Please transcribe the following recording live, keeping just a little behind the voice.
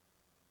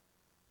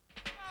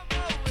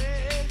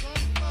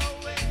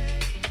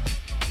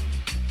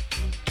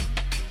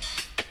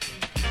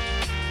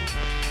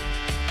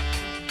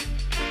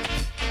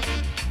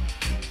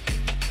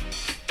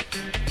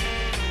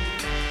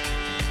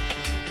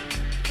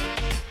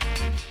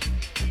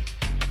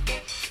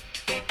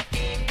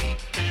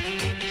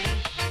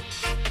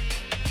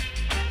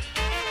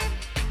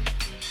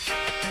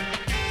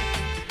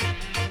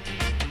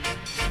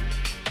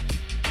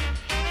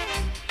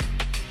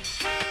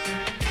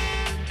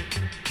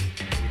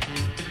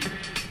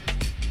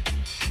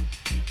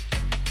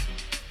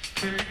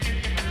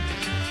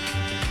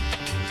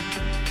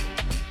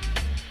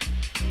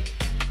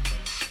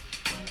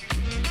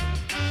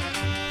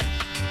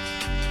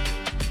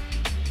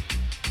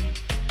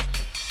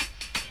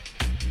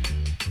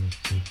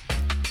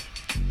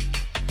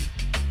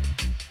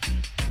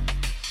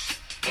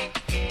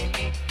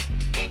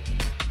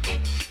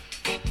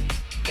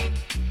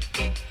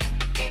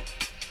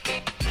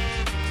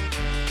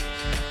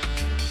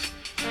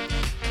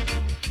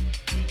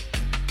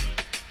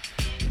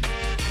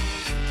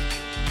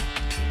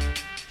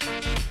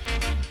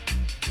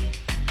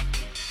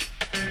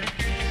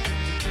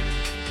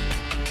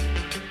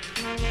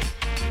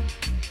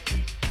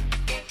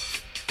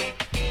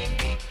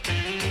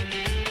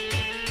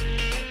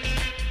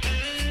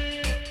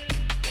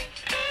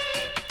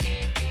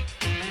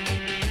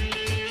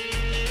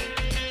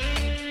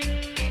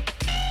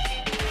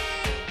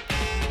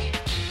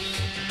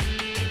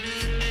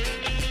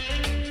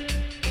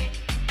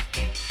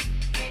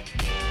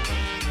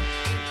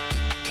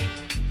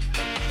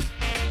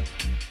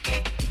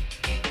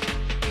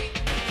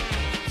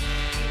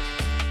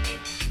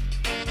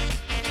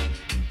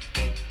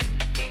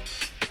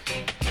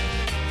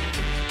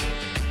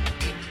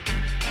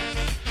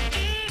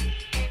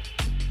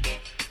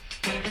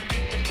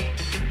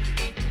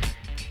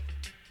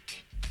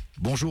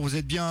Bonjour, vous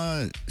êtes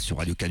bien sur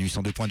Radio Canu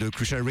 102.2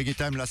 Crucial Reggae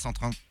Time, la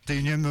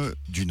 131e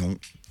du nom.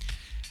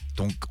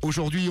 Donc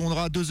aujourd'hui on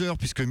aura 2 heures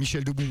puisque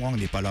Michel de Boomerang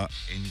n'est pas là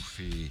et nous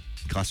fait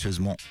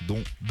gracieusement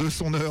don de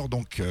son heure.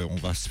 Donc on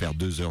va se faire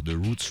 2 heures de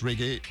Roots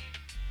Reggae.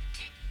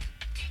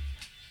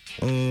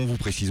 On vous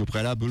précise au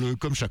préalable,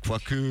 comme chaque fois,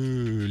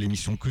 que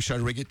l'émission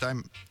Crucial Reggae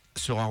Time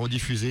sera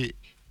rediffusée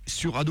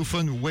sur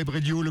Radiophone Web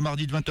Radio le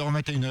mardi de 20h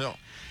à 21h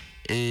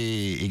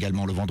et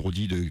également le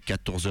vendredi de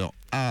 14h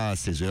à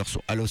 16h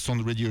sur Allo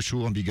Sound Radio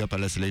Show en big up à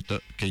la Slater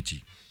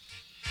Katie.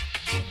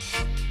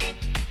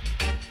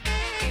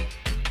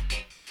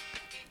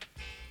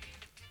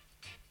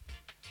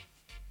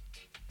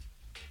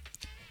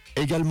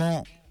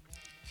 Également,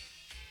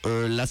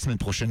 la semaine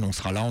prochaine, on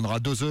sera là, on aura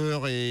 2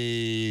 heures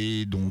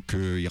et donc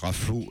il y aura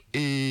Flo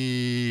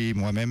et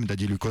moi-même,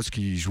 Daddy Lucas,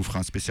 qui je vous ferai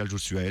un spécial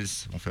Joshua Hells.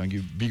 On fait un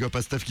big up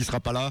à Steph qui sera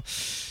pas là.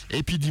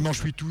 Et puis dimanche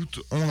 8 août,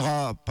 on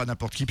n'aura pas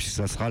n'importe qui puisque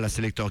ça sera la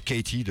sélecteur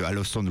Katie de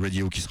Allo Sound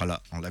Radio qui sera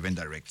là en live and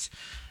direct.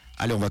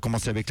 Allez, on va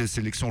commencer avec les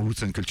sélections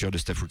Roots and Culture de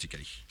Steph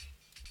Ruticali.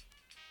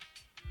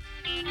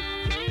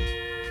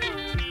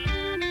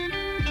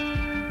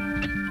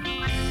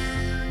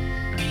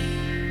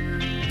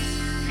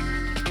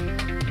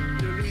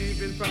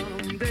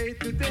 From day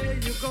to day,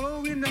 you're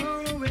going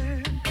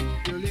nowhere.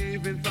 You're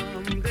living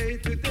from day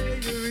to day,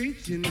 you're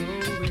reaching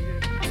nowhere.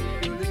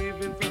 You're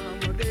living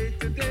from day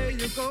to day,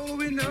 you're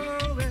going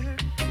nowhere.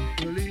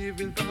 You're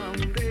living from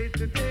day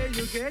to day,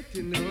 you're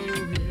getting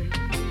nowhere.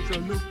 So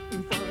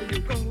looking for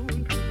your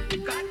gold,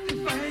 you got to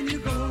find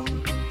your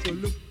gold. So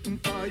looking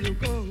for your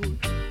gold,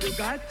 you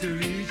got to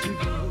reach your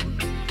goal.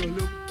 So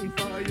looking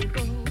for your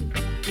gold,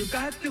 you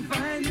got to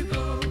find your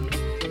gold.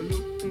 So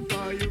looking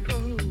for your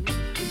gold.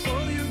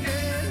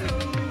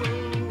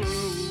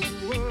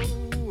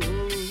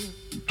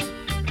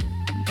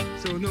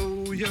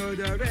 Your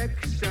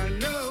direction,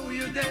 know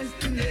your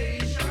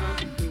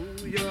destination.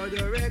 Know your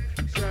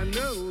direction,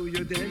 know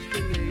your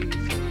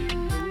destination.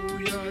 Know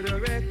your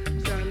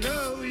direction,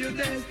 know your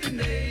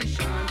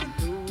destination.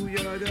 Know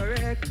your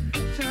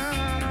direction,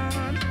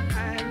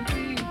 and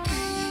be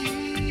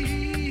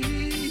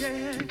free,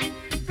 yeah,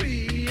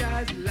 free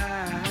as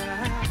life.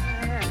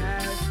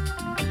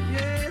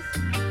 Yes,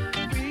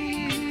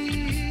 free,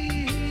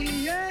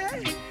 yeah,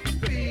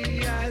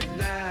 free as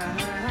life.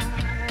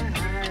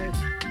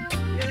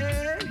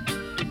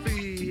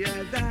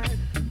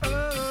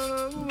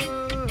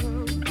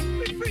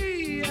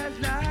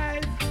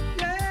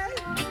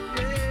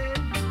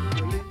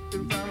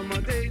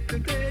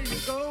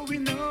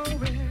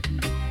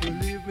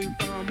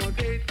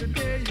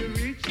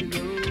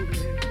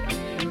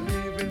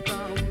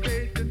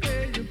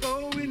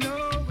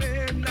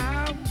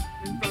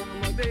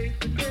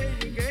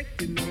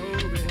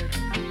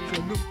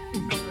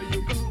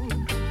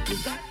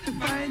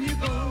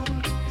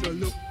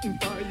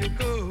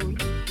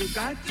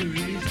 Got to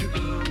reach your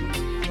goal.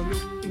 You're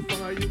looking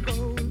for your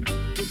goal.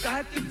 You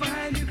got to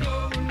find your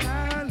goal.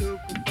 Now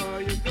looking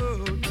for your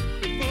goal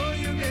before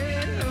you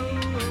get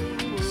old.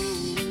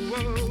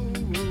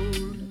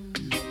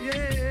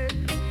 Yeah,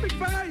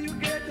 before you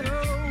get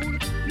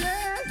old.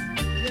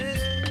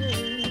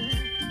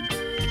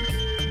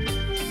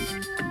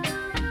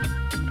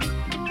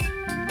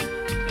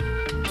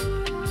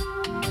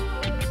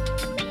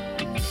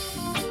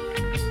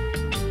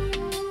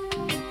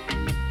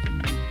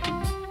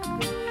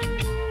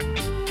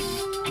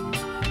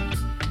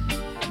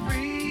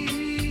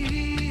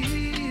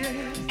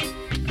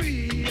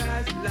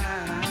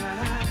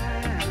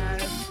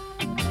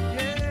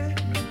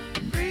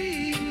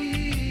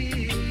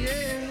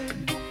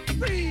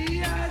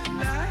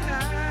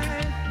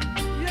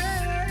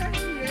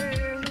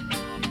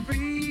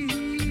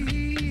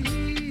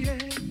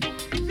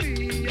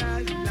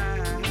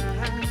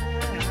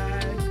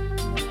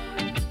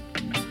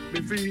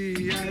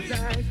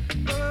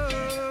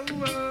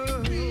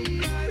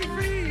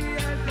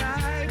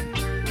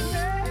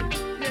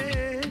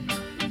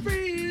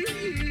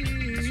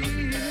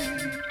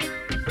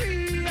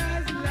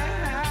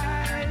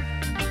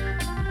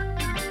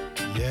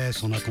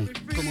 Yes, on a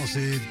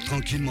commencé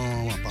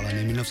tranquillement par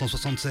l'année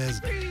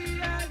 1976.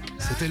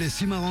 C'était les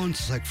Cimarrons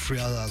avec Free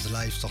as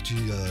Life, sorti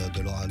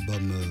de leur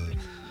album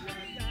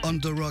On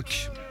the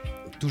Rock.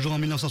 Toujours en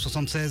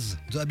 1976,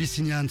 The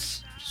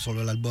Abyssinians sur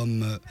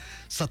l'album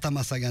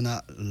Satama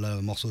Sagana.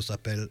 Le morceau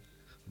s'appelle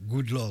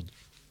Good Lord.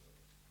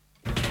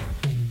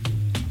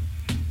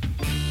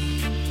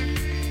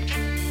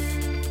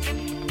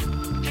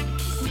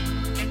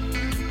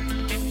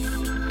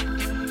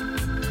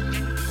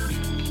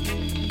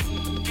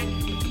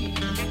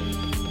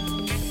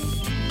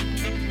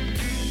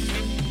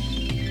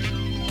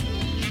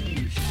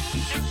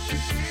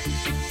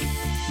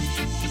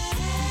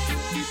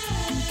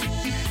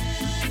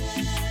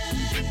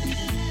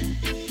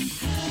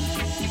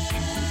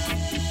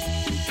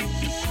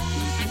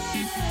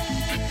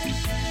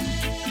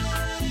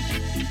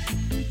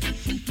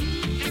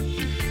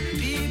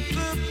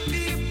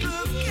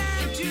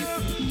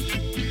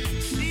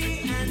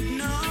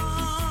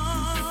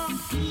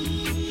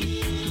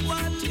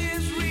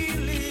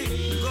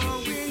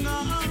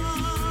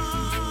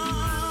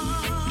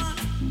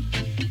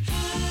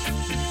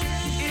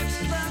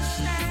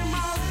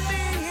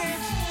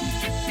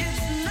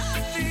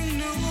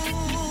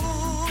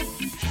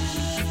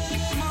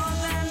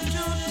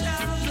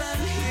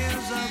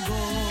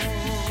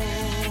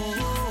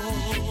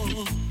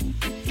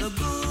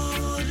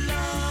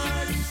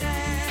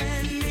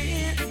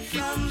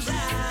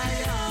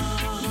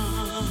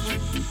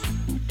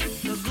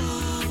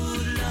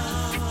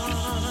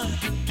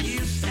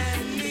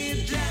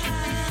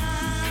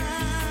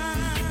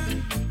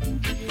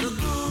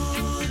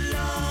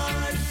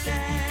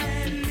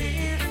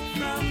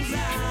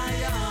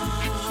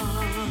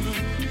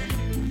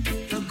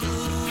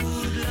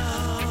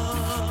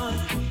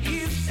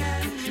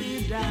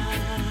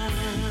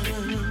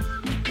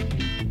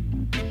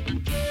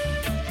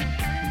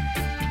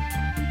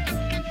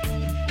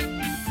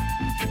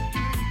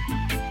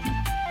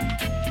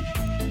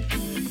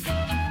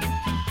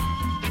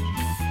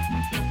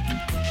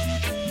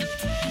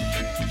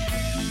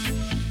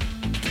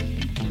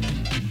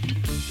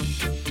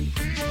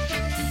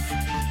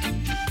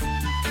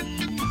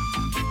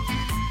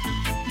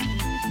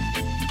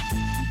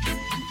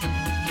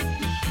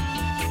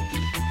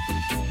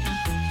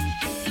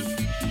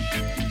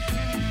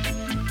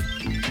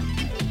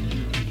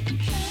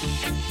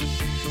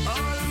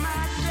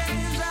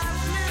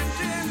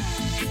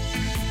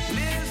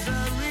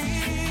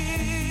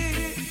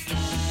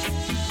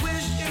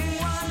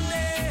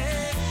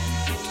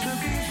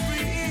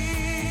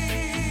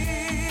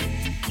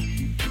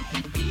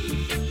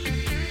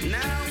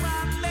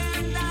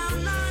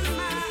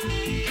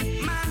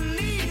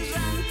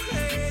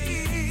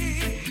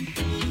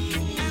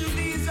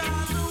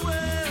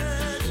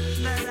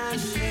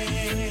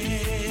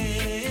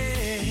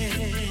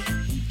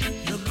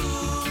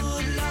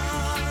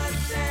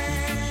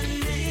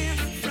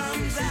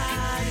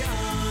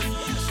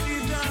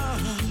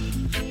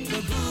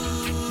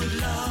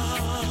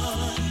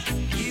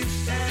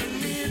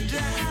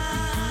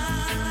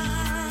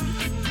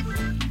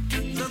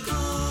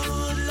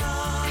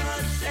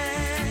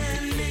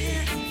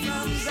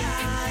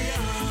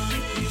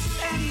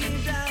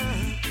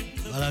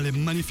 les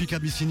magnifiques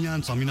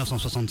Abyssinians en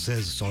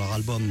 1976 sur leur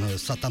album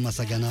Satama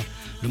Sagana.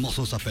 Le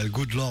morceau s'appelle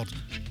Good Lord.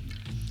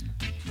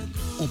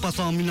 On passe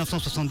en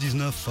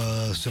 1979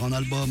 sur un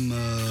album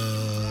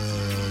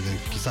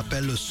qui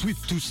s'appelle Sweet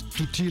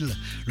to Till.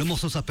 Le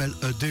morceau s'appelle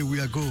A Day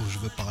We Ago. Je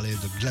veux parler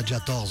de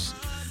Gladiators.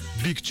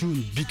 Big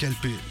tune, big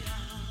LP.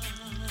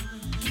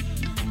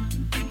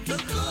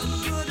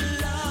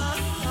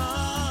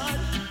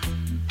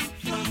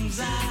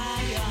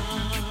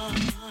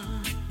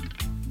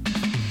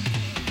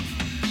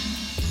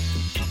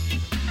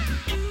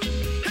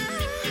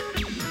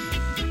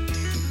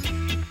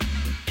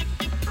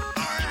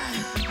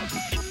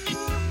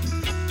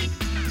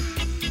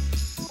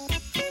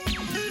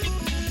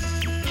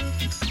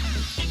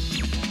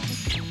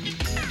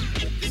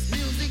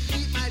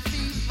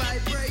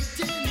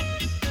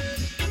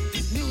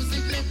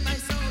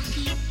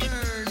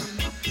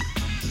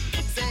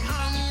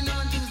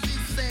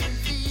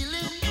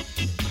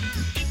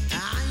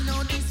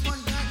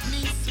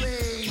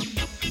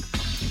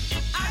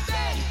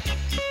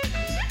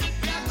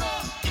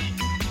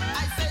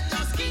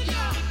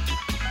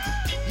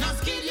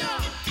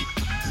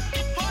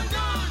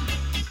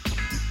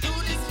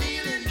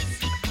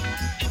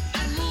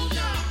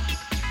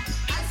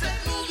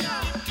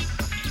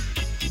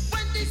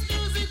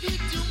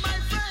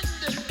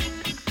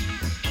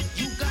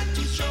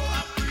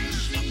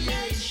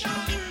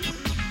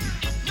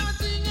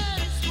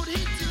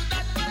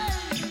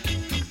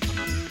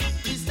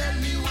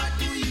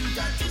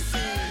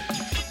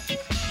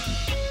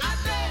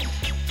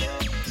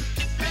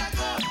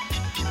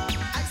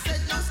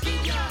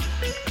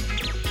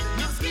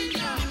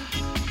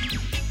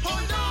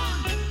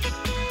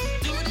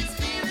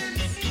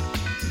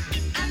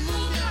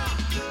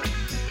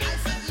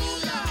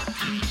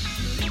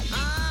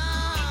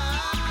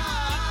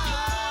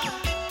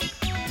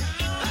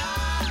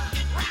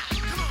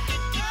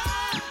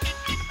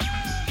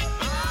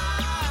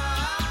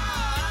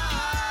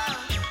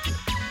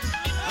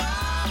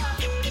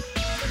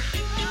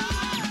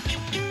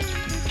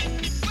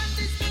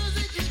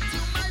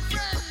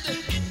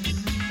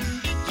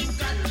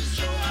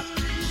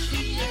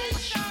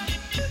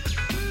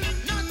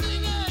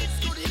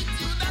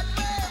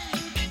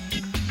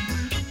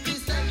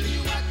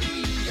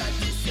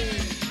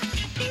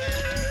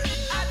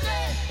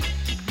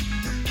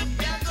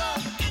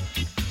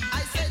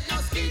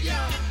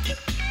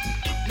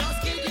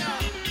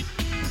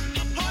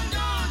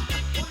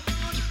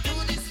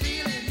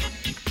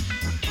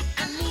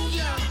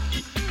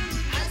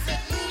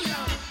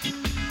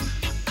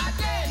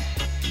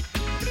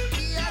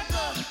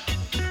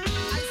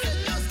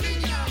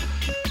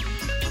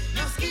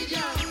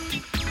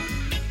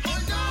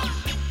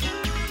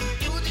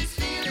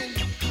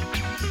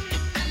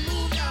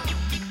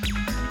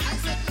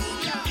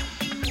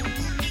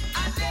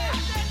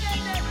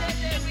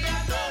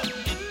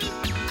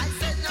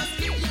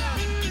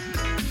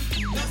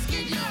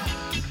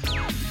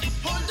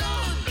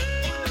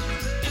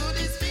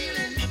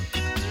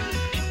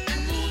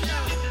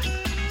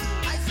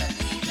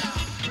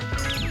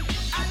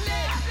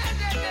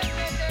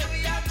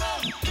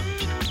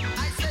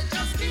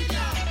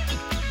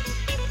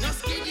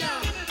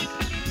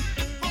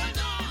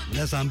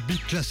 C'est un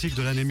big classique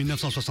de l'année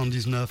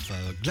 1979,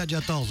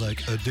 Gladiators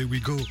avec A Day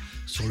We Go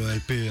sur le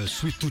LP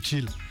Sweet to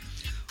Chill.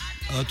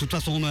 De toute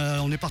façon,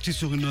 on est parti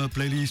sur une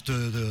playlist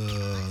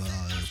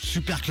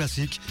super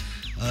classique.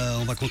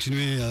 On va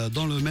continuer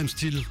dans le même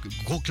style,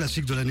 gros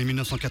classique de l'année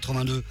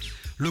 1982.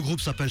 Le groupe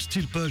s'appelle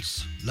Steel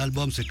Pulse,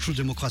 l'album c'est True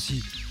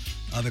Democracy,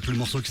 avec le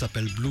morceau qui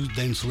s'appelle Blue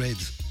Dance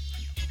Raids.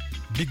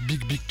 Big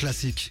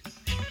classique.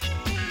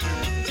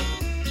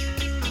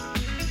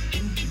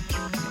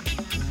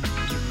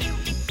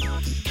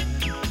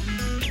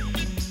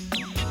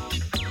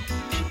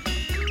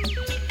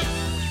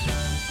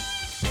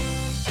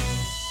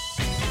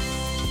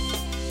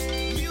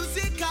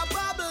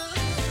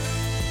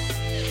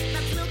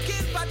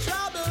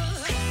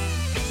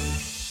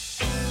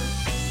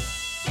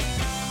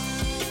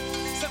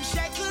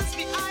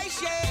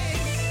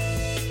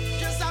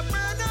 Just I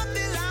burn up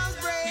the last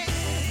break.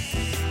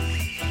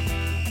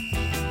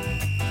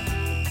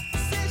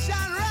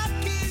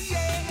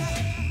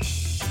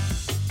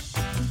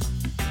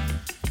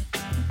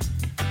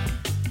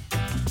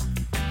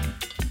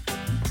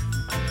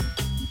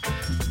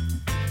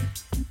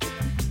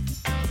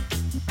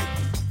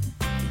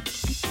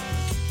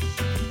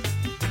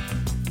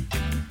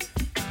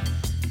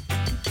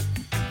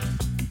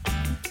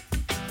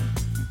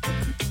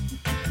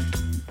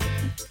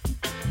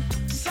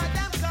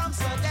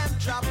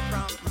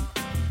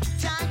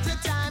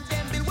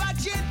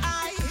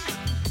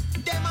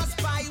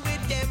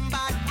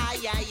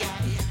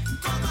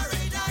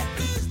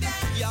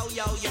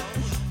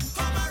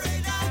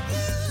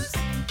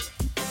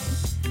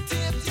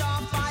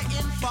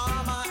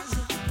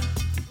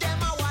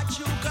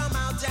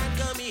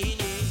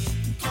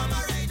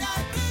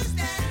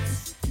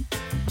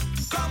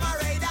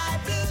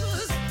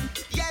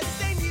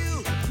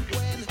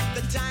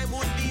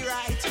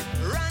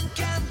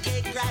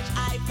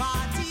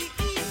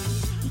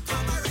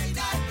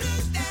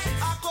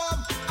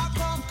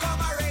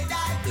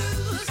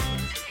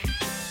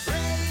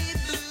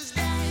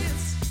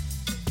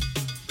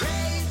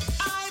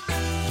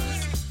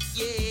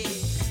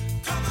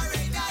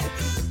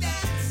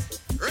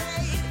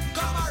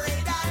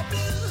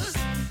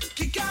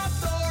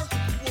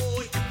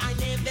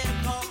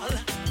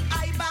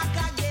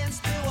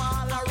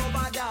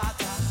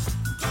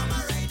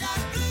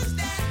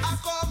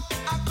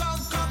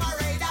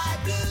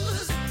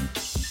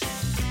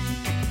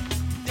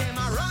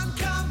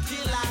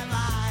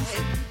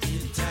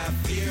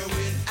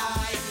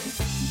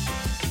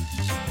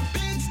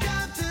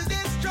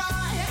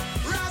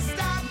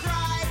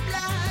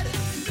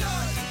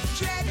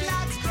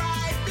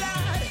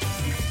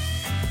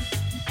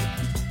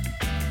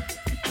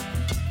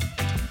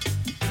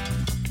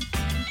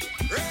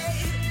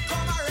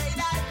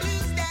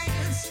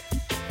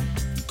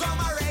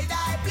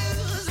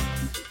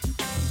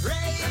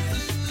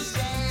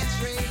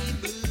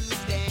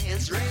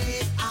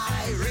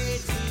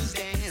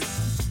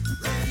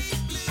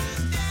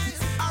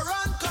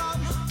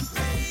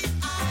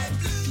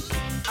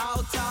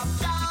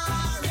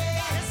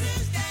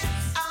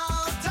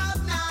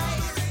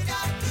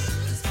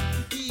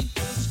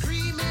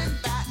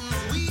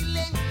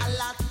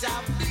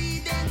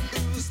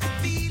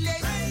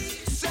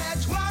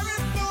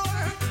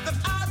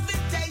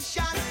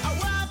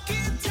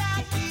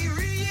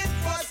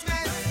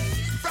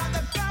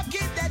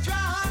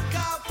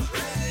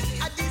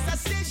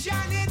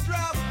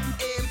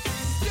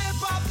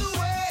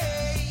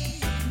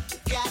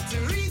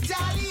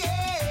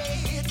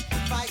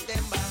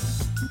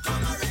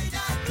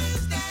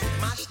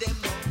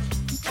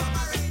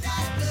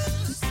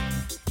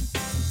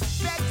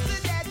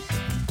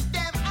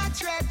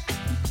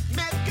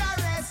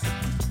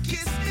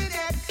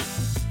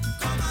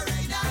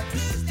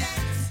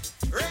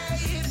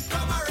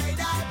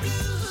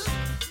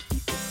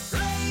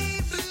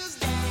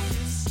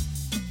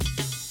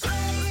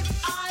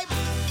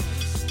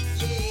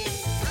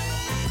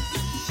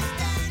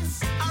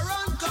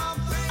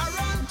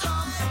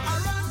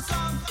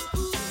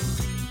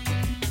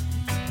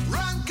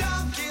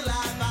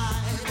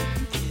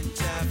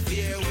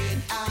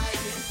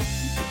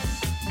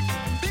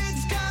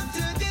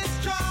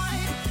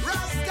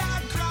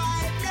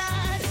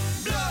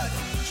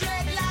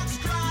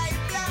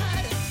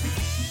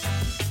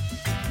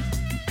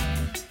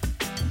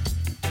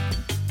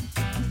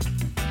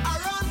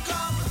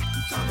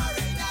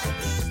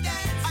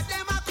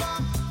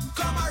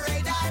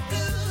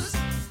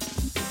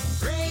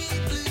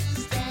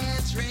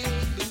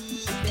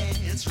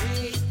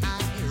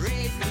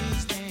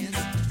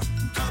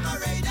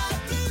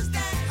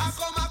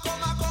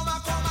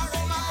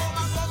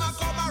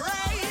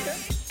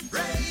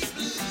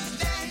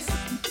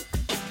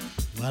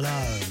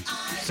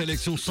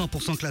 sélection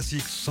 100%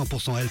 classique,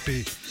 100%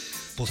 LP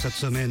pour cette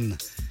semaine.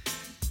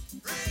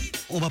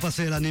 On va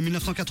passer à l'année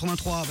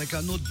 1983 avec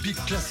un autre big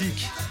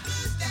classique.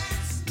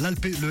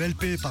 Le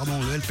LP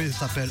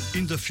s'appelle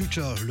In the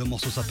Future, le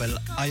morceau s'appelle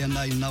I and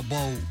I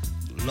Nabo,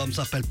 l'homme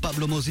s'appelle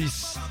Pablo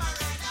Moses.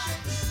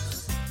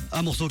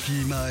 Un morceau qui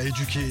m'a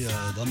éduqué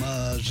dans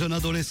ma jeune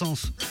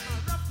adolescence.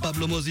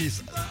 Pablo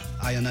Moses,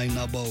 I and I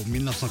Nabo,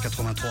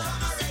 1983.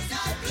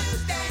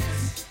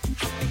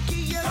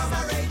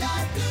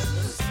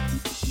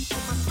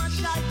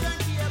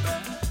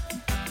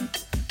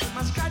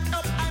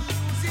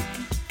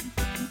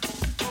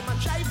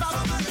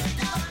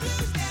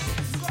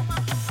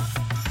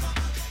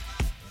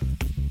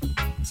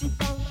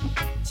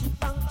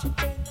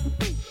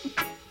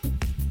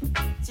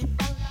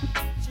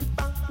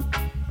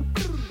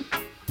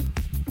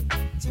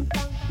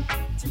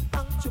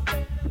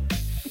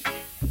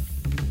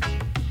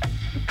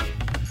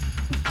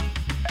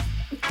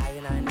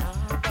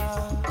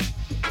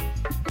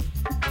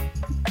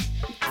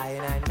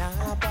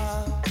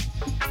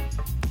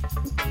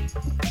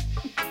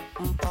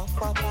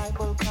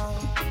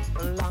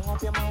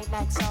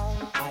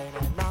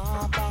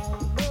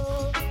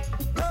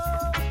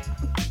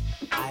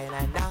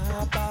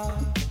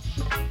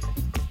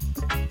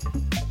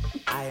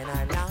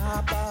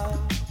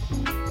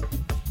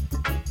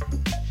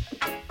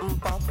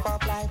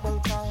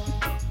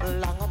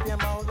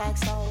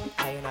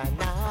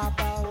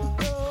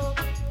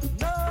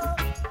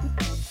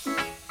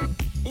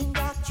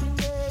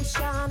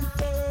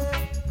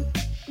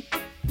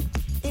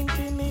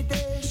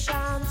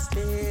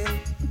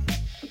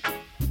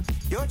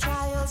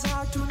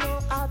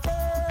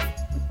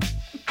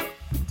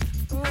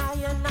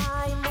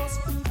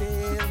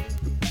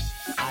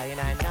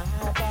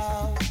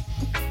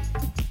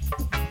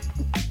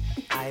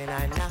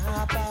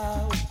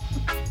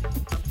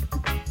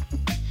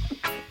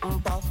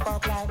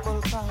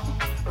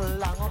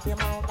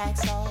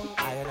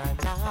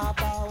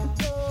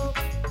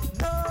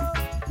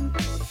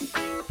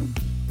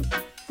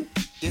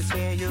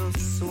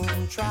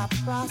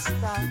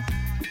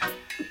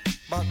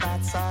 But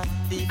that's a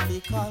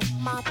difficult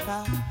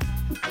matter.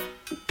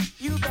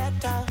 You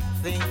better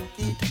think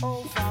it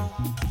over.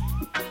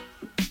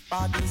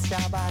 But this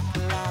your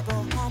battle I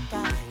go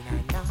hotter.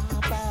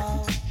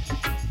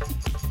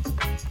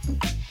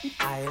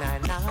 I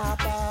know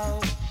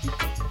about.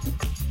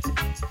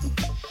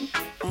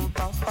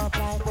 Puff up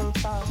like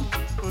bullfrog,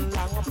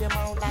 long up your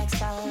mouth like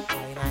sound. I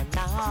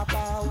know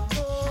about.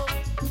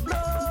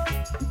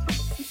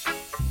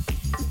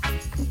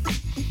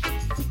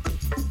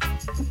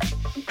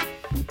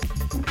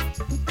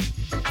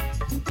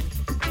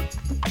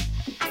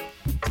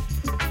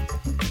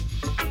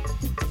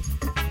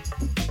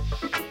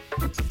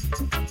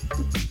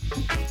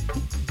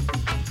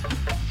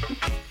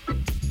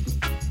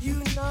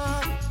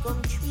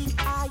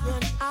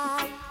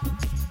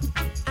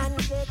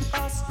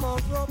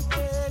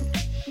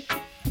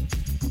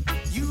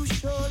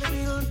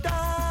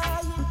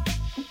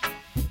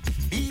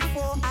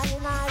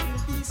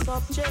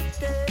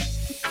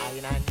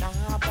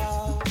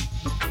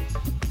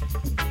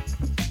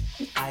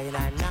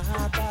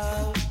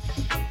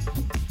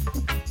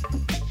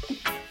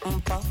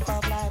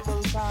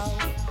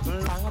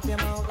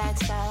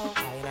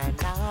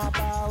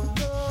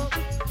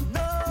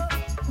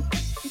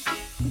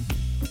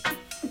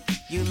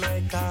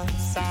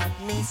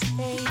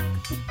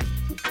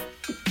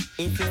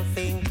 If you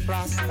think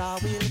Rasta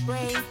will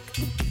break,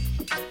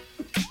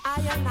 I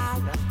and I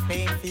don't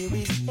pay for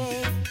we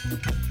stay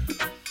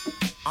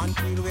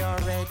until we are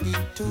ready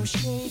to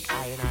shake.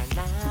 I and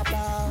I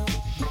bow.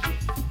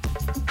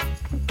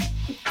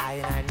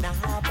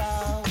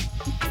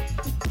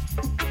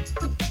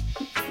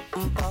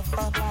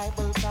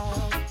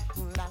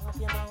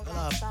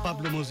 Voilà,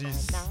 Pablo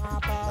Moses.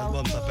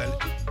 L'album s'appelle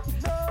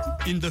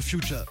In the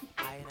Future.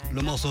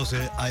 Le morceau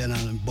c'est I and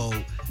I Bow.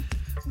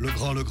 Le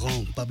grand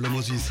Pablo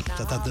Moses,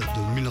 ça date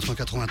de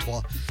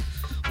 1983.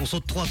 On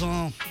saute 3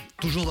 ans,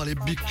 toujours dans les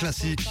big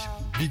classiques,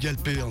 big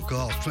LP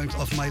encore, Strength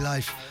of My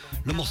Life.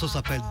 Le morceau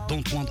s'appelle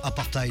Don't Want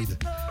Apartheid.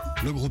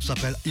 Le groupe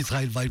s'appelle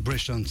Israel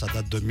Vibration, ça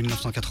date de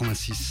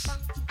 1986.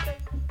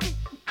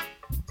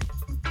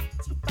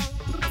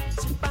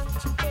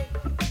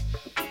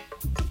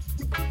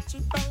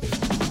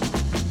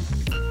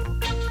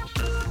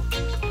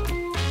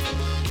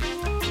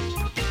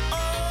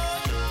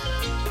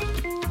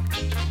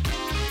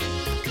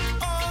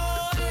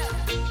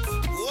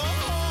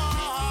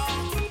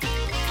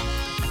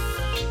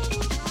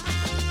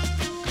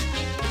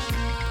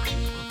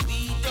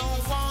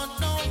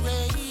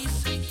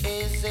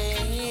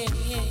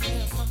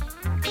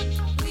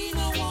 We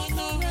don't want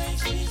no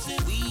race.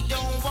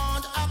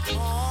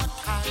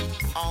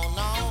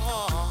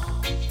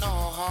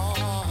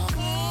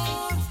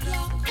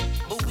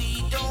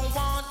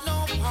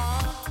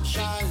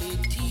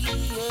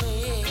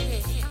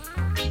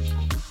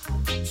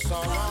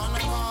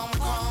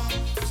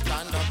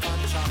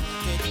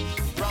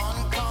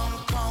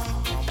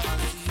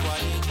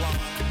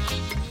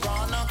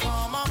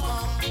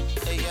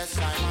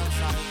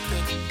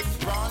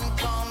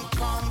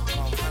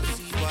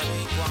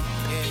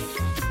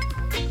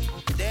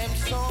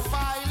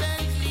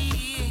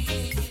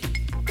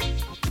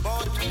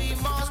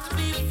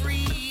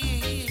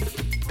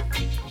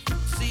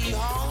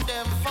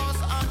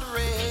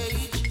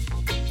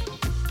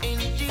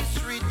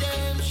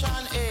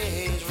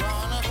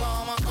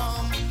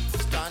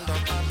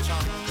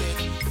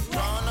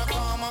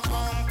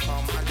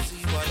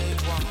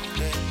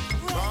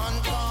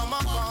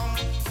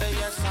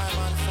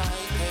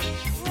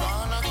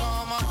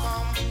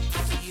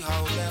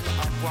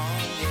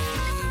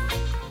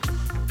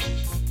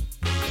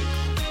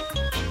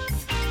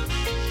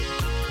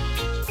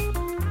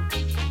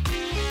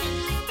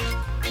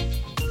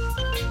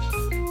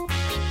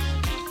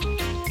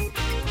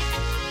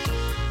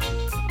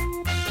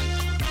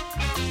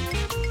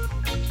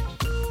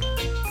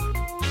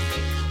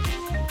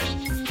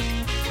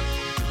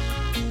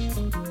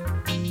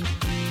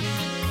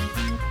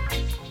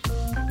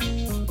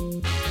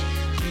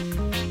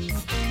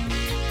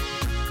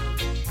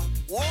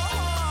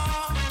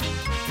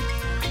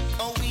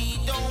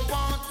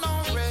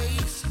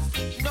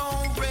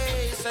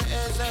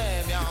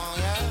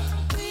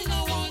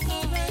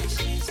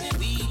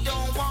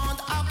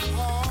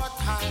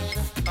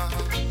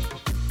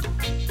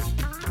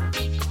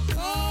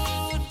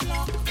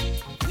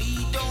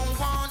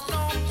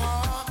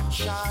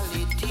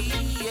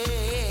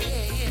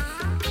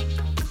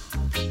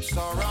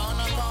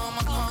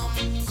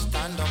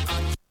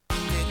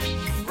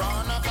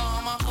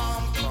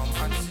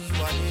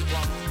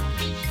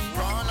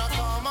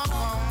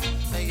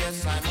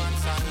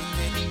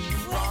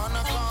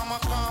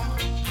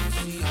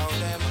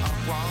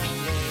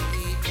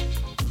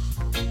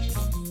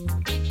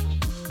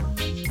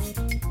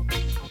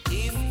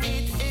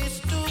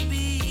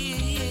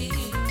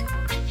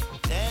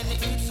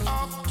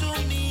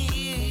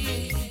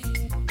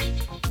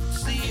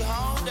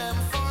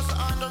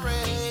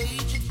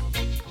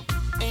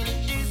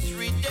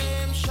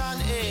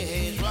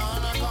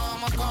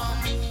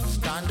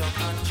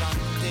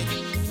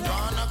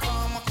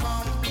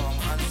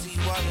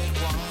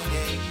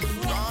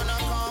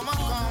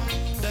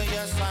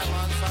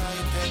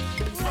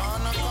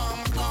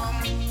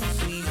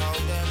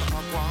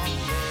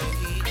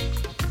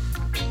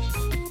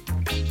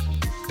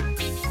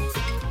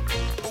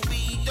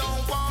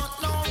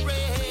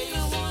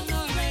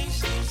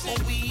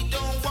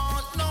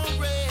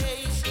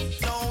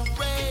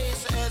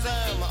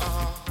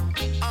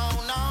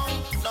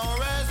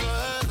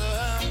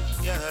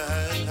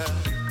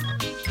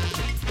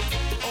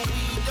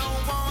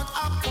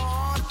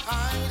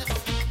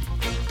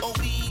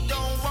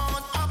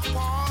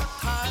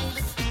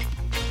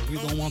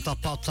 Want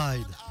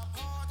Apartheid.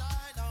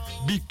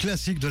 Big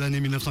classique de l'année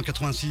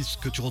 1986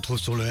 que tu retrouves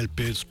sur le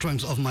LP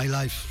Strength of My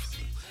Life.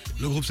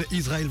 Le groupe c'est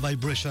Israel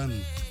Vibration.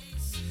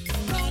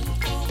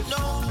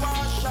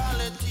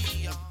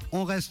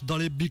 On reste dans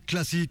les big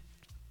classiques.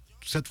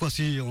 Cette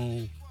fois-ci,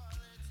 on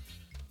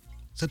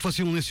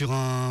est sur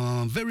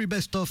un very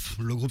best of.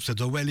 Le groupe c'est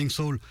The Wailing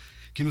Soul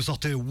qui nous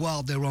sortait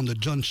War They Run the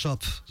John Shop.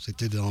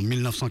 C'était en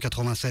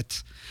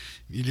 1987.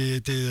 Il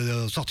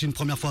était sorti une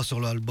première fois sur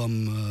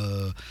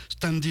l'album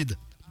Standed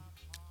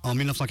en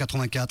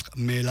 1984,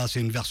 mais là c'est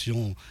une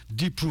version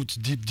Deep Roots,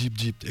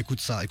 Deep. Écoute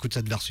ça, écoute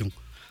cette version.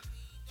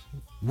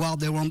 War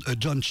They Run a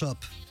John Shop.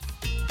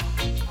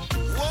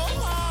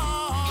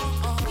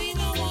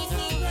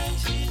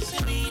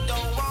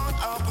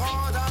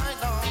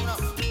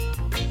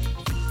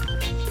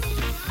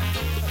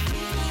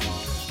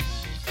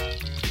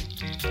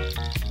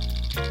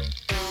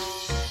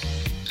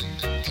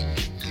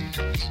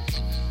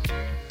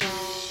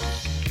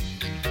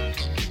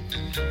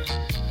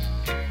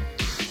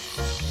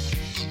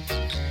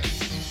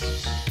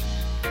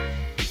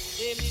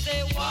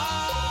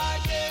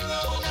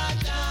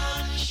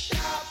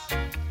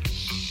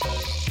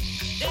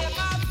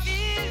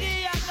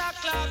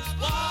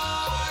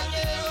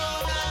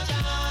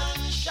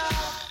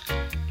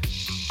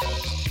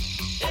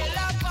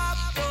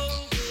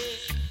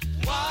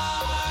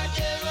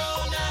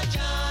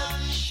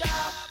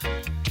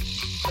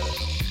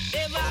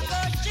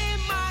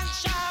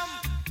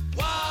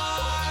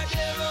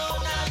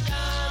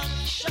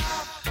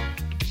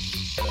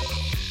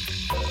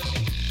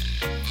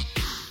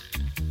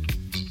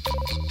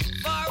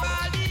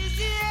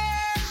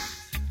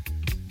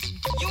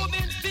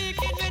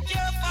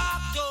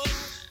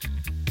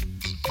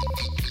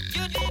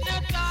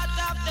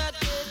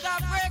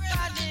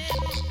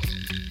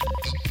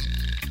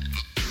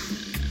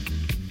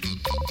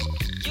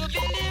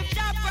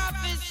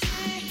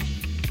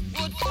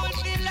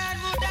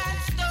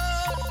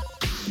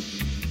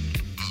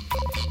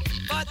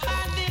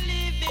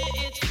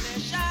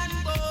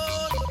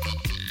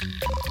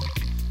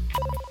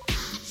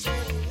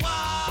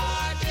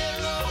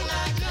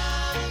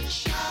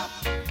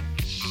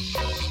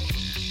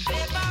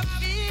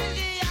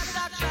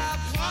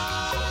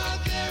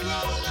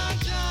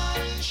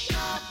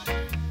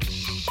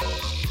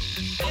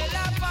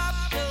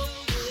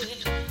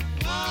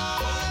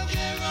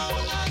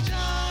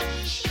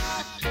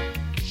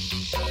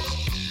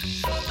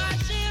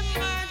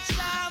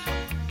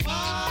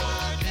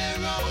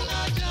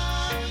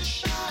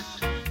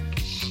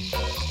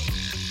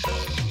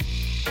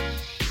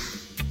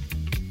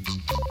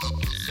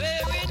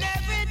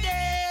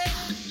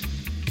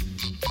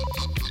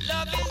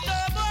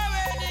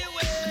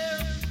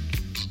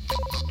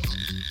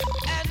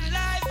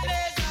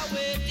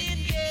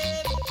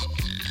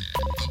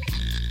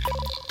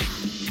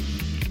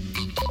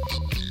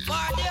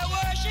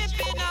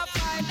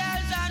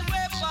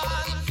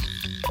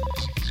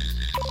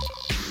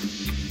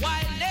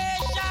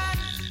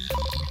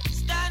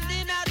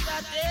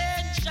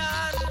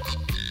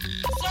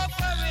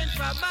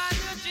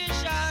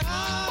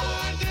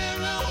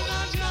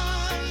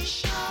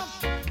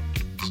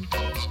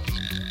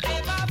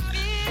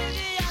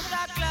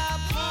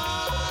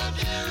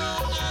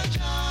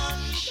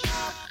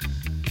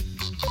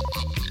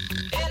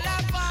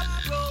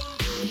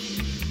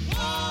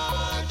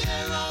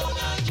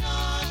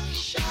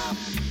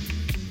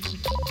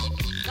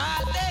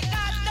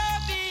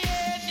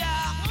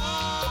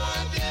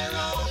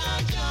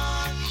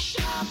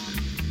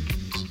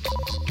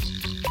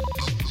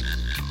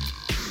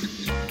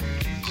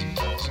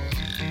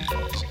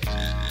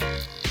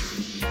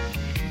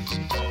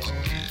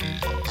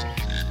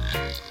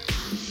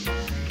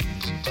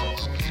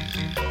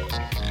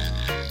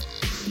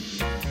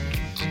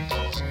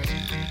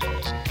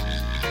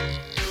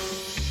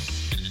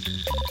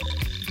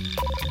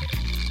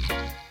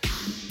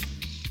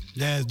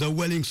 Yes, The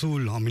Wailing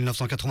Soul en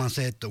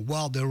 1987,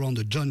 War They Run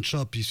the John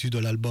Shop, issu de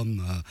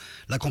l'album,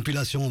 la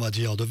compilation, on va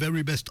dire, The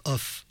Very Best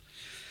Of.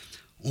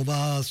 On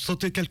va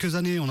sauter quelques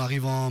années, on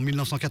arrive en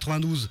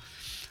 1992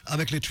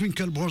 avec les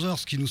Twinkle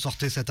Brothers qui nous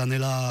sortaient cette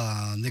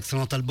année-là un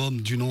excellent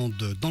album du nom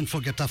de Don't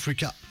Forget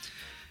Africa.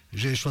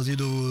 J'ai choisi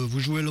de vous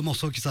jouer le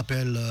morceau qui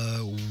s'appelle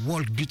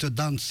Walk Beat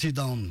Down, Sit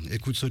Down.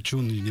 Écoute ce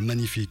tune, il est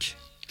magnifique.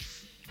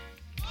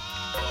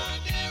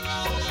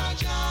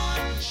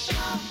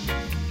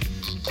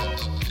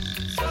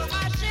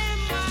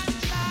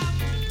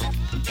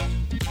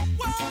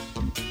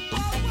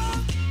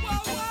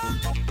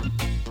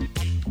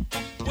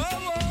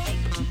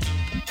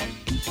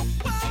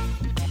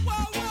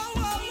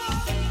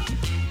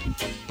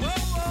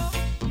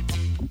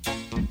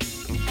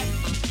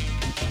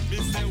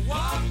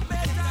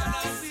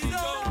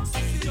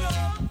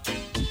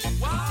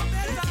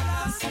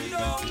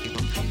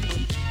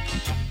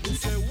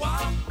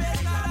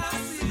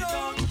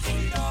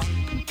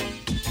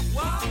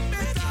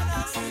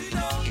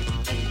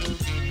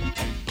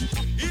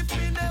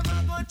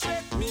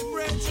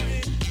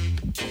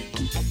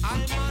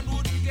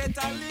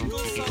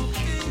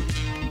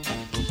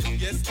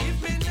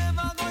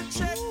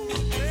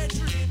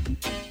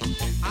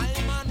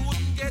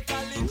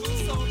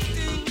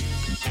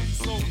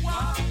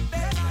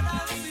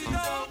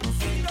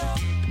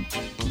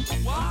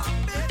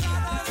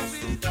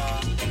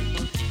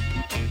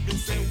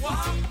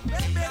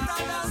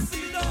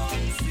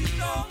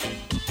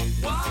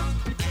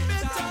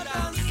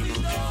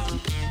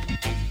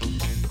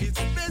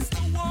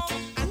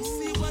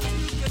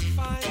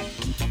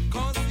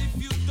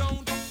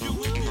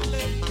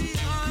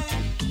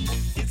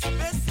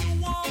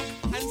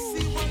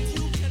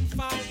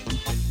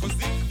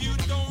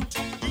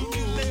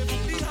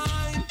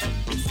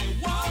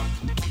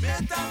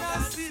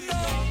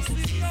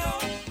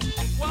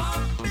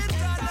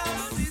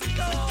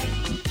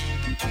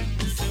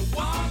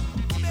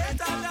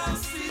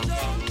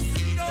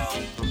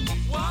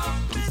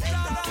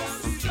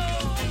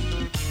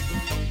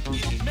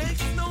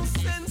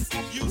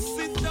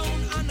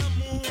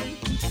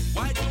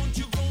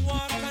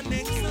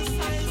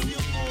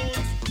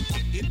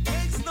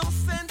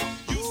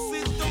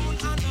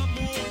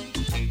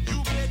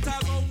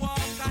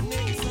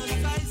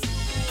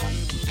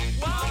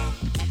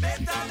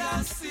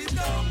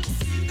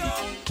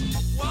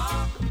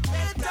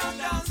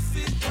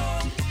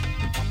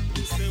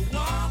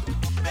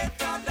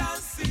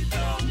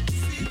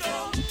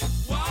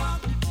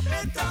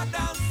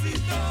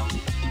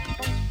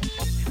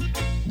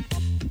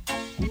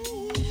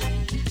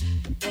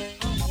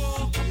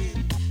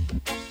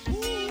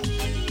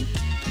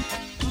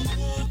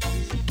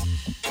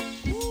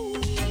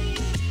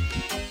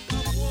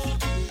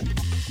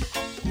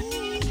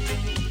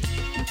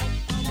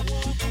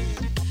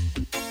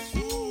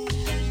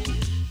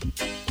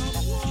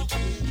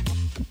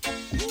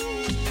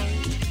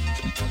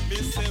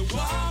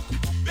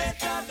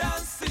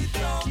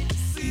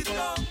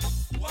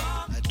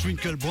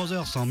 Twinkle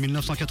Brothers en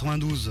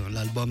 1992.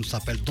 L'album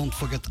s'appelle Don't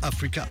Forget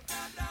Africa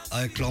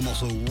avec leur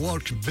morceau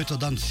Walk Better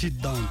Than Sit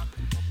Down.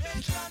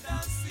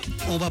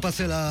 On va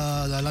passer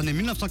l'année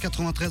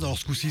 1993. Alors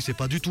ce coup-ci, c'est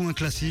pas du tout un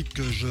classique.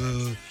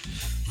 Je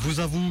vous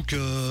avoue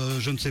que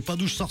je ne sais pas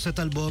d'où je sors cet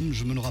album.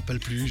 Je me le rappelle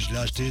plus. Je l'ai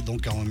acheté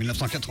donc en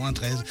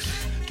 1993.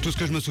 Tout ce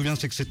que je me souviens,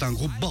 c'est que c'est un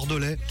groupe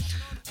bordelais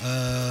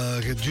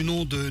du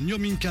nom de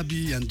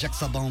Nyominkabi and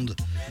Jaxa Band.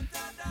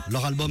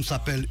 Leur album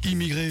s'appelle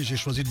Immigré. J'ai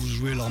choisi de vous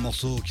jouer leur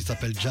morceau qui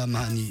s'appelle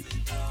Jamani.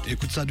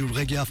 Écoute ça, du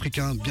reggae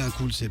africain, bien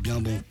cool, c'est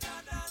bien bon.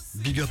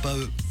 Big up à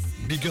eux,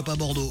 big up à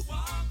Bordeaux.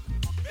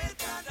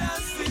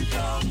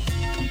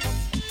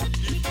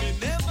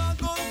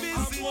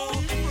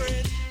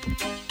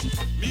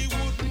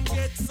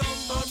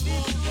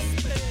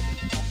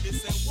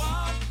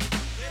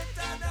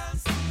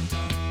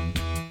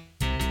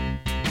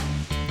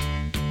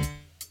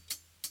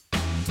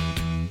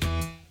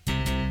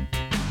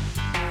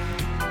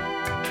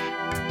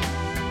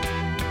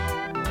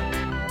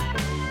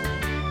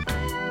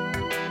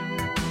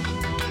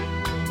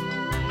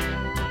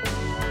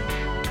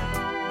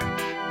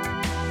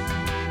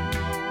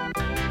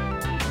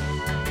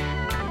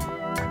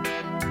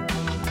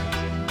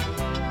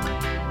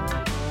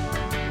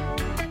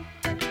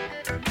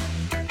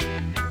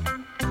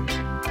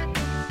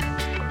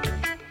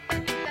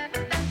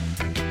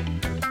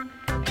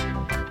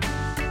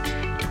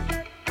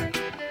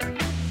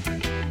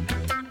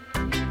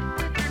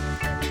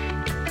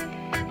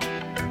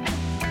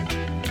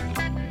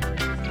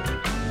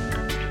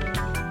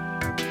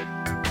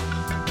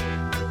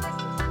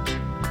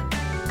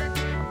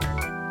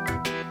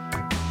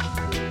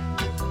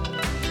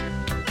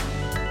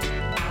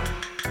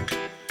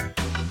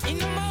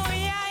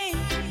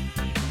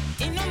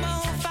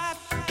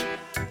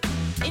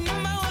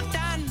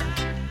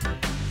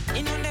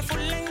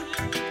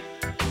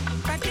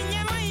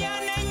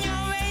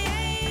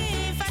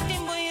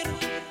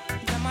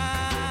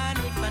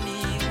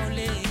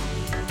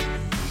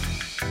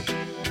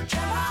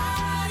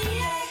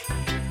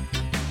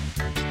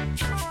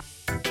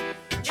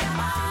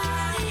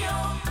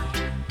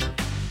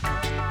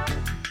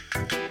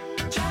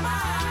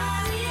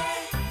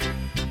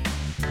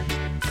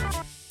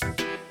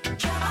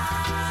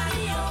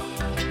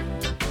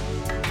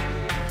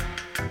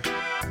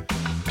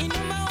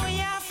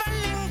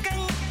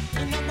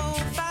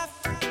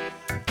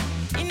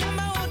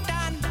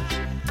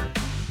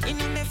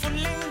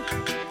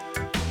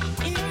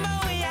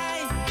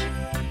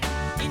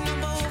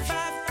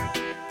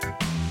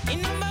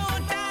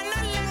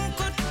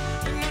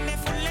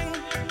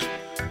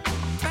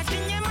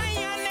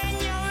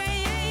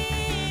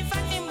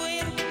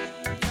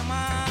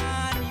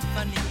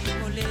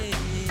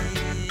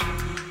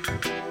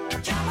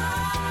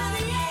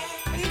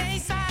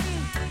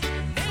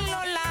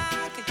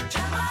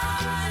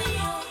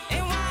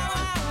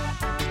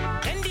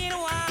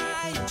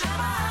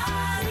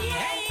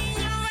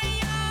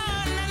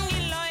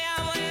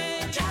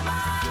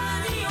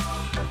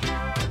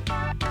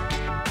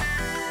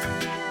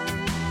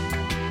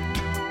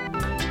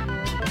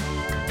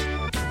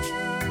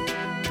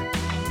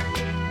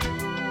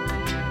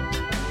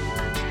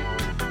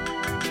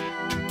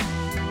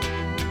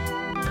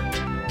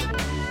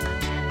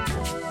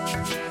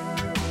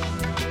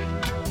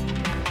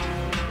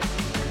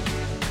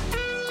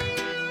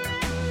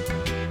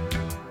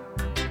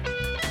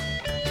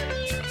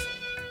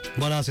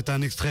 Voilà, c'est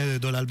un extrait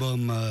de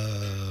l'album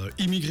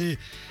Immigré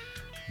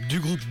du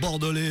groupe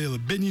bordelais,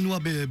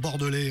 béninois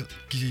bordelais,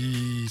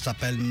 qui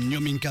s'appelle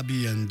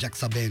Nyominkabi and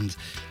Jaxa Band.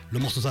 Le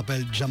morceau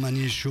s'appelle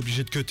Jamani. Je suis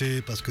obligé de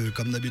cutter parce que,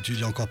 comme d'habitude,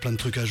 il y a encore plein de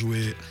trucs à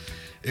jouer.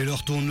 Et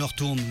leur tourne.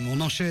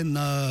 On enchaîne,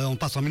 on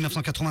passe en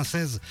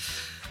 1996.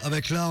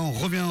 Avec là, on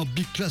revient en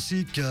big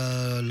classique.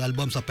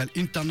 L'album s'appelle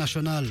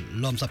International.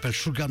 L'homme s'appelle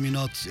Sugar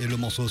Minot et le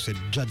morceau c'est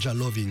Jaja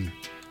Loving.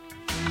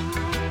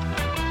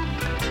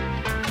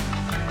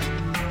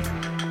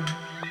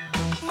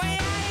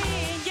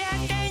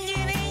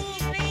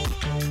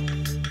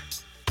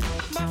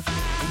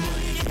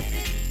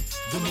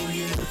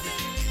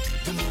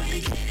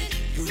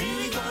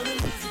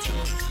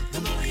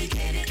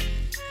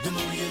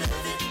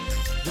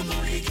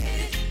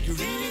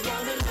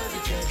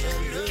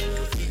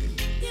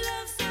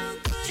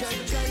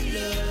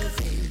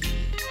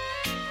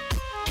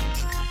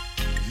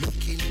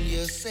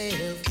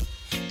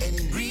 And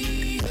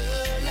realize,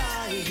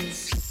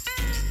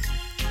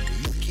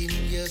 look in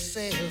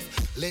yourself,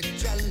 let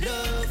your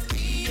love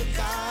be a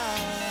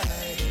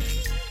guide.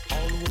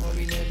 All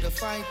worrying and the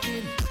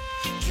fighting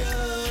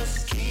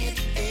just can't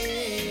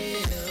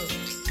help.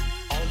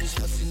 All this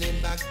fussing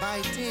and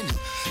backbiting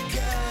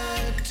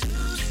got to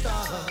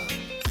stop.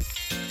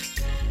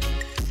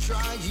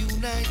 Try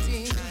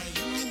uniting,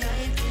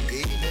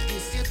 even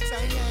if you're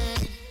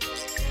tired.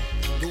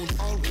 Don't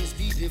always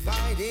be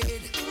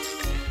divided.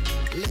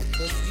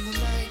 Let us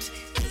unite,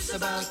 it's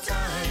about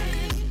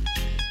time.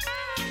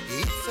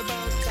 It's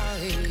about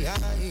time.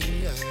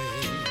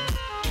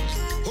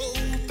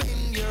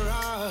 Open your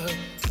heart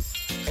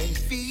and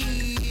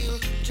feel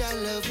your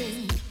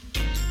loving.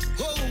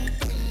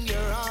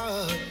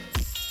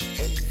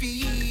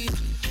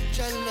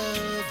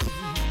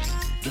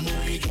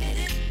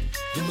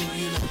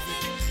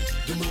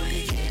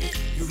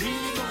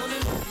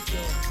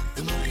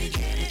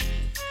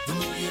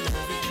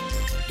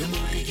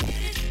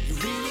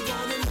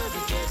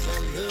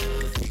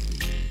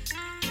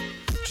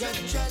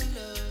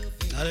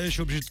 Allez, je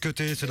suis obligé de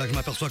cutter, c'est là que je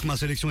m'aperçois que ma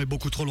sélection est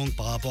beaucoup trop longue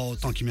par rapport au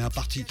temps qui m'est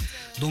imparti.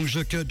 Donc je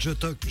cut,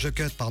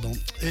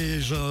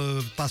 et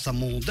je passe à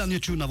mon dernier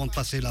tune avant de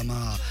passer la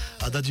main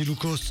à Daddy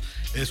Lucas.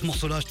 Et ce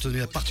morceau-là, je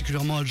tenais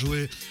particulièrement à le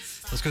jouer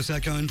parce que c'est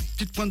avec une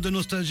petite pointe de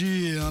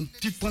nostalgie et une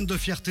petite pointe de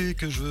fierté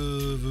que je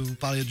veux vous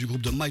parler du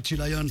groupe de Mighty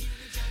Lion.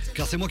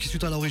 Car c'est moi qui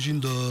suis à l'origine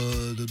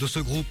de ce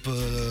groupe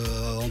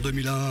en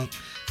 2001.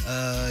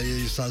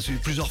 Et ça a suivi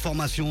plusieurs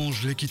formations,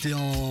 je l'ai quitté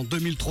en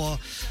 2003.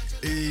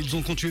 Et ils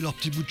ont continué leur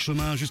petit bout de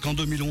chemin jusqu'en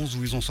 2011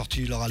 où ils ont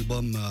sorti leur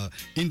album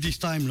In This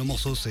Time. Le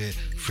morceau c'est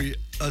Free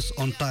Us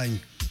On Time.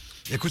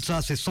 Écoute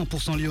ça, c'est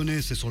 100%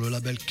 lyonnais, c'est sur le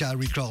label K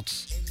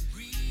Records.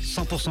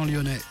 100%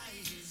 lyonnais.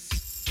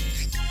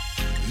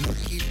 Look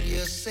at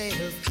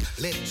yourself,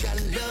 let your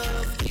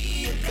love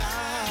be a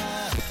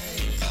guide.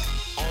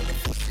 All the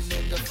fussing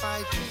and the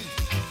fighting.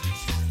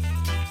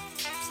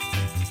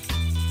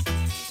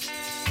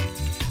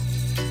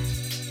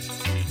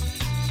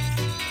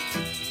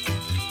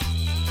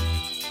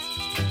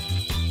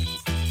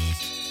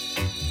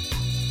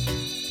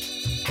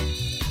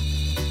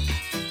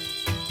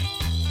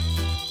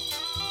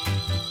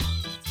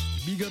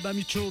 Big up à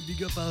Micho,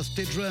 big up à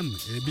State Drum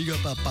et big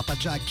up à Papa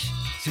Jack.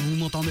 Si vous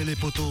m'entendez les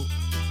potos,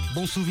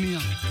 bon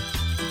souvenir.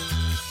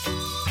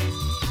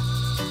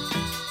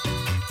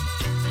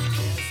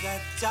 There's a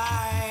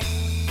time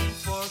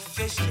for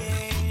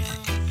fishing,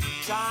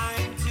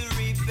 time to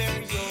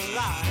repair your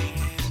line.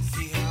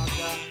 See how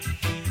the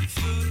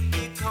fruit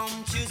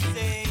become to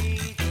say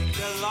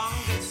the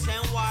longest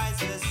and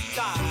wisest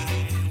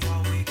time.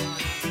 What we gonna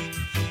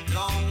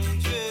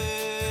long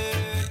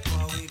trip?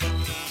 What we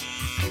gonna?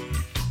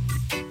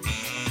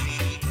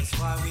 That's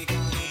why we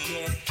gonna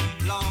get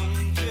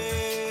long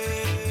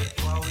trip.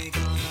 What we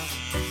gonna?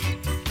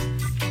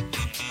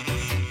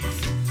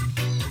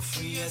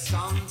 Free us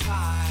on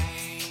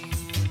time.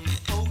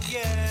 Oh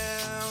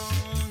yeah,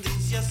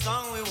 this your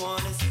song we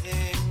wanna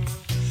sing.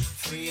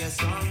 Free us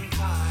on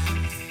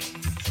time.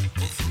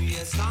 Oh, free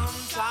us on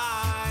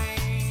time.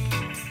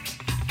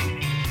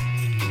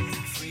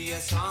 Free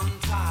us on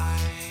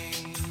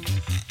time.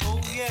 Oh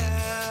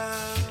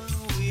yeah,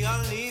 we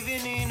are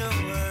living in a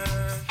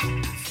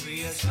world.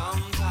 Free us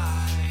on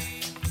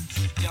time.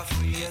 Yeah,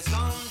 free us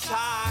on time.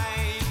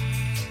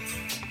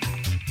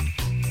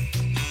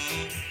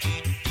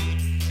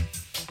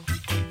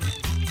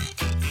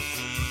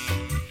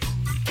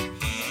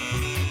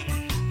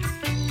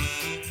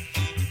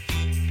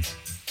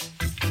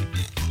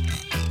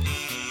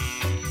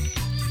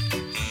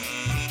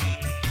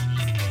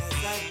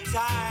 There's a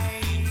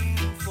time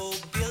for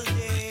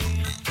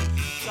building,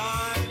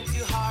 time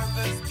to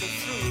harvest the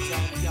fruit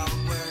of your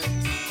work.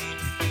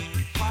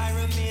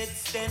 Pyramid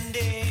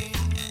standing,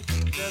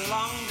 the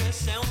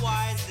longest and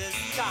wisest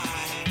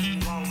time.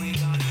 What we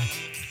gonna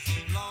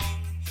long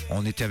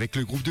On était avec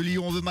le groupe de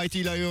Lyon, The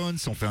Mighty Lions.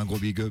 On fait un gros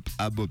big up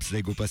à Bob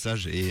Sleg au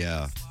passage et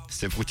à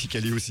Steph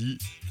Routicali aussi,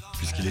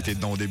 puisqu'il était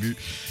dedans au début.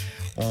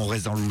 On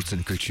reste dans le Roots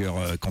and Culture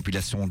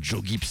compilation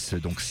Joe Gibbs,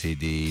 donc c'est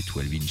des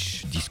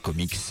 12-inch disco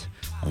mix.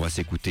 On va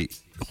s'écouter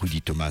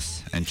Rudy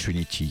Thomas and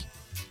Trinity,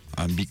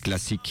 un big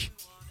classique,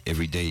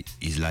 Every Day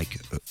is Like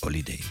a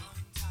Holiday.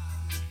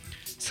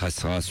 Ça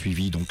sera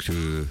suivi donc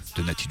de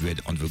Natty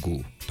Dread on the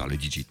Go par le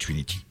DJ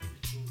Trinity.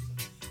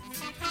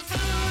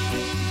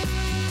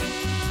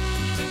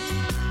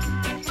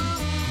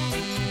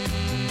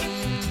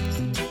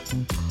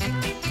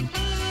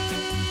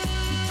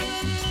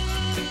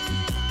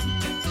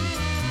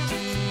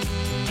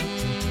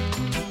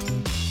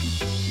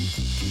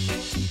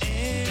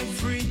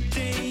 Every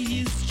day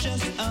is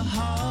just a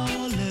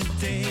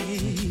holiday.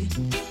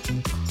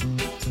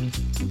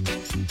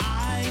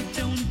 I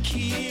don't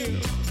care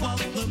what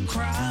the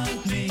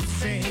crowd may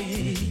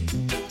say.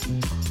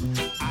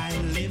 I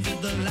live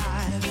the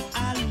life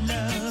I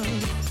love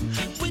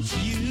with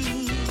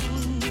you.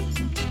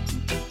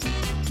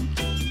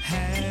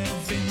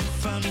 Having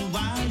fun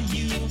while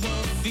you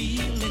were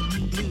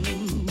feeling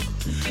blue.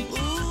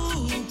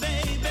 Ooh,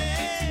 baby,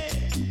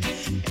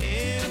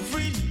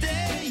 every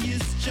day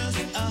is just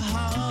a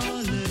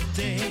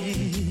holiday.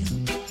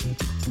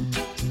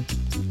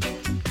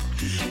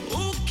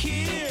 Who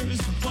cares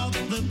what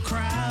the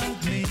crowd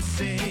may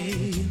say?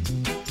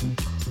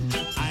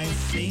 I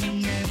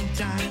sing and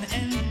dine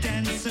and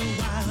dance a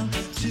while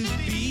to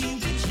be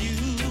with you.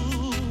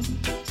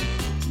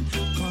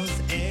 'Cause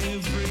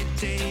every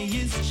day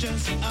is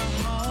just a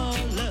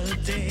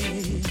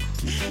holiday.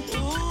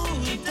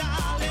 Ooh,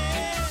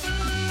 darling.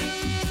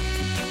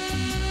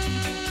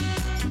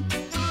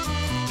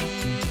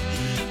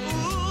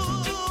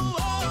 Ooh,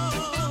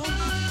 oh.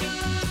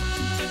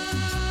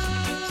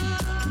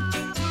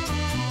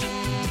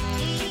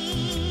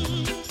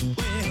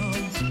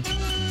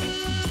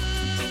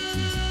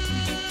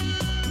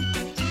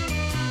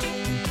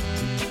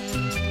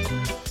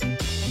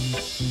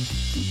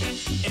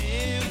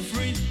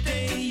 Every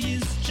day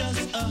is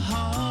just a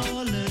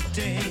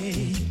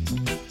holiday.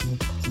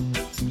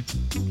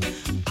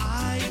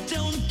 I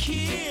don't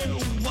care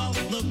what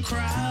the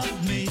crowd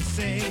may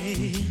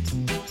say.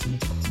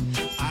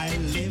 I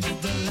live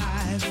the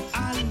life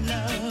I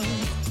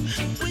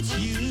love with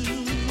you.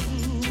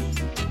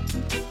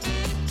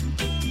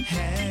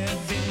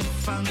 Having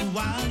fun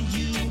while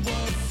you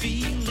were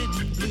feeling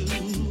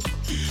blue.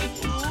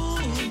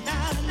 Ooh,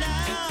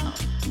 now,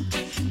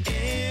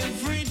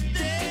 every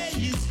day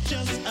is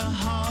just a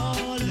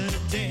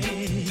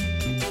holiday.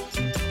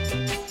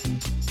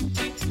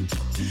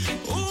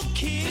 Who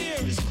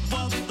cares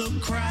what the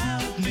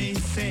crowd may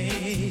say?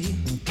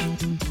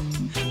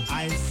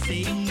 I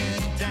sing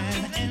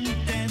and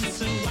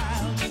dance a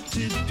while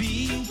to be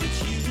with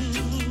you.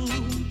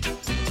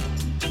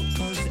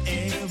 'Cause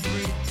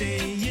every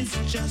day is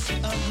just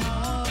a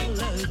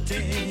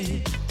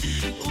holiday.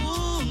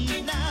 Ooh,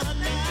 now.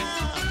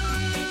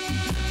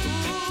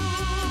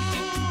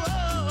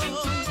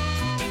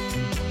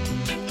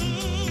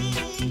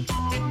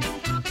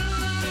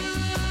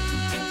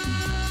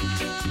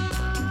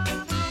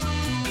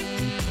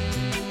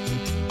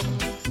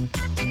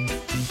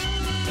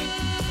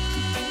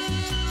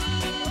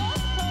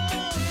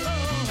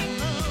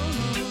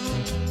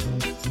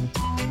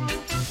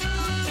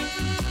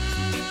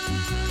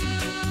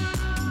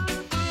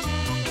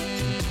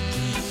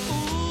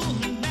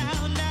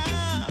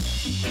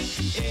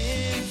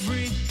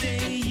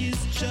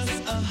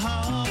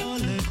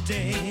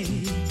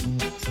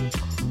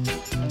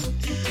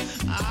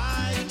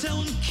 I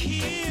don't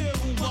care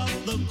what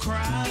the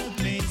crowd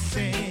may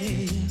say.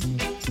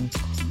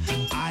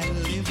 I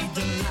live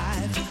the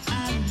life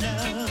I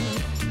love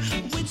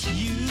with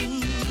you.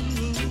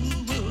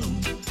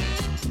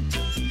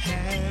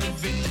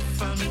 Having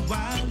fun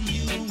while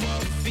you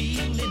were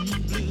feeling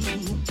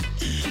blue.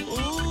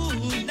 Ooh,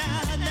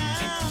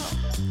 now,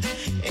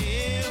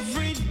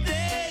 every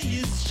day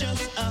is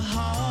just a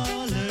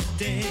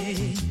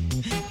holiday.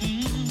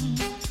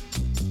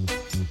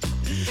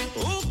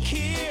 Who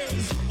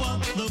cares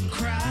what the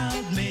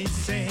crowd may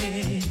say?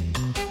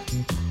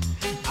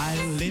 I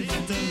live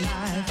the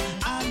life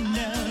I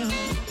love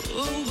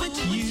with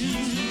you.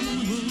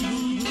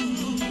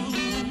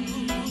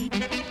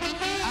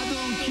 I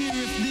don't care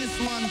if this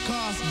one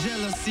causes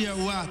jealousy or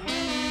what,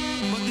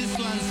 but this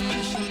one's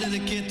special,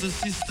 dedicated to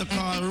sister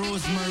called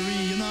Rosemary,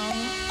 you know?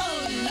 Oh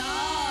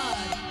Lord!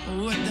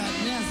 What that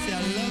nasty,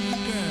 I love you,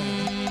 girl.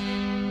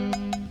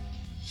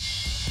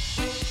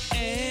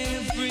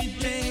 Every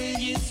day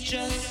is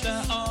just a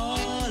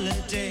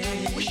holiday.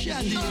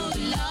 Oh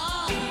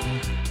Lord,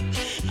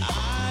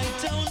 I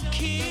don't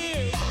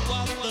care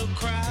what the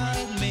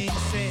crowd may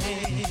say.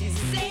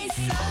 Say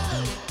so.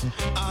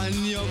 On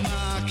your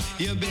mark,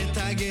 you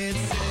better get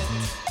set.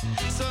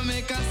 So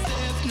make a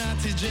step, not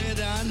to dread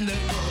and the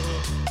go.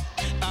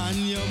 On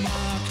your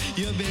mark,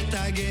 you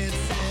better get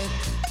set.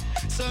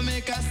 So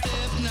make a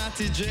step, not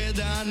to dread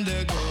and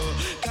the go.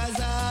 'Cause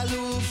all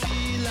who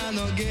feel and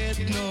no get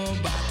no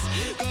bats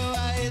go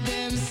hide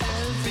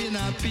themselves in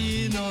a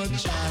peanut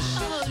trash.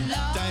 Oh,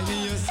 tie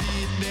in your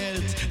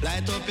seatbelt,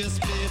 light up your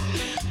split.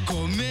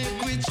 Come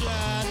make we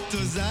try to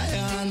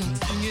Zion.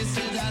 Sing you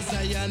say that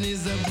Zion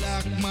is a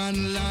black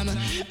man land.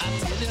 I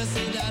tell you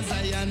say that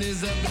Zion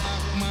is a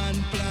black man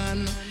plan.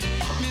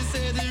 Me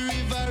say the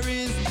river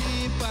is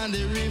deep and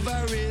the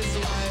river is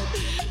wide.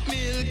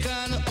 Milk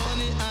and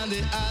honey on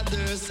the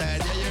other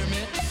side. You hear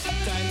me?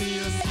 Tie me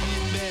your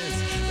seatbelts,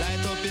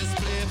 light up your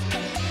split.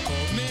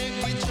 Come make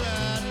we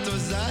try to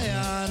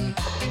Zion.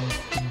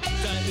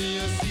 Tie me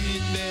your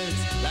seatbelts,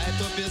 light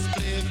up your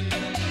split.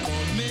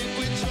 Come make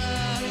we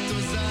try to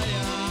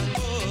Zion.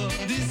 Oh,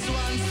 this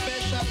one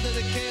special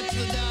dedicated to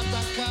the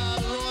daughter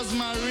called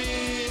Rosemary.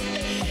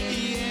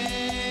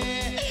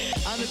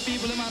 Yeah, and the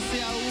people them must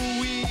say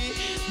who we,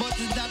 but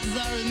that is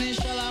our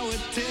initial. I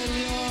would tell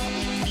you,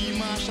 me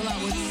Marshall, I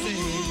would say.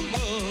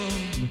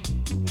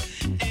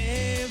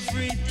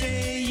 Every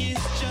day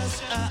is just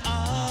a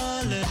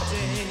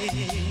holiday.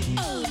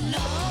 Oh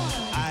Lord,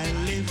 I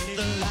live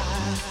the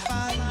life I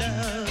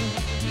love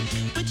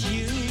with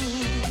you.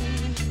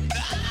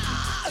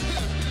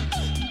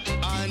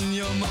 On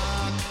your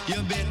mark,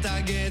 you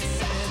better get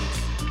set.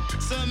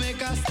 So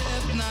make a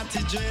step, not to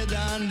dread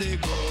and they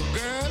go,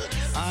 girl.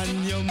 On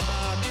your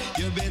mark,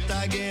 you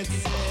better get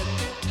set.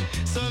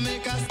 So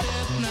make a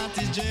step, not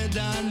to dread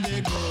and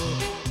they go.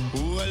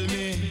 Hold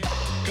me,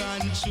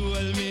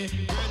 control me,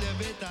 girl, you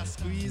better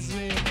squeeze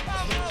me,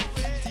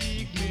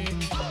 fatigue me.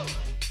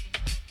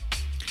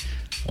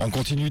 On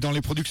continue dans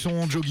les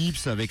productions Joe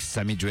Gibbs avec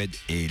Sammy Dread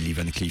et Lee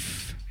Van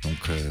Cleef.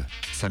 Donc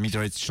Sammy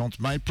Dread chante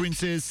My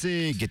Princess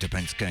et Get Up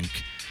and Skunk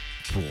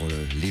pour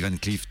Lee Van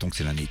Cleef, donc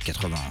c'est l'année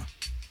 81.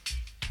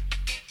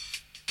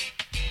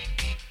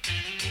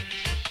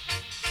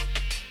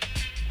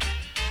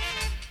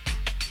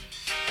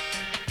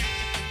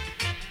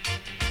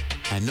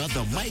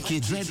 Another Mikey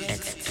Dread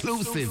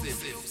exclusive.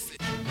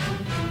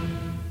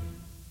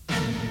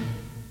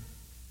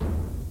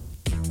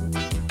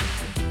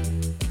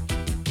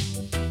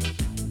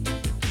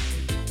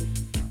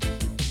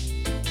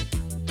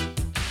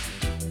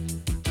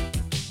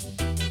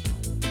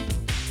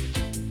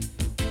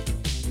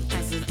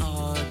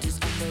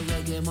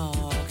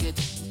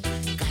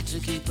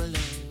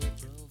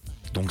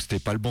 Donc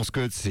c'était pas le bon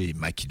Scud, c'est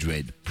Mikey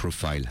Dread,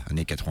 Profile,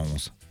 année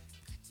 91.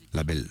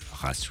 Label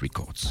Ras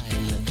Records.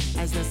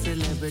 As a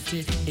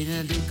celebrity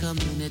in the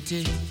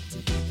community,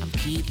 I'm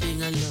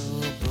keeping a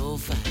low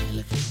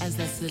profile. As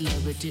a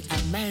celebrity,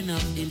 a man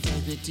of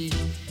integrity,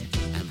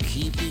 I'm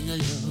keeping a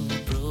low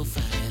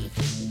profile.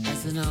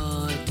 As an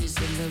artist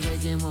in the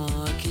reggae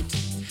market,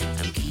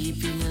 I'm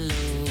keeping a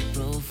low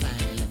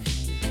profile.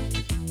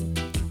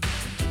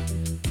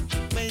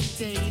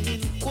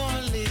 Maintaining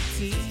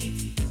quality,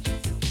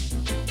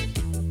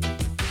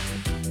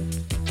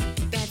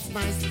 that's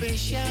my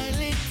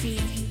specialty.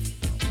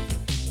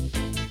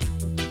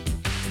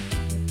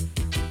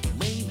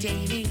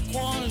 Maintaining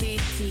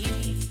quality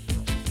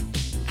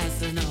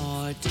as an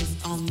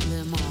artist on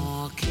the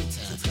market.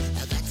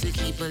 I got to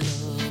keep a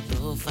low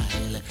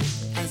profile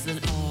as an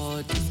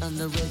artist on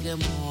the reggae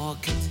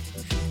market.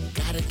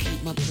 Gotta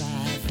keep my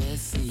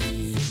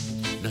privacy.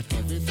 Not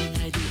everything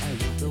I do I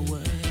want the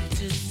world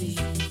to see.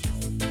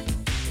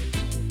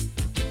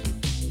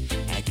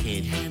 I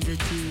can't handle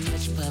too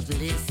much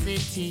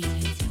publicity.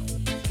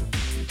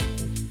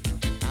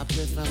 I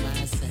prefer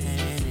my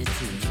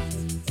sanity.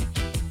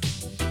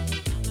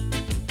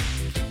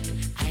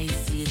 I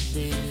see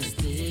things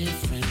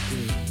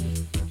differently.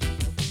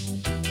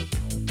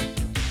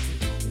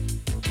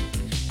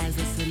 As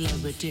a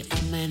celebrity,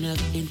 a man of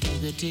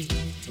integrity,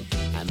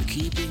 I'm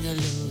keeping a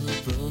low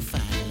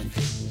profile.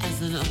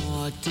 As an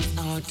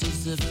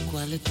artist of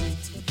quality,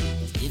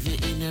 give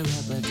it in a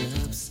rubber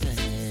dub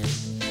style.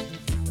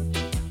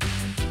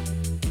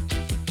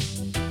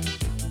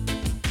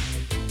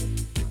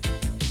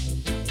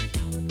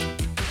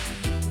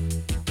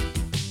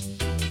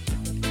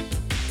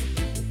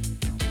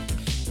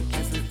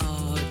 As an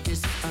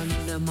artist on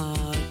the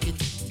market,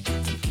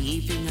 I'm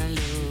keeping a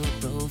low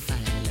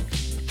profile.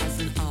 As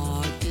an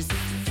artist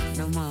on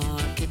the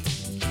market,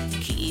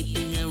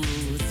 keeping a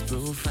roots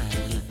profile.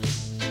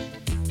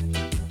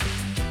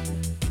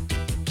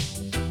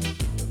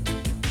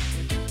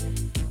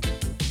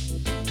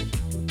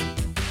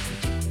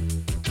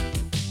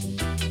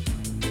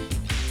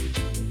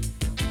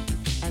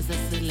 As a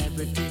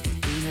celebrity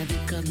in the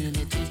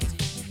community,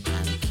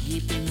 I'm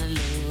keeping a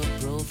low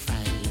profile.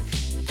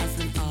 As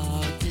an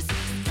artist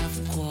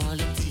of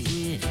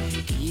quality,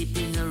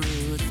 keeping a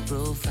roots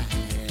profile.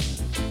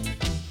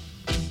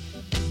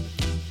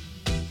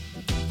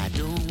 I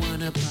don't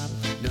wanna pop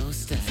no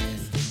style.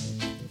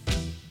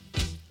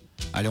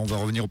 Allez, on va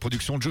revenir aux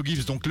productions de Joe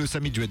Gibbs. Donc le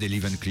Sammy Dread et Lee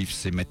Van Cleef,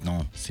 c'est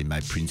maintenant, c'est My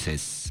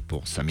Princess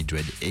pour Sammy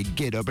Dread et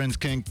Get Up and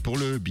Skank pour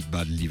le Big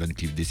Bad Lee Van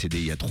Cleef, décédé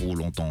il y a trop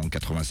longtemps, en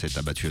 87,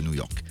 abattu à New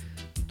York.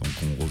 Donc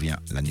on revient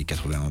l'année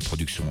 81,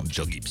 production de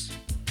Joe Gibbs.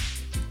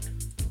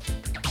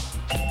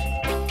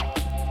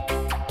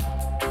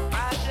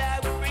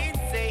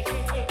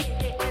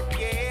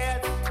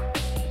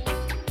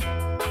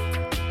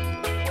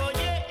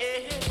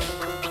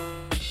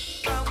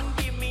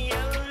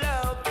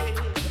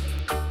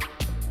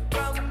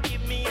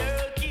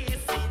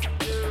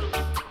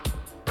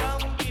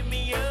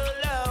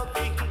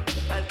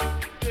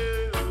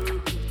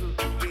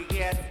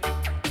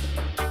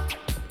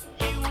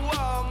 You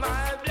are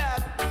my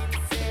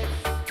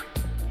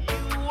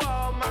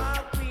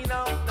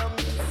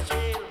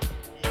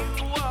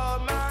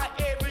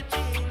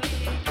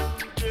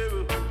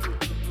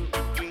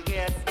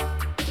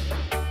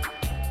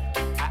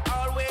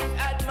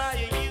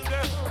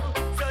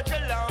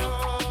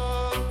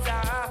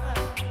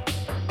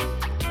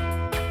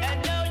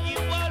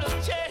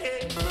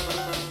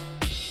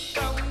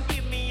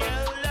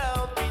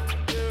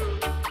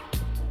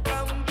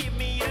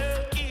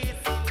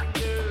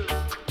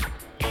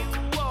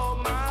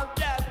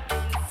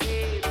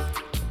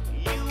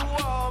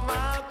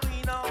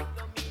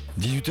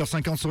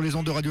 18h50 sur les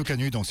ondes de Radio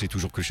Canu, donc c'est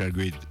toujours Crucial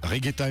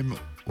Reggae Time.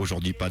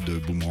 Aujourd'hui, pas de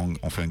boomerang.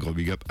 On fait un gros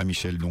big up à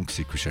Michel, donc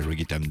c'est Crucial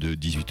Reggae Time de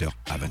 18h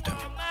à 20h.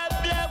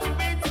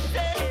 Me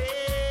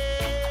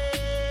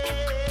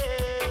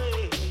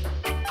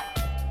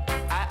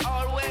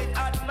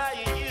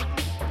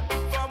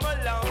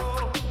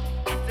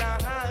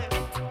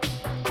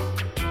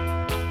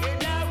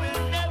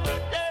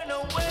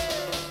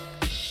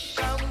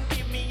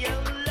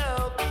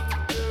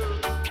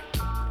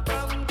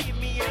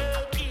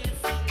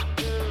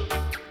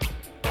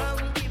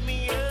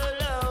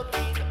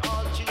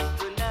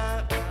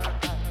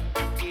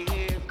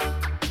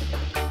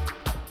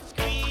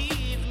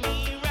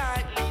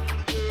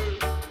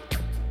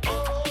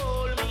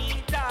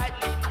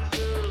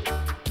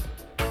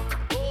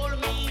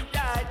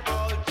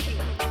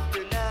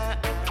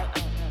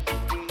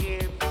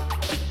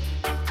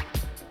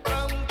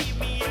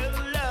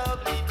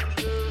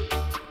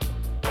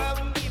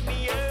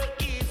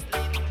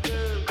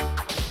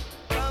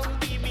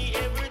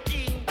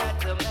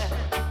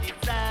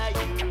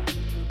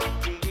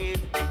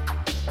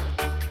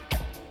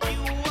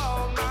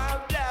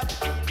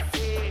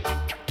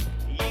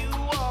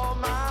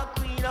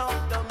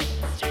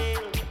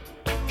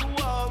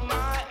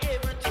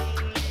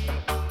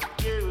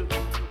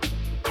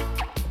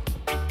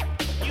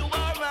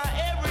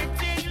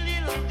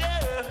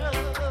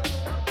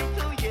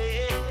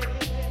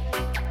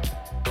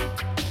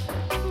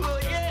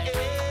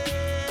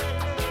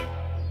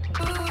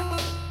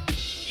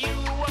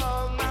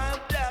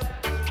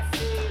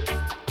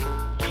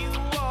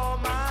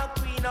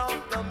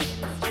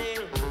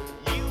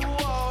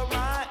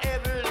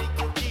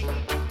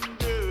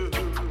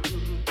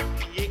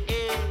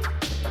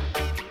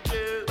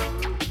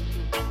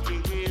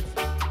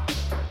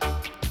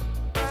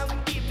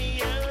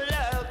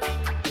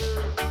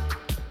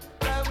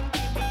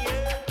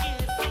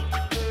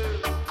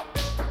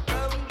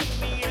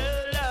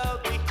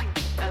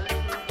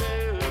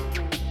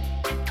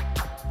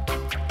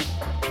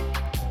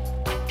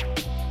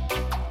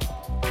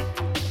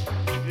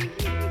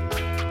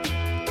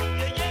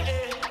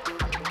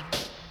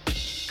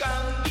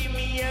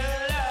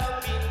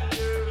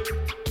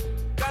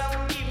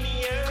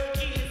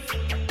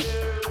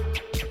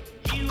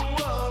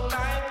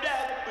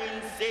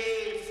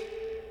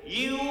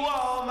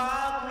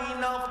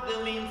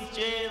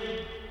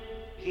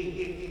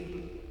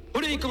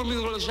lyrical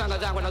musical genre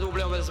that when I do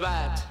blame is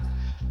bad.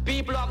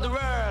 People of the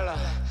world,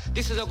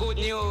 this is a good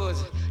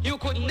news. You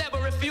could never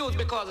refuse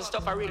because the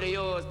stuff I really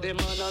use. The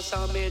man of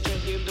some major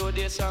him do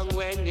this song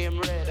when him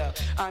read.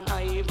 And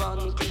I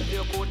even clip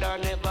you coulda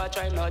never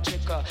try no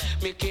trick.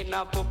 Me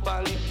kidnap up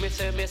and lick me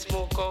say me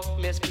smoke up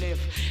me spliff.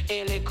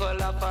 A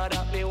little for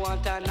that me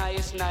want a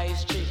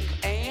nice trick.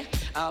 Eh?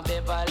 And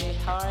Beverly,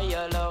 how you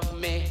love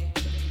me?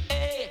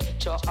 Eh?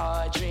 Cho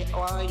Audrey,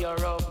 why you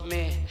rub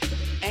me?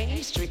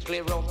 Eh?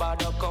 Strictly rubber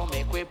duck, come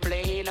make we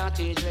play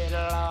naughty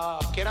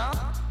dreadlock, you know?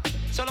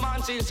 So the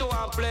man seems to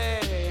want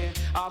play.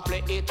 I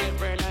play it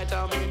every night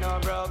and me no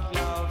broke,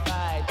 no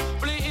fight.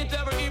 Play it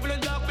every evening,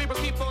 the people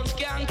keep on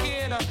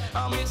skanking.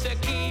 And me say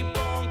keep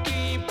on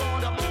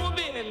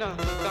moving.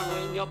 Cause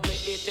when you play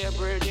it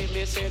every day,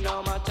 me say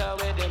no matter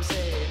what them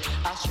say.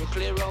 I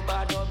strictly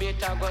rubber dub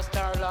it, I go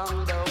star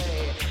along the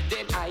way.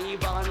 Then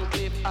Ivan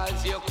Cliff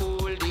as your cool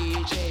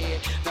DJ.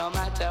 No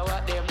matter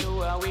what them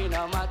do and we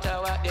no matter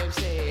what them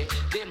say.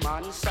 The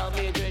man saw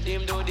me dread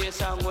him do this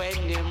song when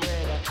him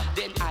read.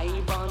 Then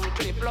Ivan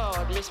Cliff,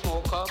 Lord, me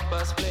smoke up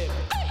a split.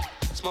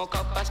 Smoke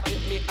up a split,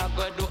 me I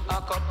go do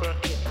a couple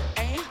hit.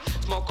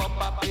 Smoke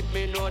up a split,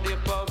 me know the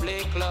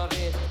public love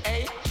it.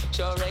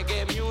 So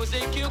reggae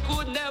music, you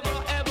could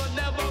never, ever,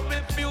 never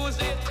refuse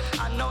it.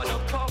 I know the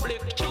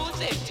public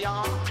choose it,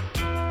 y'all.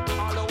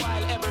 All the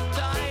while, every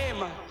time.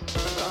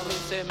 Come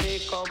and say,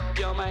 make up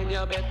your mind,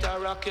 you better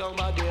rock your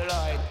body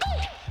line.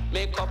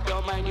 Make up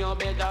your mind, you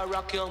better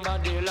rock your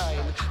body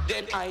line.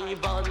 Then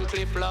Ivan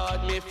Cliff,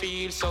 Lord, me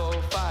feel so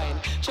fine.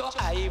 So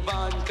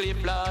Ivan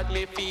Cliff, Lord,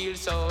 me feel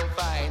so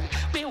fine.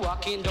 Me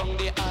walking down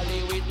the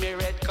alley with me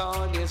red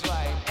corners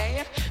wine.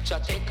 Eh? So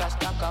take a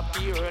stack of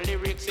pure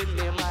lyrics in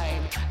my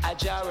mind. I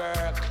just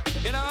work,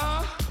 you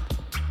know?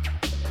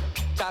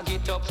 Tag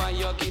it up and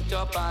you get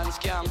up and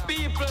scam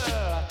people.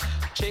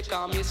 Check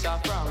on Mr.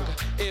 Frank,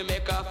 he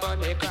make a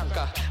funny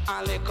cranker.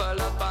 And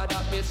little up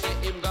that me say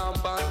him gone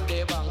pan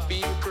the bank.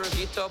 People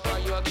get up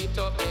and you get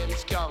up them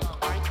skunk.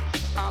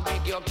 I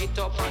beg you get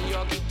up and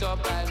you get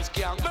up and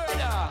skunk.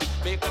 Murder,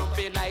 make up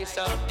feel nice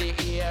of the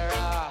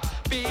era.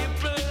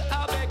 People,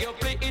 I beg you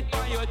play it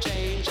on your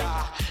changer.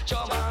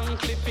 Show man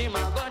clip him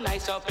and go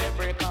nice up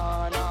every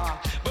corner.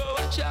 But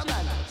watch your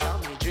man, tell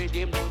me dread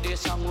him do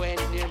this song when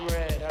him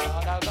red.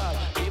 Lord of God,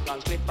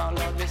 people clip and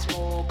Lord me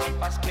smoke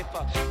up a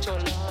splipper. So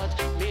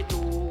Lord, me do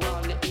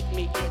wanna eat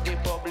me get the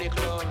public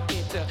love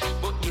it.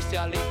 But it's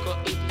a liquor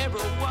it.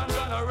 Everyone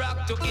gonna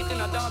rock to it in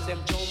a dance. Them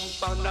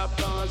jump on the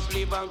prawns,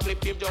 leave and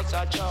clip him just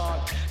a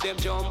chant. Them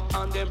jump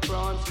on them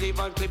prawns, leave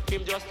and clip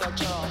him just a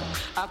chant.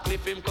 I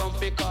clip him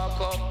comfy cock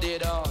up the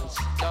dance.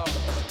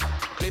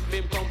 Clip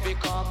him comfy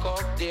cock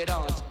up the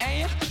dance.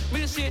 Eh?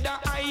 Me see the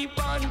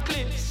Ivan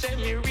Cliff, say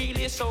me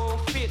really so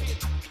fit.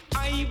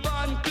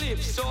 Ivan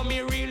Cliff, so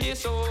me really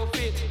so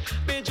fit.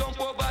 Me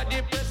jump over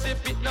the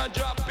precipice, not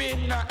drop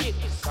in na it.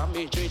 So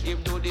me treat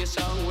him do the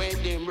song when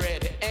him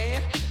ready.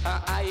 Eh?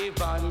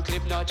 Ivan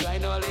Cliff, not try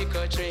no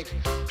little trick.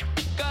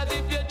 Cause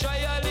if you try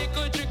a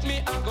little trick,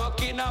 me I go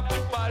kidnap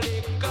a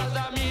lick. Cause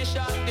I me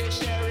shot the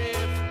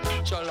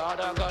sheriff. So Lord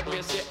of God,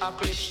 me say a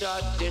Cliff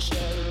shot the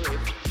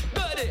sheriff.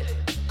 Got it?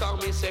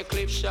 Cause me say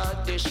Cliff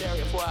shot the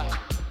sheriff. Why?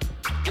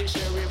 The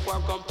sheriff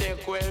want come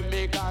take away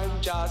me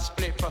ganja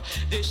split.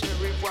 The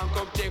sheriff want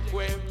come take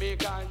away me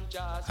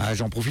ganja. Ah,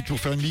 j'en profite pour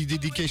faire une big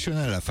dedication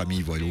à la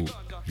famille Voilou,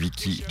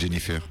 Vicky,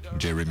 Jennifer,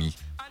 Jeremy.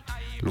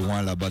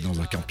 Loin là-bas dans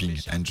un camping.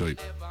 Enjoy.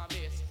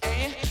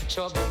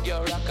 So big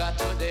your rocker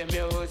to the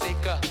music.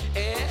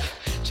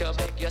 So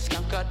big your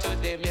skanker to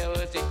the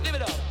music. Live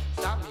it up.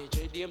 Sammy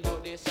J him do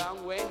the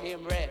song when him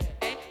red.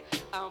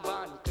 And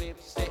Van Cliff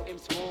say him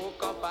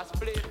smoke up a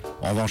split.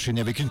 On va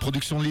enchaîner avec une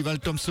production de Leval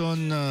Thompson,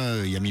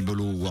 Yami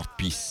Bolo, World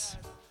Peace.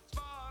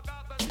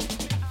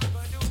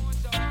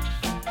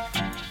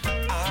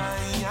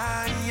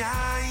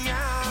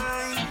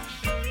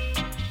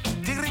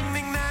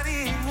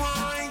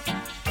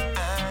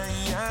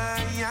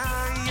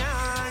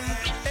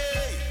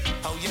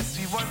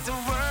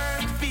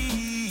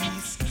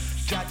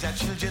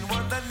 Children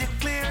want a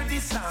nuclear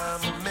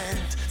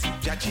disarmament.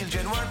 Your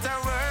children want a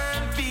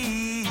world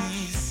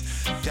peace.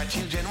 Your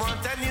children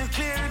want a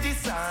nuclear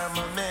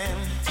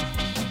disarmament.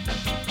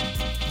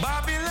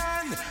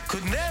 Babylon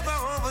could never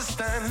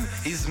overstand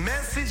his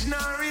message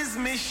nor his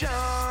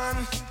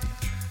mission.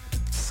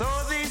 So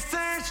they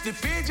searched the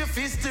page of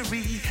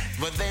history,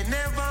 but they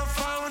never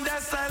found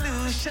a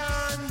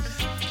solution.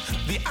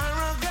 The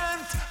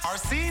arrogant are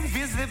seen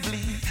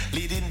visibly,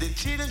 leading the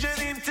children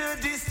into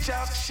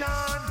destruction.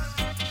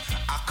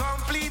 A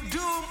complete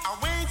doom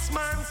awaits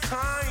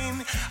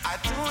mankind, a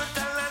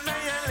total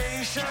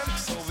annihilation.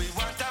 So we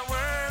want a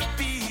world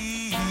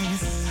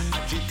peace,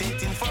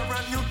 agitating for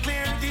a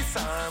nuclear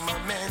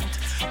disarmament.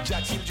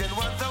 Your children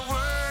want a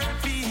world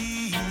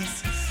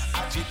peace,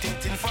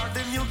 agitating for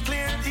the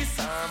nuclear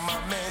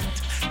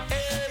disarmament.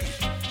 Hey,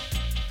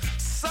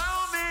 so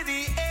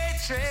many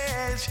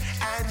hatred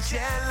and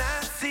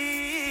jealousy.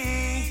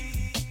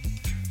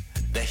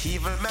 The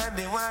evil man,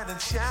 they want to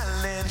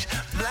challenge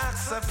black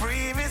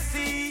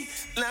supremacy.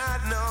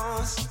 Lord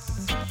knows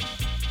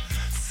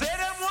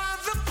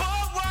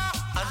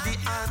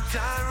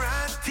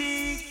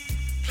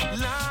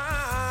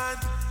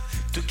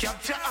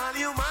capture all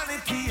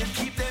humanity and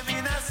keep them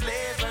in a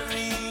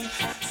slavery.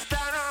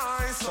 Stand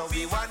on, so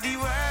we want the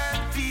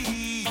world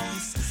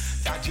peace.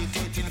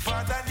 Agitating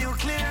for the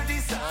nuclear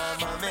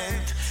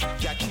disarmament.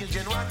 Your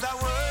children want the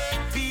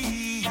world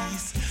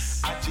peace.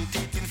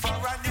 Agitating for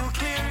a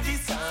nuclear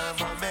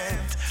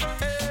disarmament.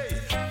 Hey,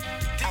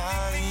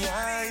 ay,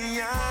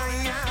 ay,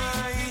 ay,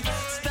 ay.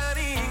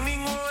 Studying me,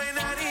 boy,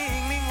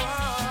 studying me,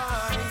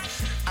 boy.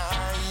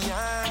 Ay,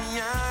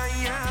 ay,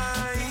 ay,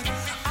 ay.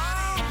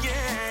 Oh,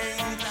 yeah,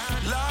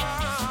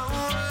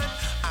 Lord.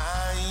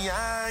 Ay,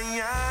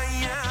 ay,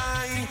 ay,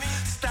 ay.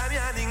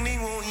 Studying me,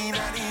 boy,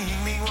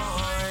 studying me,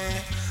 boy.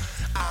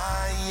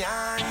 Ay,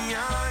 ay,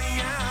 ay,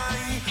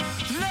 ay.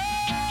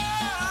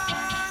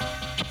 Lord.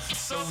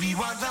 So we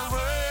want the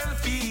world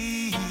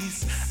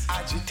peace.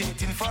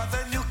 Agitating for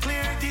the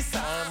nuclear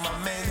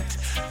disarmament.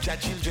 Your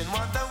children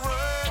want the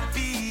world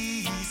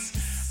peace.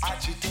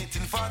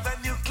 Agitating for the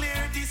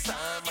nuclear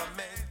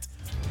disarmament.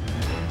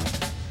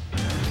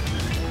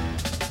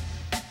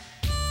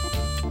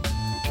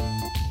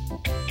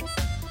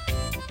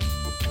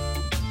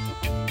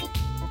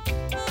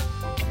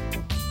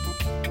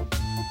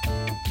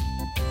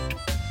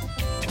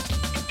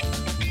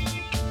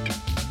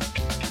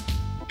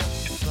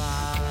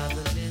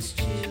 Fatherless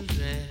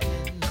children,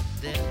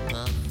 them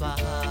a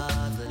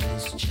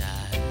fatherless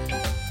child.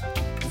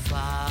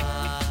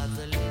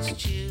 Fatherless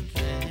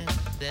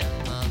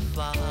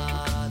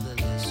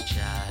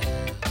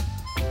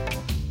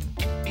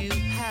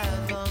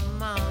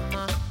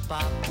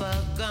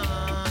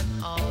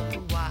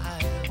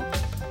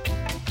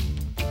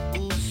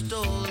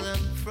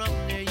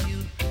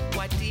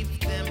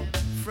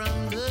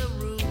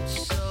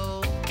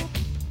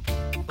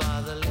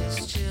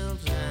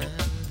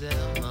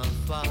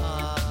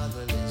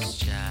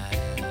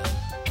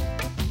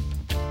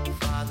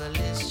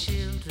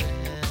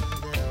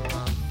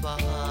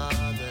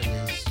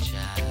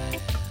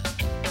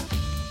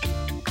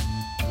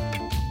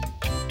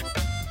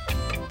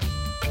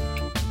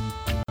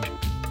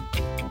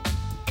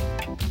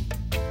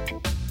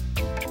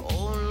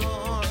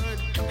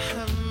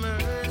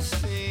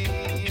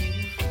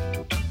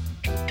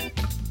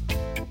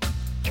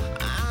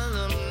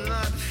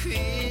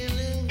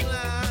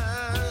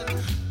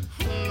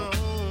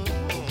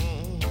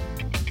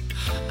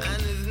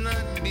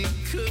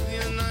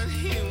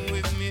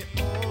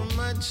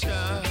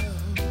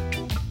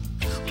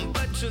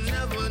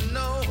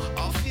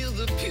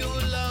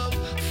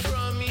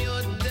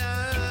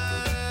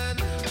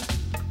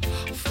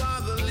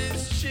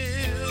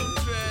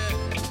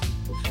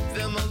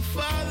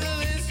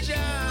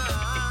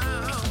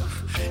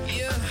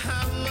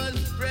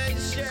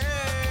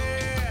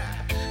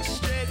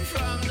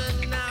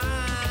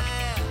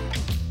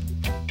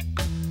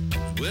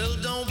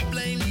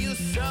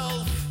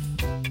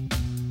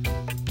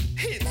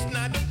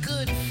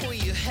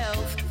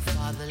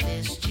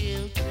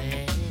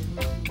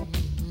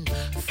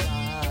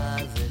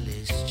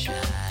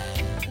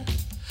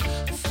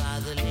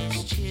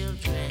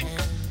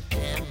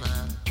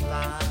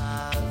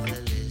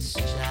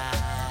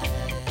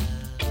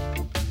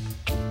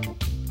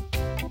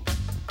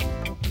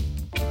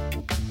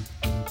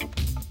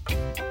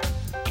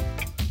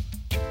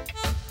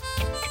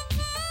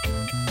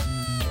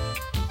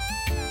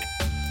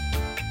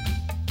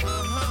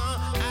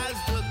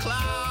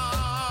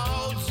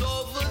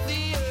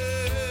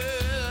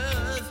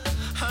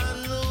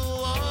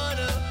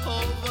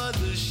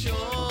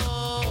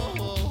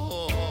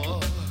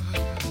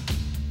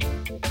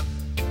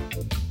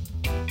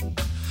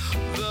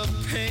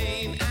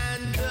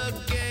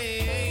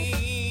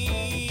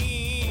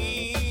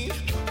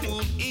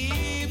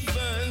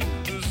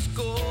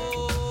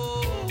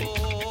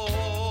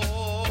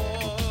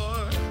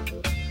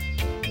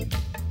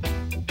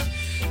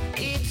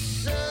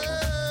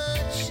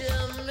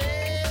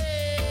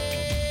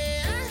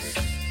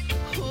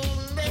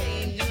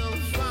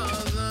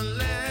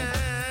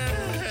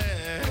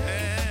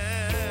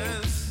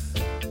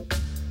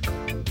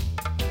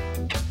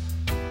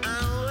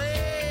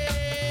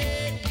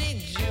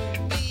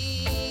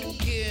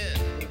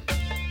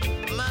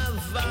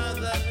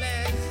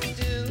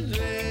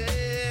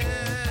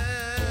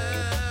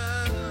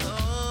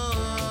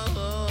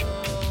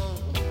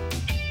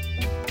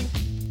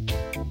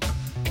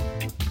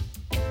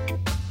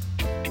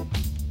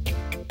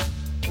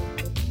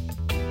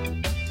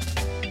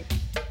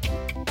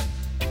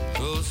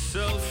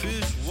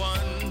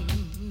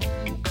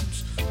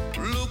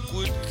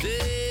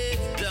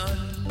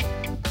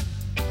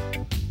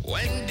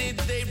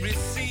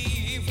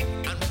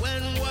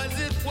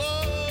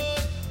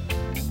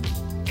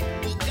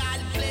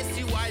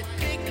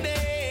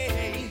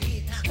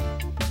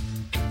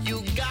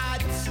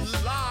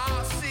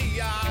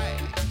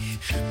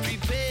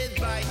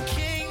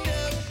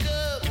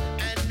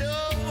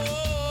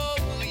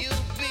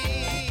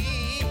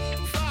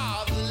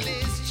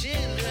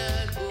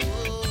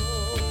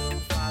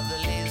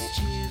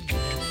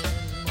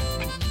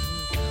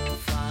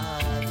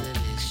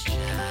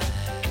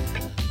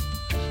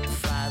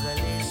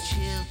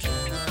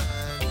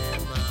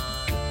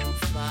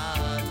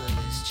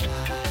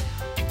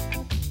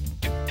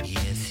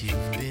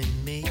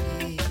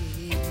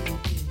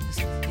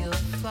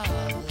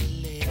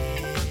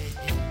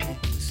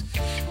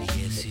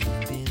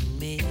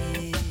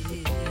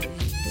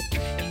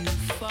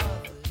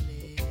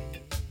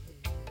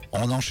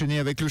On a enchaîné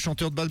avec le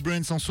chanteur de Bad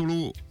Brains en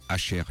solo,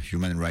 HR,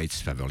 Human Rights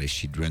Fatherless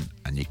Children,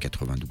 année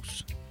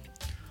 92.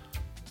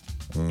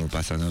 On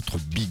passe à notre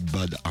big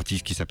bad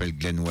artiste qui s'appelle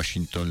Glenn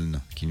Washington,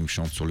 qui nous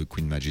chante sur le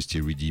Queen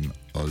Majesty Redeem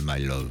All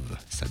My Love.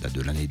 Ça date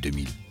de l'année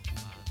 2000.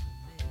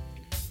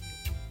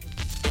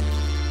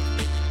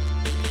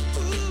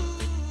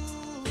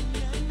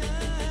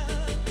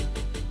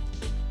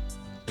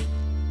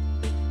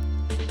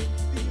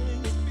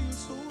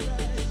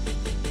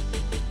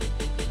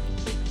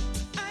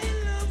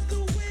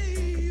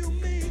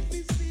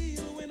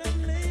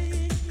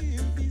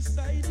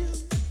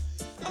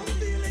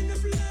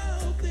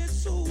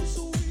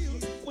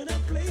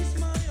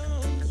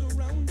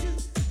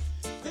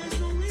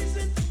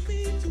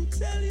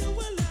 Tell you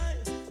a lie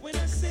when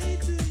I say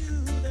to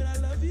you that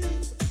I love you.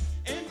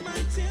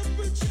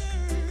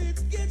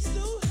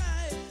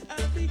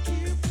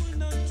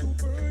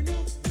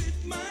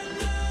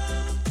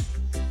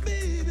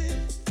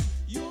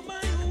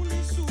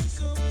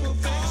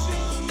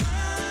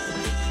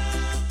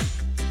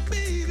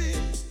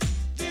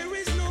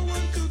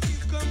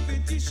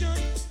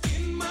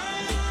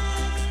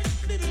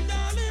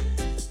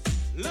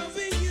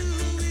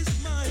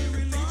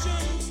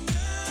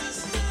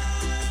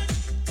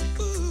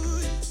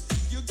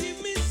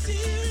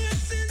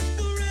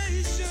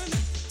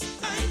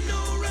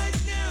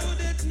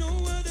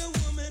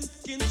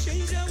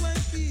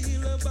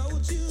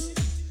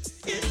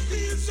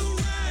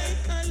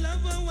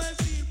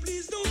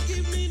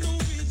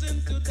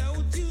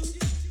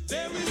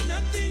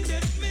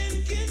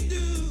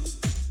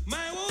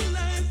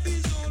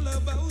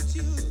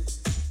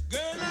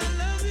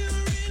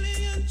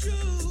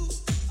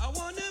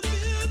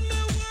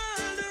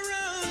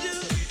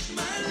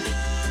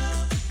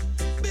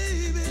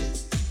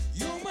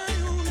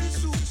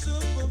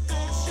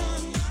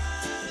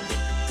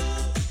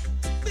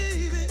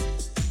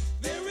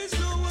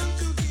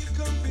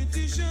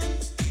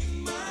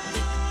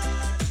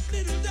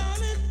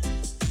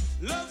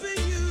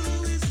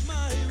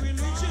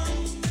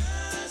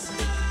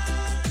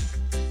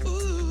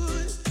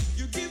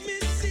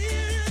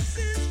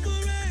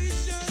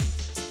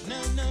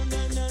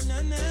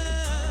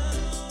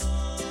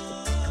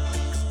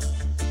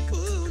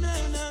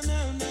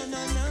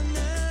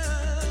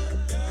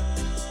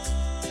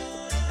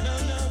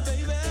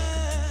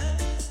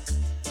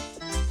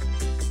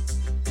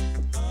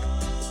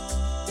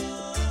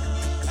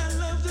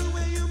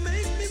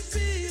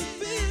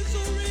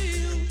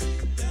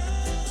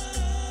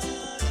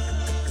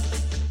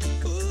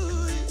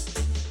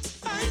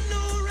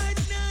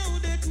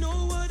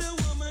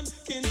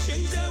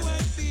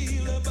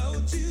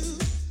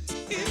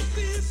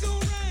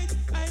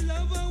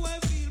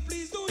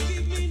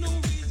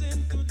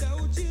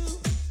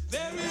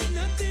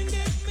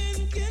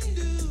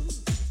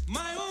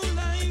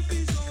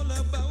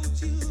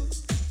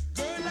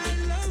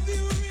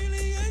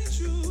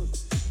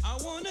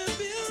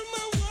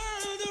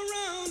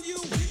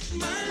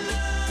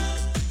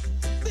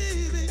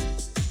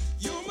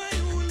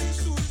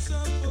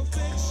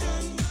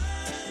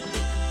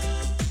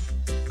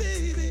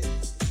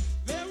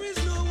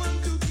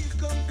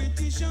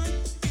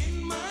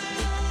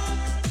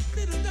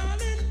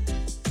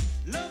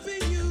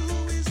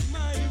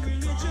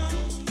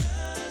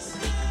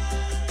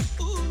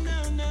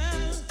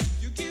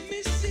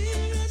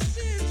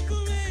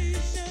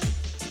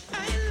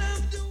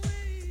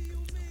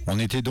 On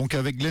était donc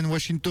avec Glenn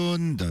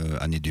Washington,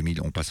 année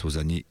 2000, on passe aux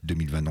années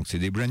 2020, donc c'est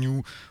des brand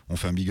new. On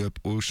fait un big up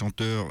au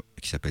chanteur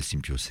qui s'appelle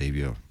Simpio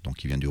Savior,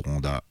 donc il vient du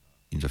Rwanda,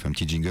 il nous a fait un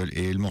petit jingle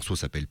et le morceau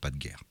s'appelle Pas de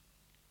guerre.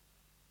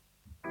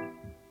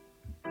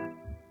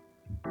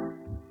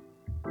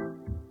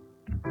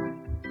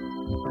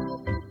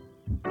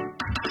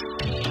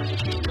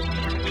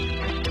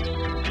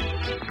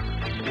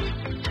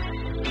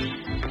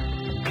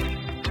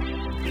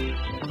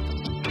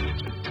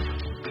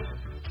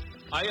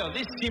 Ayo,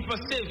 this Simple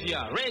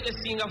Savior, reggae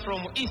singer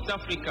from East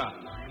Africa,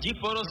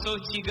 Giporoso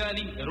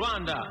Kigali,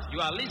 Rwanda.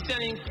 You are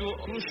listening to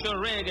Crucial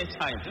Reggae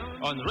Time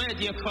on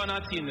Radio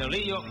Connaught in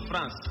Rio,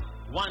 France.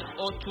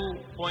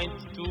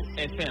 102.2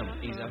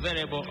 FM is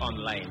available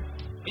online.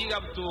 Big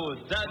up to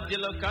Daddy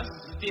Lucas,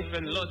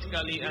 Stephen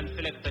Lotkali, and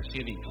Selecta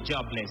Chiri.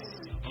 God bless.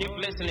 Keep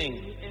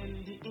listening.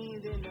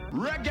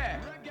 Reggae.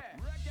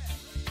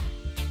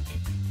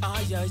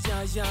 Ay, ay,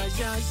 ay,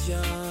 ay, ay,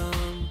 ay.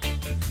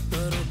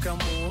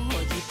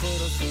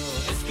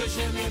 Est-ce que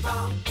je me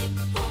bats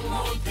pour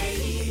mon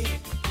pays,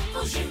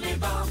 ou je me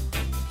bats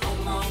pour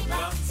mon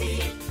parti?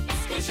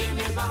 Est-ce que je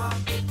me bats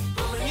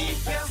pour une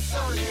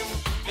personne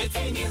et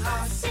une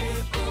race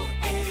pour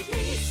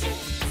église?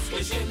 Est-ce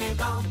que je me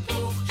bats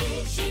pour qui?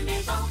 Je me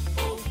bats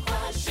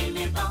pourquoi? Je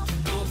me bats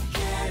pour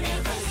quelle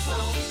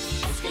raison?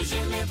 Est-ce que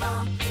je me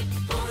bats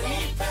pour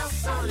une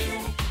personne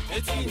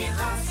et une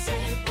race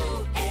pour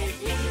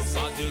église?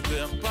 Pas de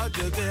guerre, pas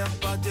de guerre,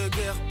 pas de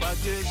guerre, pas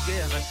de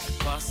guerre.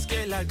 Parce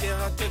que la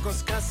guerre a tes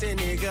conséquences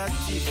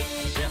négatives.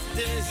 Vers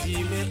tes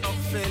îles,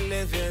 orphelins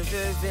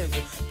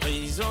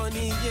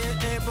prisonniers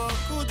et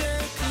beaucoup de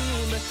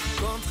crimes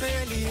contre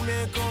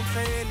l'humain,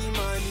 contre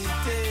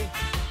l'humanité.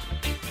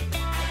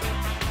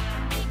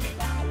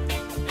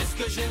 Est-ce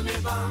que je me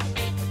bats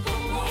pour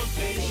mon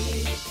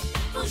pays,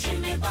 ou je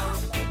me bats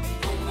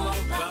pour mon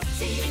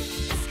parti?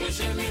 Est-ce que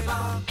je me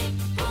bats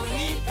pour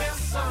une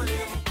personne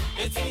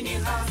et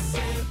une race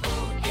ou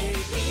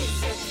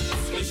église?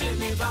 Est-ce que je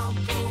me bats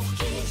pour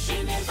qui? Je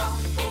me bats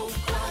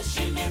pourquoi?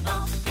 Je me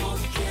bats pour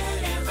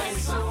quelle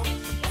raison?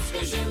 Est-ce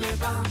que je me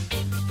bats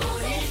pour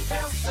une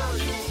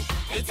personne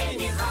et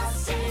une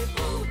race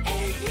ou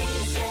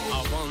église?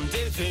 Avant de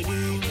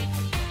devenir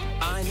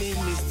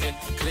animiste,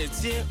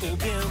 chrétien ou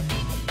bien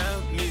un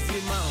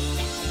musulman,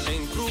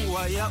 un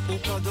croyant ou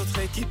pas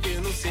d'autres qui peut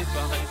nous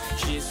séparer.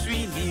 Je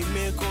suis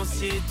l'humain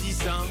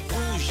conscientisant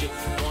rouge.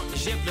 Moi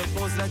je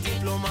propose la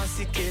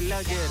diplomatie que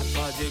la guerre.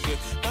 Pas de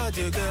guerre, pas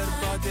de guerre,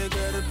 pas de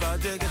guerre, pas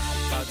de guerre,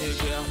 pas de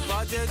guerre,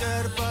 pas de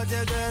guerre, pas de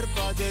guerre,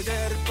 pas de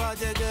guerre, pas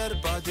de guerre,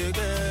 pas de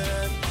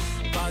guerre,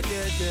 pas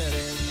de guerre.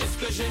 Est-ce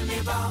que je me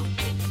bats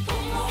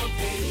pour mon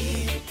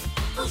pays,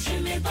 ou je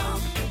me bats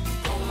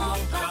pour mon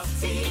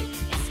parti?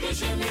 Est-ce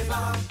que je me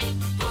bats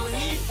pour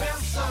une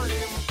personne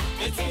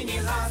et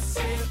une race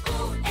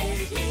ou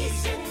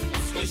église?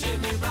 Est-ce que je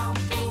me bats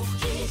pour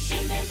qui? Je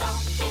me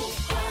bats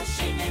pourquoi?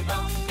 Je me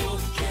bats pour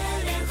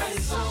quelle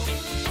raison?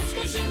 Est-ce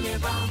que je me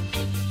bats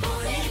pour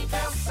une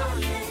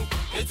personne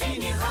et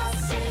une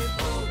race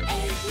ou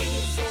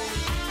église?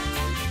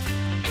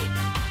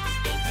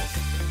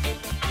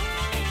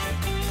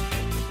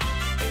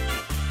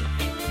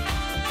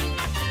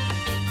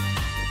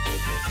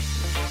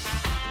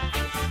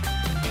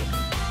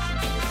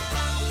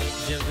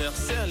 J'ai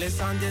versé le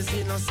sang des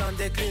innocents,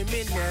 des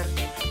criminels.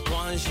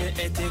 Moi j'ai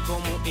été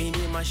comme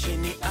une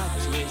machine à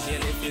tuer. Je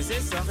les faisais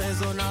sans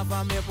raison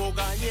avant, mais pour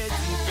gagner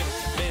du pain.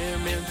 Mais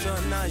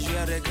maintenant je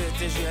regrette,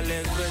 je les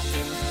regrette.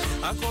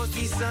 À cause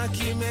du sang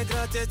qui me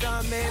gratte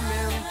dans mes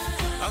mains,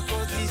 à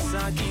cause du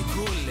sang qui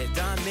coule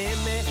dans mes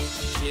mains,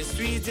 je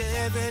suis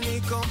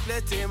devenu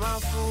complètement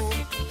fou.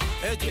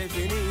 Et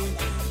devenu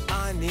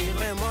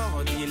enivré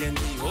mort du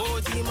lundi au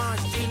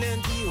dimanche, du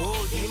lundi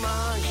au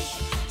dimanche,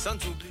 sans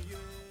oublier.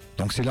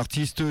 Donc c'est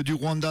l'artiste du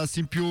Rwanda,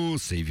 Simpio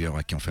Savior,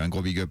 à qui on fait un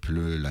gros big up.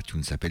 La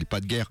tune s'appelle Pas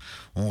de guerre.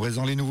 On reste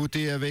dans les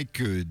nouveautés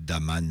avec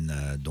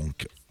Daman,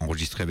 donc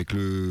enregistré avec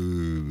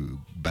le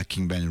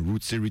backing band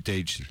Roots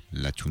Heritage.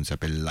 La tune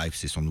s'appelle Life,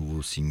 c'est son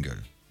nouveau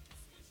single.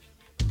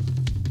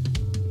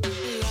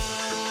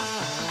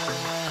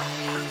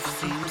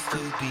 Seems to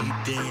be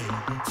dead.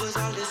 Was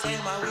all the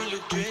same, I will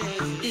look dread.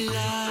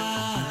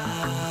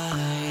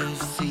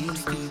 Life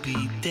seems to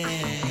be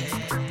dead.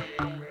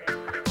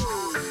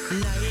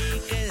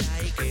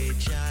 Like a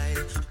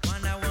child,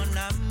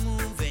 wanna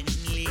move and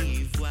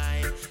live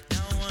wild.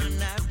 Don't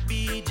wanna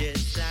be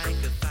just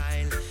like a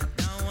file.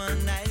 Don't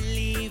wanna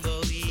live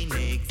in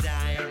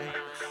exile.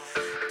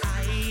 I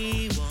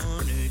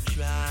wanna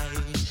try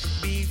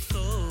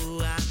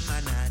before I'm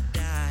gonna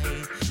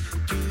die.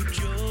 To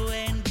draw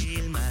and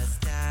build my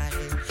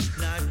style,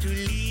 not to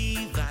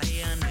live I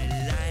am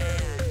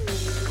alive.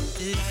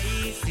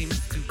 Life seems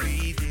to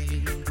be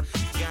there.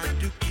 Got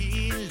to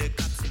kill the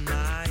cops in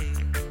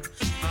mind.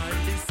 All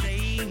the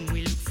same, we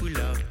look full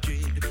of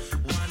dread.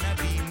 Wanna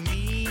be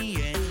me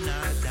and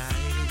not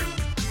die.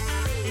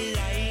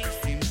 Life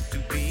seems to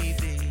be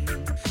there.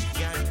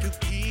 Got to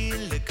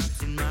kill the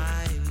cops in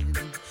mind.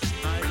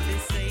 All the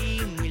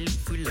same, we look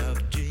full of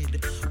dread.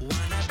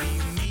 Wanna be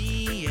me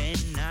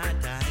and not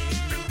die.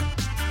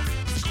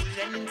 School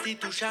and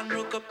institution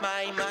broke up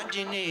my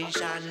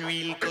imagination.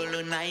 Real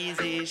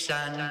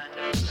colonization.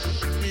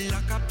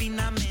 Lock up in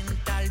a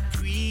mental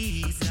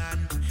prison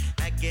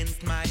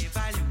against my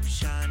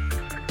evolution.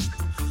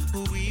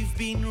 We've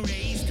been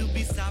raised to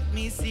be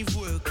submissive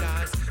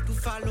workers, to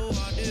follow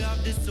order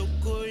of the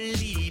so-called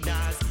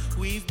leaders.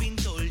 We've been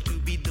told to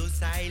be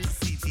docile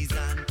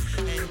citizens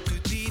and to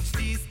teach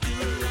this to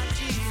our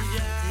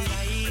children.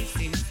 Life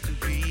seems to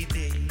be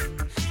there.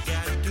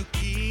 Got to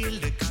kill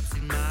the cops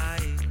in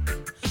mind.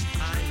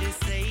 All the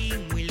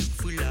same, we look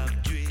full of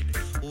dread.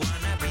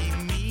 Wanna be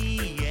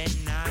me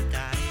and not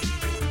die.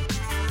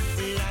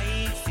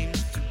 Life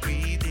seems to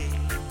be there.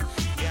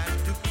 Got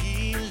to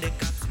kill the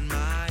cops in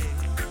mind.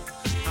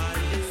 All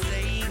the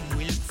same,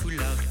 we look full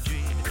of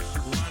dread.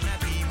 Wanna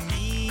be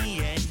me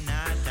and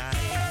not die.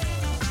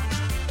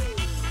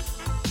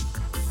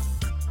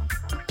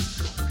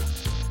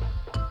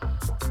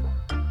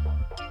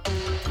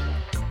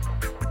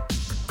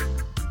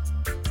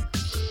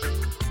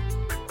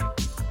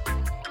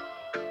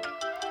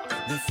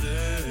 The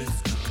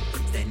first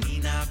stand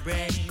in our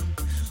brain.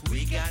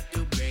 We got to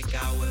break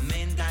our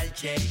mental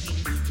chain.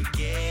 To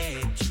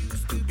get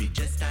used to be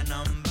just a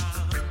number.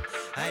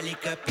 I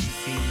lick a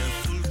piece in a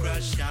full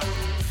crush out.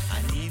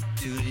 I need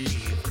to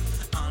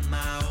live on my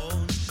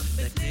own,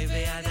 but never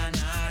had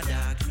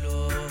another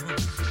clue.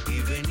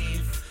 Even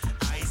if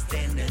I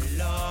stand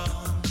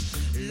alone,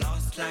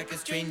 lost like a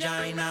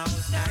stranger in our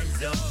style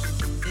zone.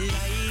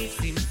 Life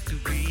seems to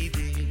be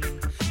there.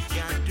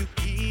 Got to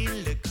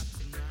kill the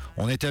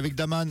On était avec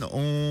Daman,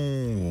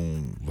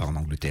 on va en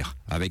Angleterre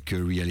avec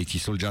Reality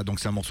Soulja. Donc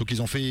c'est un morceau qu'ils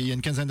ont fait il y a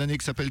une quinzaine d'années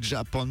qui s'appelle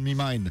Japan Me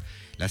Mine.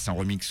 Là c'est un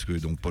remix que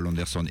donc Paul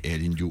Anderson et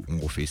El Indio ont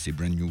refait. C'est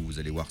brand new, vous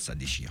allez voir, ça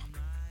déchire.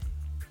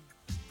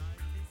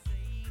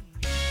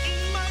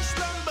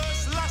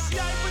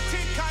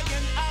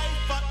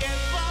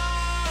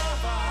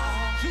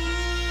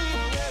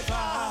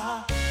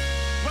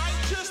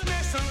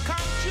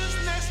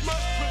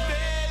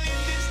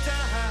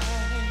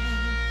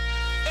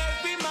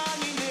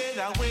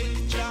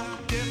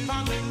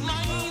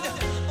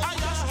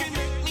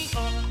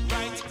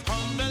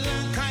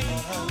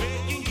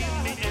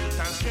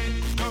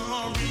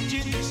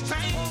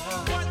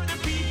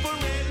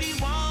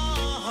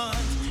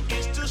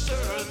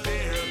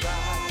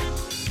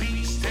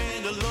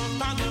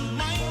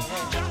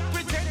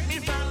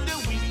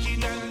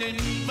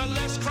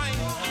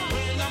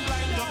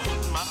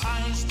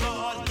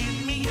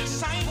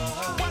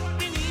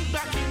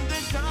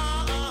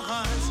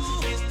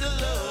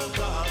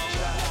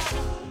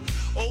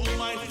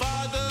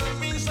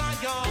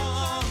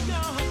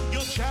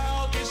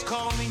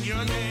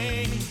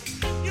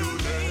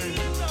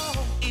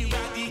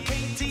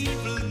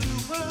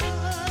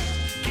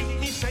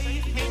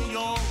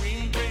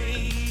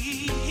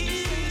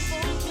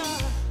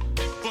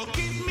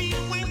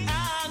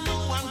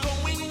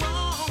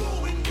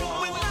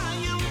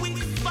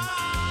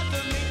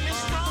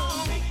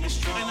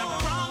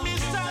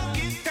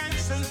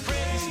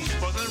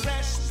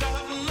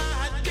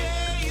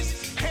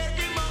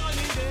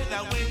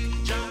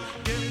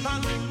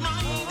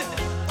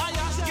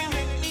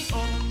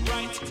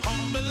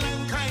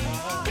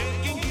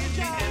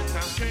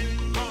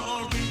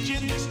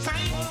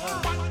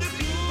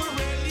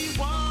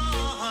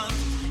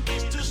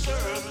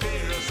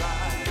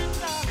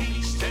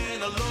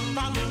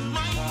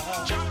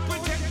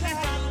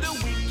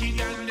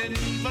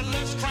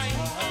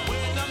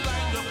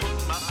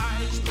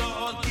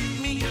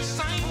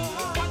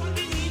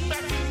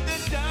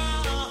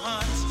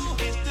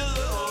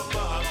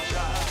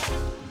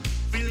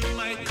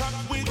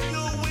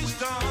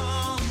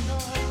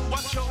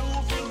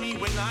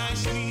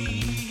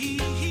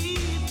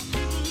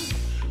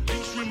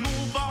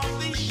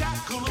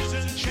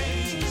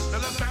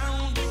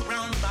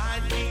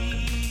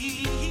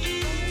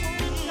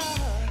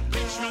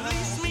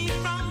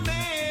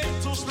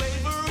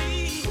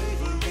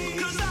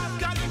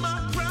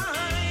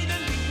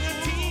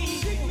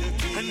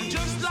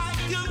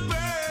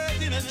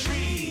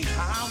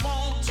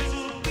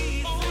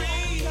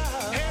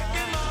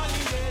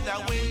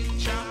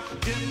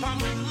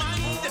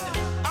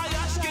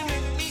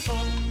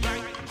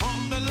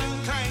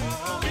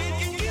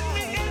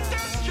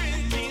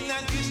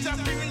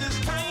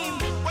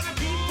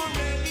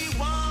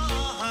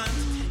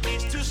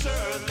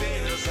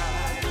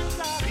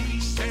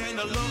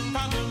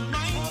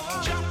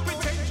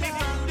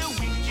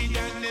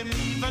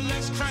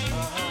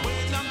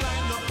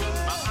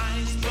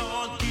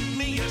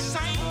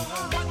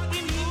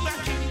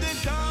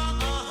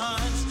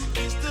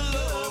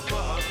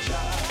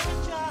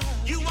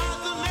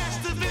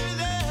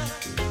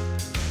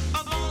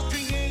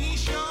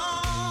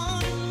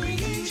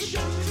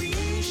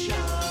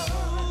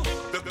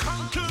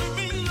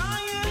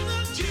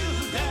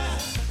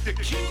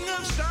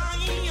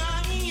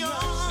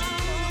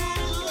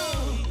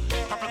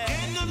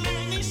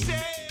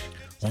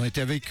 On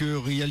était avec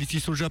Reality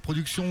Soulja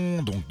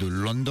Production, donc de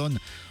London.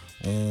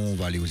 On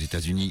va aller aux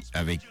États-Unis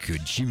avec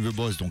Jim the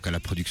Boss, donc à la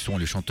production, et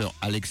le chanteur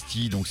Alex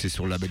T. Donc c'est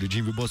sur le label de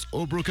Jim the Boss,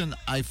 Oh Broken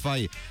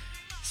Hi-Fi.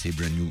 C'est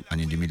brand new,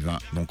 année 2020.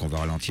 Donc on va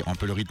ralentir un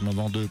peu le rythme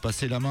avant de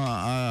passer la main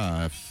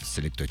à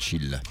Selecta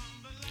Chill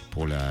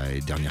pour la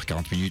dernière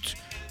 40 minutes.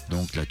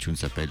 Donc la tune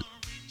s'appelle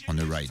On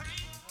a Ride.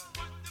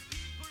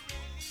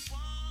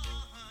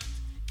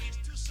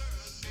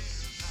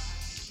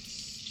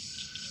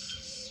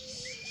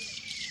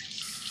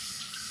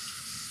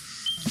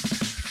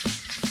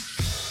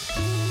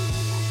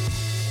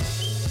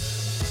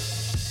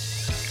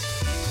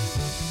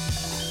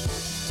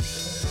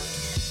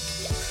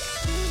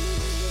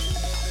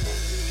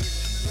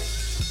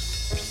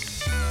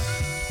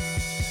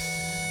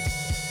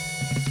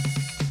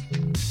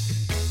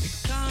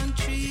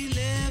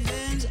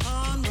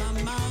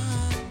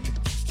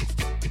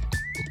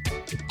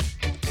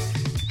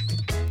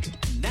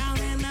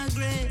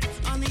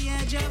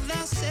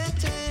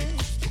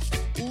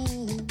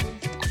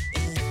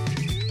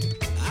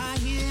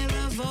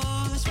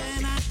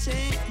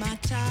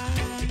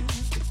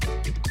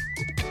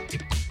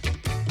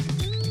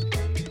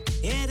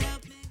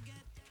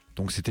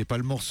 Donc c'était pas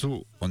le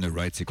morceau On a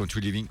Ride, c'est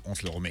Country Living, on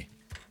se le remet.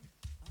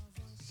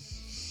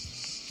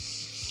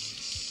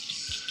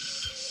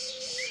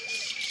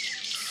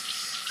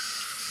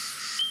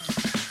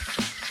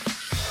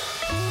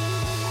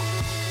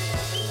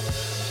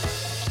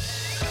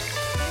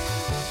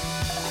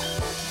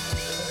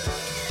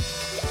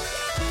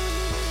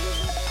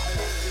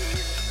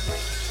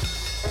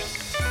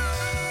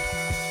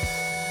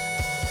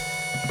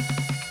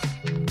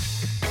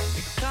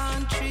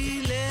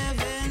 Country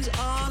living's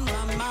on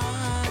my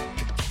mind.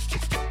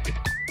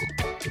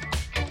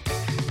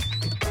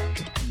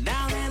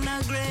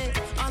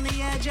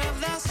 edge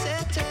of the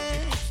city.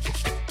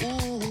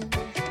 Ooh,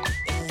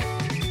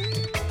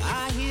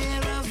 I hear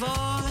a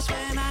voice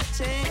when I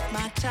take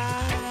my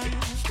time.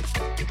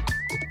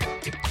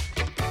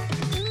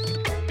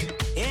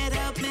 It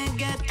helped me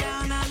get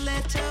down a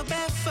little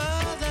bit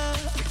further.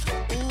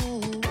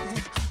 Ooh,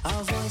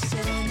 a voice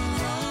saying,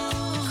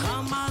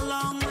 come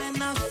along when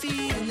the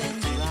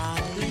feeling's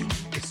right.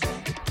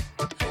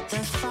 The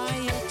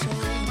fire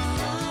told,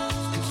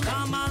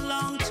 come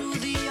along to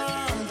the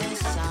other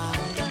side.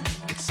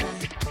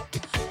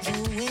 The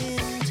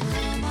wind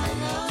told,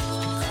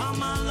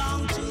 come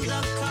along to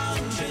the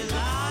country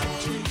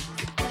line.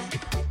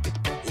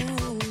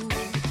 Ooh,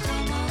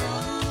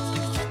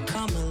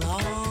 come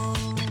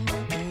along.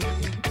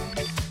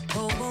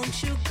 Oh, won't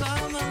you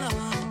come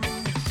along?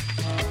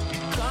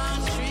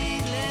 Country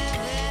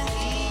living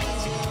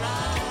easy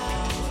ride.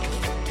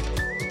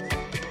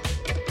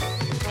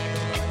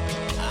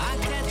 I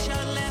catch a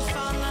lift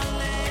on the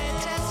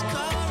latest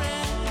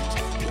current.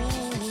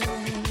 Ooh,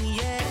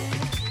 yeah.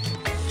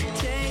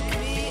 Take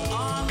me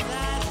on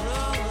that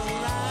road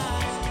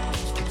ride.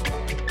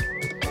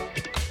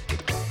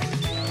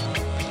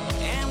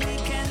 And we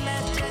can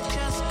let it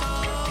just go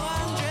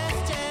on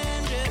drifting,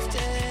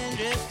 drifting,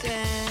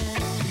 drifting.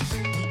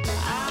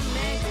 I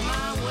make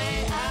my way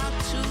out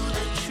to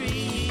the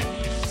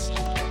trees.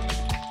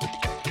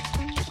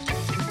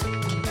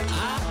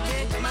 I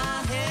pick my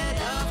head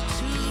up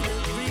to the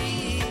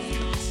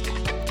breeze.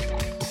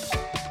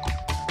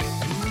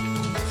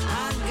 I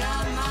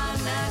got my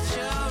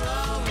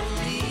natural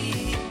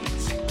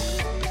release.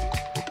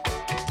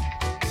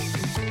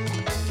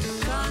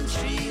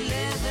 Country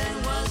living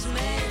was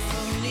made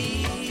for me.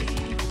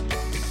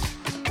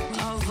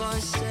 A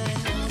voice said,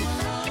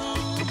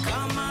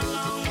 come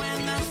along when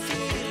the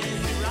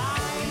feeling's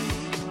right.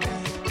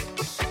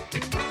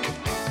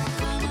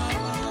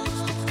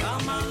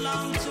 Come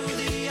along to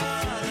the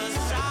other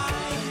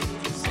side.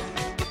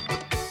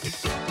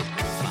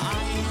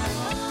 Fine.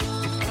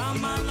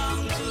 Come along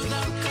to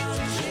the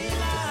country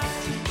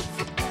life.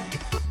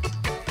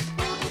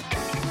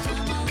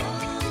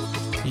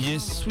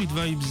 Yes, Sweet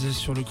Vibes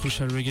sur le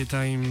Crucial Reggae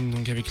Time,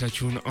 donc avec la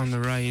tune On the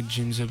Ride,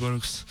 Jim the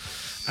Box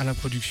à la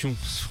production.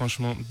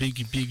 Franchement,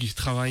 big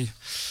travail.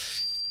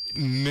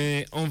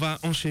 Mais on va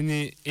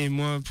enchaîner et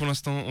moi pour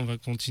l'instant on va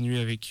continuer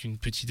avec une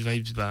petite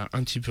vibe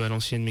un petit peu à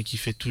l'ancienne mais qui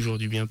fait toujours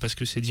du bien parce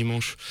que c'est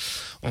dimanche.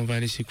 On va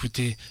aller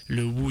s'écouter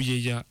le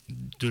Wouyeya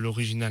de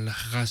l'original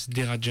Ras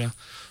Deraja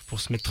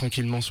pour se mettre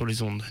tranquillement sur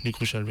les ondes du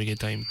Crucial Reggae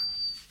Time.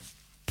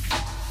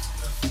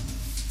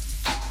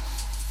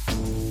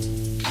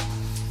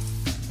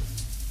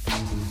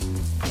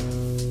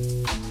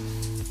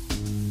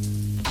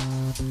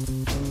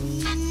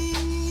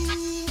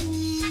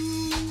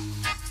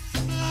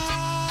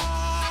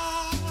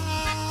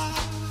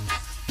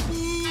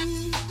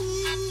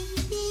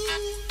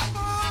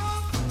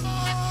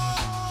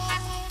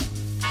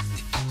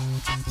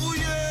 Ooh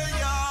yeah,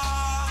 yeah.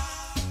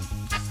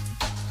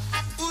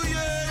 Ooh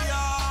yeah,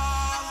 yeah.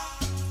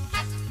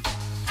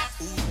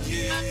 Ooh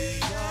yeah,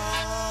 yeah.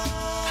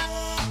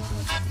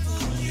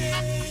 Ooh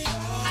yeah,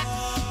 yeah.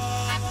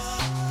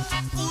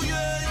 Ooh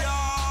yeah,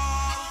 yeah.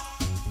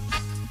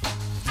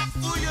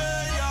 Ooh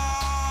yeah, yeah.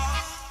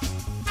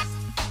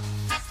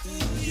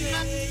 Ooh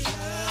yeah,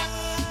 yeah.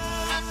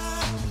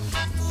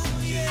 Ooh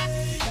yeah,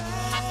 yeah.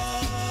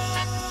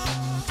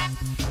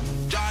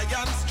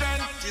 Giant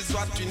strength is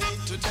what we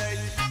need today.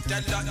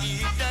 Tell the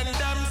heathen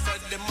them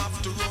said them have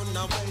to run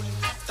away.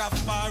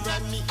 Tafari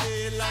and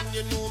Miguel and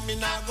you know me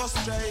not go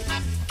stray.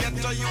 Get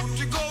a youth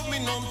to go me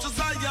home to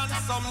Zion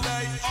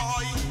someday.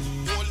 Oi,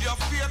 hold your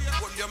faith,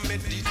 hold your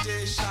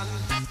meditation.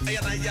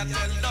 And I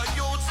tell the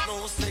youths no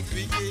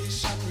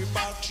segregation,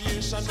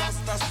 repatriation.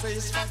 Rasta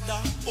says for the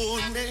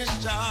whole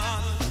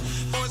nation.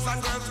 Boys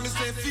and girls me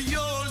say feel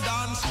old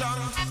and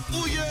strong.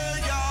 Ooh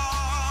yeah, yeah.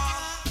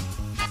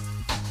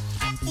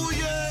 Ooh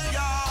yeah,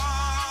 yeah.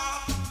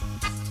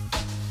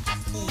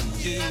 Ooh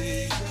yeah,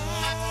 yeah.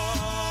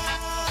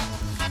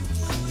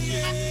 Ooh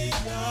yeah,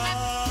 yeah.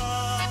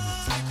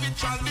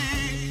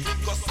 Spiritually,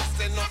 because it's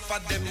enough for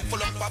them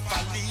full of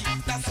papali.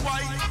 That's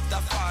why the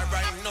far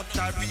right not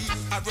carry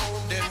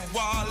around them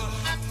wall.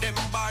 Them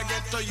bar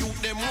get to you,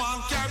 them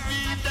want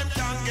carry. Them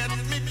can't get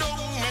me down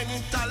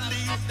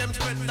mentally. Them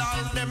spread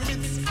all them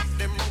myths,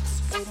 them myths.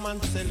 Home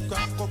and sell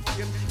crack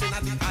cocaine in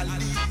the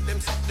alley. Them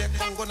say they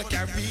come gonna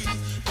carry.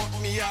 But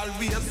me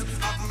always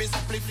have me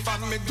split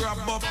and me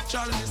grab up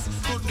chalice.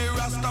 To the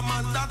Rasta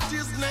man that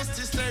is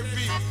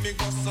necessary. Me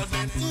go so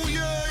then, ooh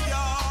yeah,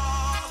 yeah.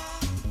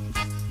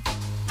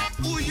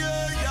 Ooh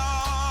yeah,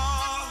 yeah.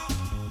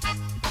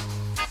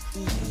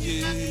 Ooh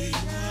yeah,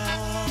 yeah.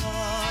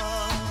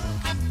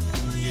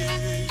 Ooh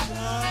yeah,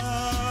 yeah.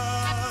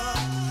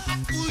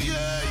 Ooh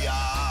yeah,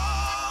 yeah.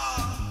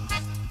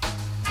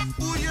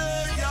 Ooh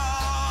yeah, yeah.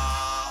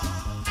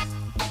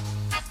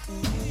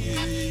 Ooh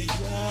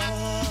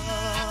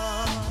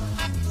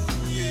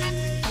yeah,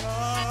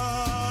 yeah.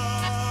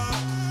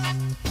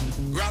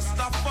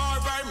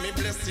 Rastafari, me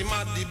bless him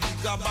at the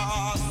bigger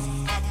boss.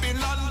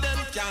 Babylon them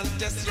can't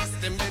test, yes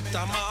them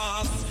better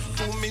mass.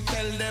 to me,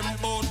 tell them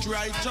about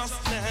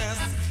righteousness.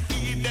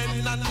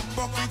 Eden and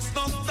hypocrites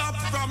don't stop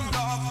from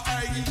love,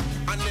 hey.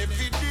 And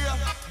every day,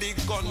 big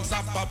guns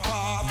up a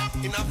pop.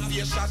 In a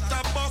face shot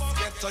a bus,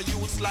 get a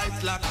youth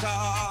life lock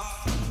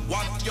off.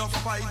 What you're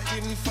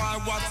fighting for,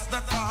 what's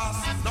the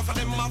cost? Now for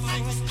them a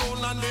fling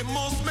stone and they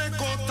must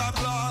make out a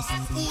glass.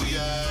 Ooh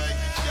yeah,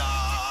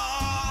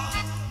 yeah.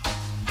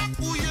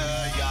 Ooh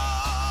yeah,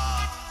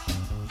 yeah.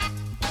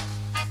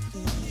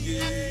 Ooh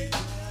yeah.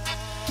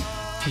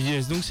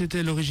 Yes, donc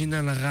c'était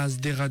l'original Ras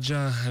Des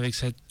Raja avec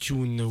sa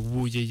tune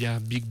Wouyeya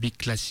Big Big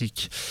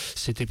classique.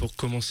 C'était pour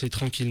commencer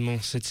tranquillement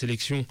cette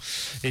sélection.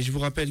 Et je vous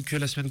rappelle que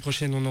la semaine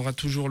prochaine, on aura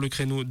toujours le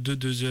créneau de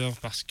 2 heures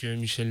parce que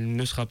Michel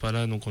ne sera pas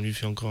là, donc on lui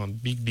fait encore un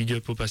big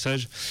up au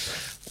passage.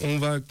 On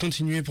va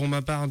continuer pour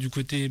ma part du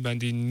côté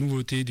des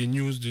nouveautés, des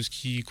news, de ce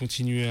qui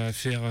continue à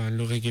faire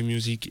le reggae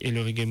music et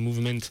le reggae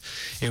movement.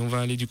 Et on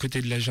va aller du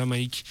côté de la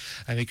Jamaïque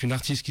avec une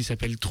artiste qui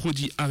s'appelle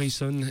Trudy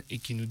Harrison et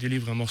qui nous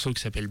délivre un morceau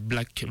qui s'appelle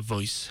Black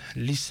Voice.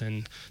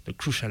 Listen, the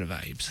Crucial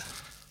Vibes.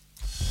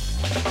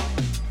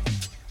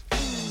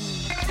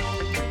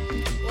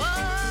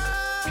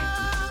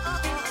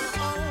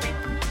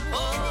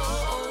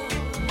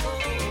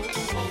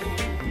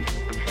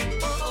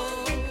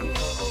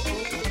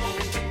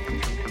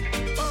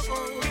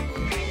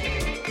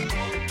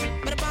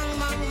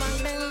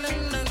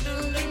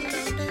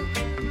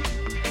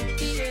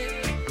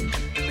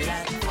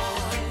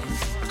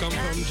 Come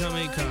from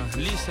Jamaica,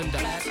 listen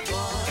that.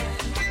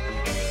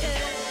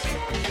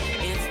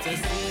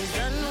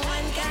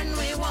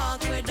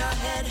 With our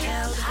head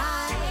held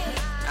high,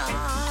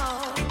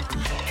 oh,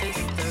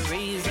 it's the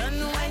reason.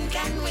 When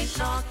can we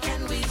talk,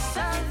 can we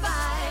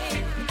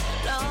survive?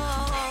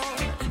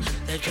 Lord,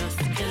 they're just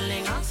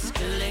killing us,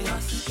 killing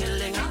us,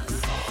 killing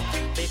us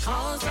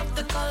because of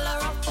the color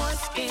of our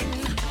skin.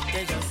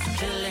 They're just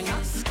killing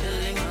us,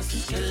 killing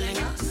us, killing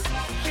us.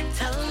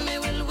 Tell me,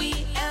 will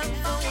we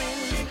ever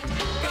win?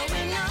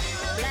 Growing up,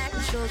 black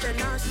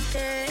children are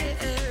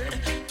scared.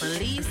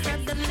 Police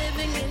have them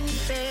living in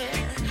fear.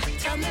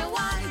 Tell me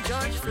why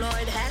George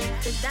Floyd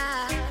had to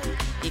die.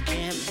 He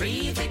can't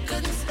breathe, he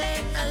couldn't stay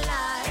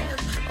alive.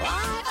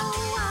 Why, oh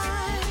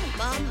why,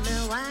 mommy,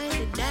 why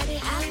did daddy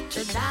have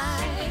to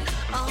die?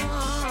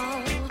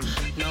 Oh,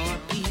 no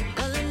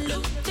people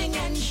looting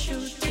and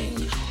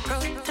shooting,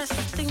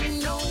 protesting,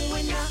 no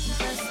we're not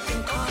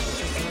resting. Cause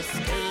they're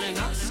just killing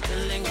us,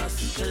 killing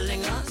us,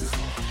 killing us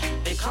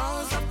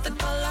because of the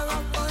color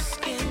of our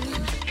skin.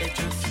 They're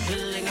just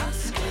killing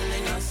us,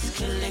 killing us,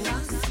 killing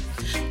us.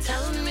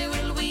 Tell me,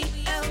 will we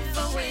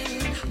ever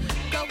win?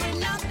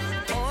 Growing up,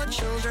 our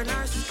children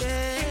are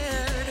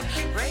scared.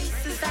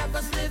 Racists have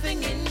us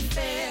living in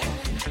fear.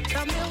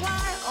 Tell me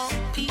why all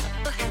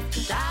people have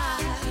to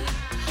die.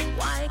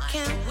 Why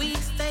can't we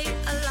stay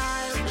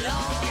alive,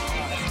 Lord?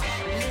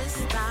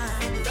 This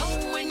time,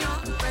 no, we're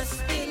not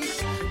resting.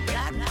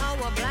 Black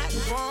power, black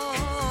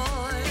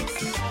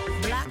voice,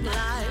 black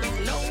lives.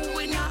 No,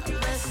 we're not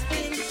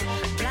resting.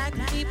 Black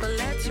people,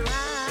 let's rise.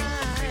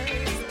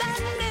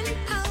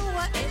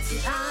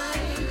 It's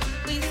time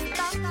we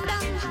stop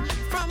them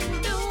from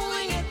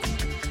doing it.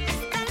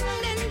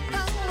 Stand in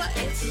power.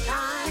 It's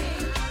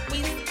time we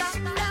stop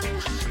them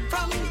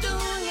from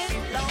doing it.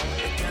 Lord,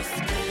 they're just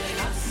killing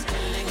us,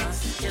 killing us,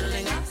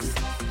 killing us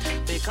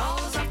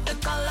because of the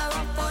color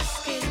of our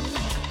skin.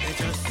 They're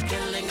just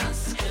killing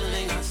us,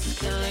 killing us,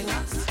 killing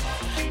us.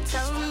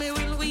 Tell me,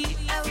 will we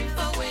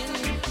ever win?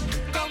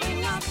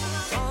 Growing up,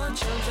 our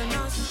children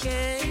are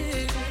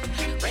scared.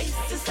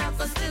 Racists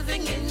have us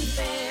living in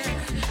fear.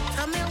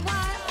 Tell me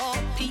why all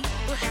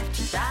people have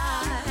to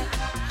die.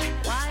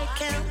 Why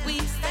can't we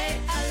stay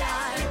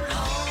alive,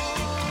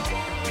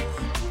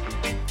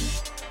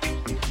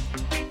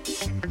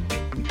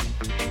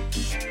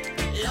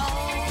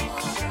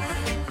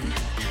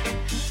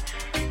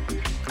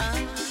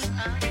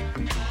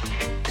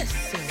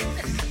 Listen.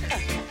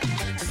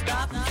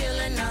 Stop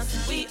killing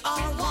us, we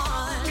are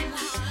one.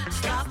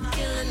 Stop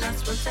killing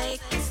us, we'll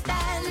take a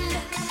stand.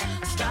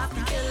 Stop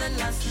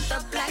killing us,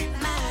 the black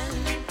man.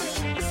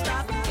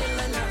 Stop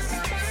killing us,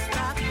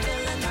 stop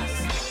killing us,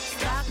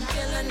 stop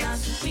killing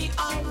us, we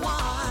are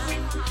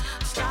one.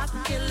 Stop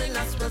killing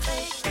us, we'll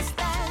take a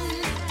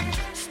stand.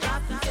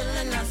 Stop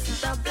killing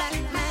us, the black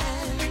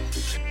man.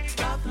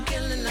 Stop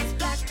killing us,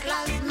 Black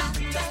Lives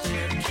Matter.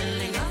 They're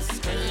killing us,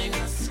 killing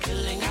us,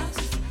 killing us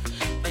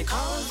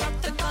because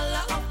of the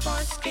color of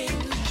our skin.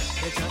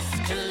 They're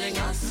just killing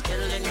us,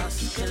 killing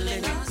us,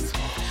 killing us.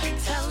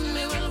 Tell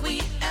me, will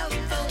we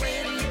ever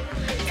win?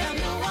 Tell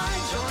me why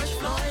George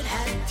Floyd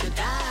had to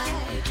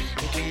die.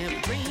 He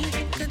can't breathe,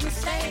 he couldn't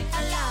stay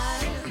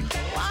alive.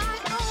 Why,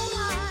 oh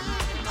why,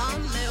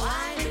 mommy,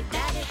 why did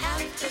daddy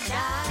have to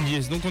die?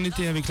 Yes, donc on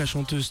était avec la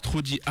chanteuse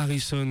Trudy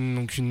Harrison,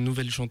 donc une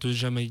nouvelle chanteuse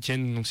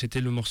jamaïcaine. Donc c'était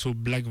le morceau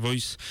Black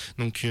Voice,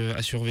 donc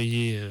à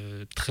surveiller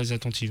très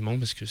attentivement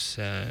parce que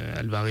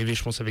elle va arriver,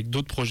 je pense, avec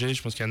d'autres projets.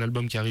 Je pense qu'il y a un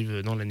album qui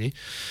arrive dans l'année,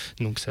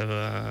 donc ça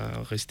va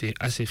rester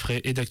assez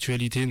frais et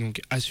d'actualité. Donc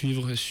à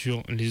suivre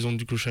sur les ondes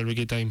du Crucial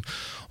Reggae Time.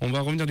 On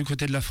va revenir du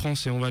côté de la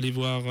France et on va aller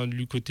voir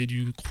du côté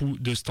du crew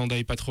de Stand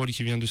Eye Patrol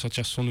qui vient de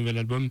sortir son nouvel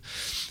album.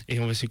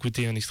 Et on va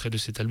s'écouter un extrait de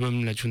cet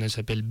album. La tune elle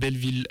s'appelle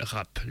Belleville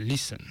Rap.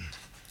 Listen.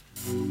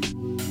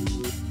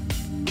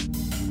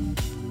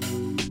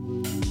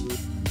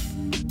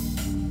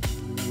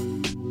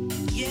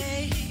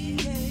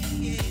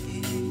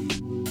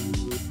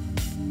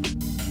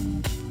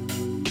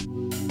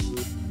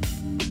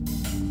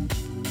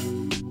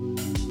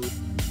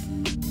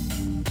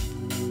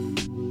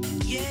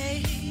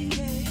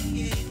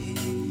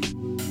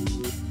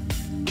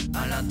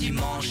 Un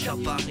dimanche à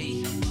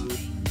Paris,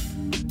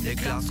 les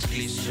Clarks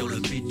glissent sur le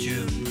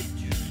bitume.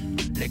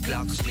 Les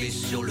Clarks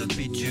glissent sur le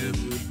bitume.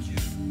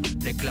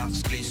 Les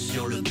Clarks glissent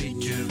sur le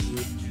bitume.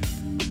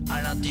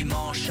 Un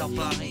dimanche à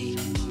Paris,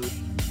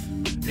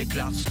 les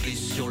Clarks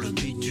glissent sur le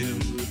bitume.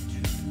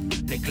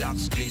 Les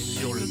Clarks glissent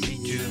sur le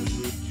bitume.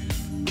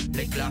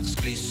 Les Clarks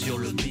glissent sur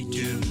le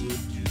bitume.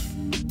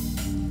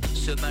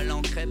 Semelle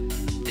en crêpe,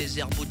 des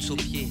airboots aux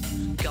pieds,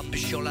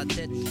 capuche sur la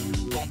tête,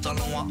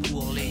 pantalon à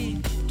ourler.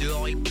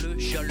 Dehors il pleut,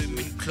 j'allume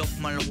une clope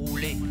mal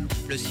roulée.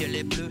 Le ciel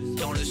est bleu,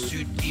 dans le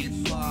sud il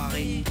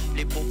paraît.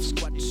 Les pauvres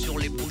squattent sur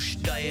les bouches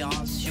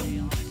d'aération.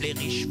 Les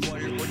riches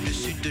volent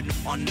au-dessus de nous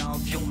en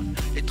avion.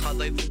 Les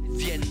travailleurs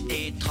viennent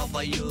et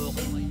travailleront,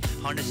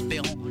 en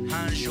espérant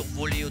un jour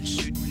voler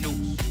au-dessus de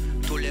nous.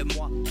 Tous les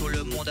mois, tout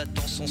le monde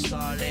attend son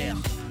salaire.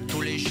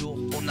 Tous les jours,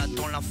 on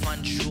attend la fin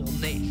de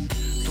journée.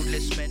 Toutes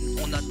les semaines,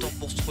 on attend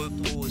pour se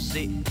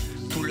reposer.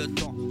 Tout le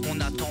temps, on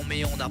attend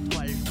mais on n'a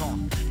pas le temps.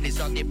 Les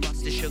années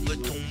passent, les cheveux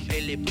tombent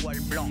et les poils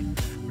blancs.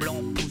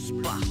 Blanc pousse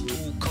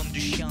partout comme du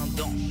chien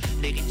dent.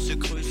 Les rides se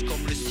creusent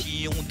comme le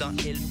sillon d'un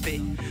LP.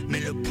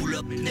 Mais le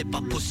pull-up n'est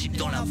pas possible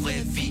dans la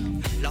vraie vie.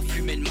 La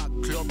fumée de ma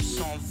clope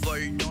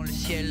s'envole dans le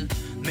ciel,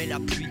 mais la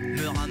pluie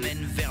me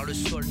ramène vers le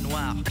sol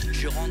noir.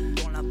 Je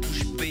rentre dans la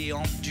bouche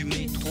béante du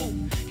métro.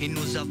 Il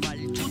nous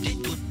avale tout et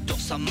tout dans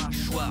sa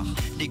mâchoire.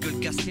 Les gueules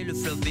cassées, le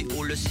fleuve est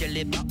haut, le ciel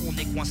est bas. On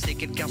est coincé,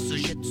 quelqu'un se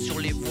jette sur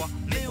les voies,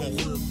 mais on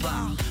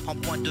repart. En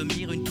point de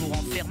mire, une tour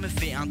en fer me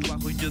fait un doigt.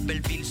 Rue de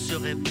Belleville se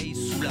réveille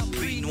sous la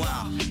pluie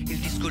noire. Ils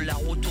disent que la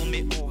route tourne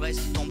mais on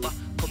reste en bas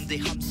comme des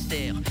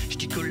hamsters. Je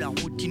dis que la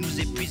routine nous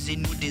épuise et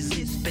nous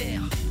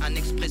désespère. Un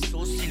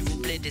expresso s'il vous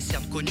plaît, des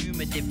cernes connues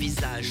mais des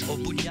visages au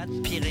Bougnat,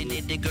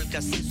 Pyrénées, des gueules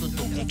cassées au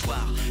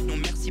comptoir. Non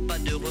merci, pas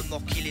de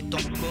remords, qu'il est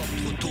encore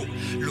trop tôt.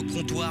 Le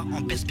comptoir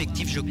en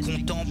perspective, je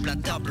contemple un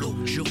tableau.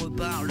 Je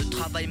repars, le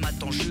travail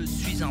m'attend, je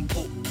suis un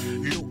pro.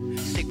 L'eau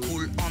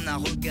s'écoule en un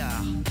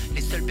regard.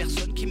 Les seules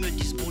personnes qui me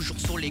disent bonjour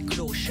sont les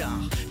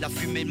clochards. La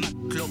fumée de ma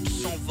clope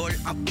s'envole,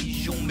 un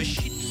pigeon me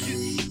chie dessus.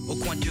 Au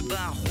coin du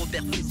bar,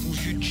 Robert fait son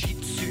jus de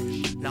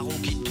dessus. La roue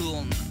qui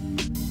tourne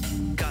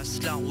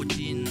casse la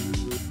routine.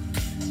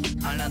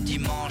 Un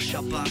dimanche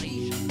à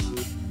Paris,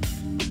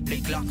 les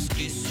Clarks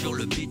glissent sur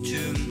le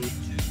bitume.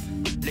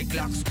 Les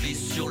Clarks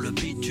glissent sur le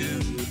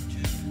bitume.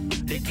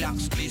 Les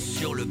Clarks glissent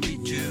sur le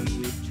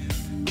bitume.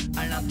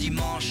 Un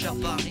dimanche à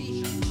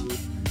Paris,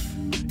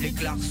 les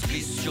Clarks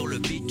glissent sur le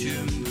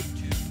bitume.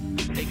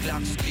 Les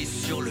Clarks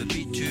glissent sur le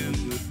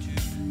bitume.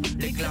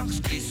 Les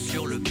Clarks glissent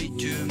sur le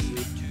bitume.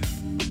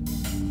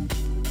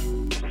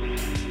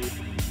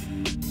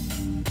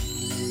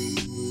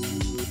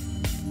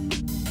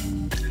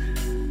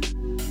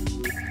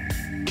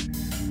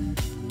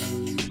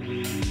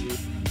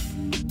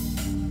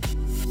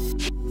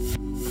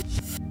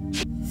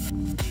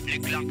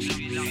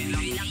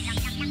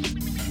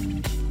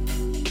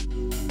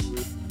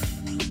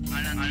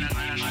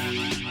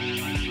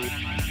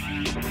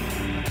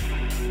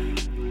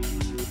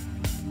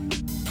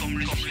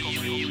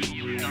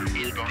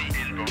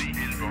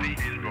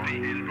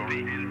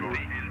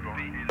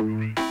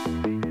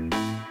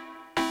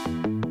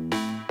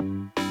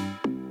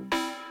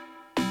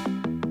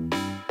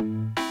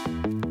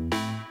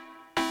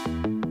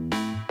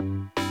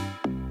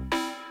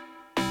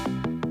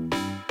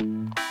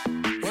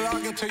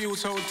 To you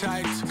so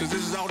tight, cause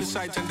this is all the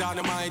sight and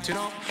dynamite, you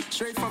know.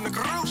 Straight from the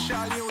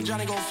crucial, you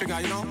Johnny go figure,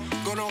 you know.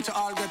 Going out to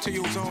all get to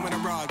you home in a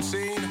broad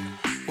scene.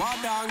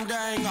 What dang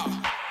dang,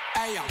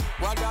 hey ya,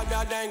 what da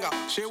dang,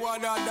 she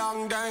what da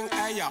dang dang,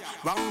 hey ya,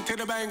 bang to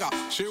the banger,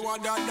 she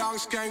what da dang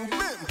skang,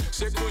 bim.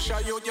 Say crucial,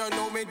 you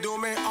know me do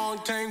me own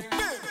thing,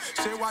 bim.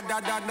 Say what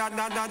da dang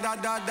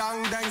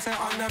dang, say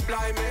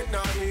unemployment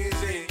not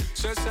easy.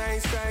 So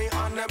say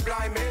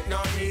unemployment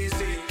not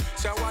easy.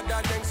 Say what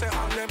that thing say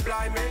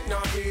unemployment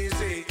not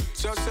easy.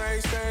 So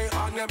say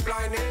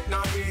unemployment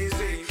not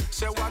easy.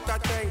 Say what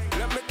that thing,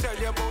 let me tell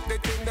you about the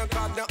thing that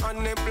got the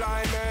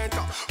unemployment.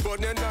 But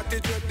you're not the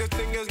dread, the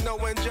thing is no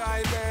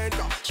enjoyment.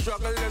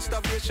 Struggle and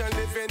starvation,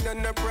 living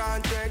in the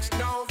projects.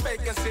 No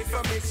vacancy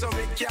for me, so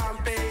me can't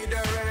pay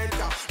the rent.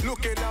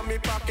 Looking at me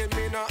pocket,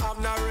 me no have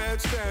no red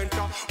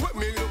center.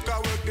 When me look at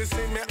work, they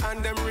see me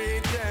and them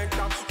reject.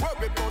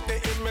 Worry about the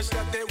image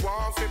that they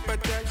want to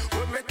protect.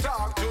 When me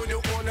talk to the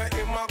owner,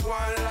 him a go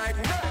on like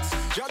next.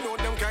 You know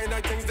them kind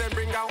of things, they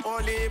bring out all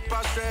the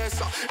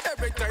stress.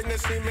 Every time they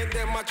see me,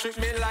 them a treat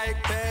me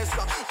like this.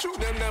 True,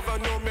 them never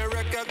know me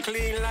record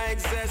clean like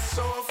zest.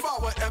 So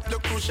forward, if the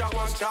crucial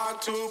one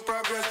start to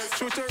progress.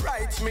 True to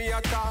rights, me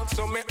a talk,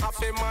 so me have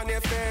to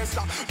manifest.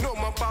 No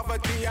more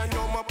poverty and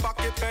no more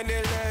pocket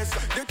penniless.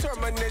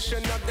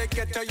 Determination of the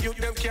ghetto youth,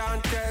 them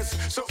can't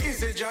test. So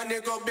easy,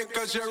 Johnny, go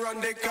because you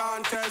run the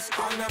contest.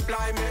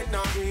 Unemployment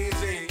not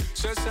easy.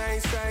 So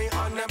say,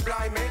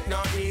 unemployment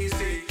not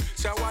easy.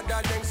 So what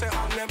that thing say,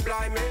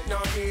 unemployment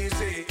not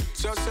easy.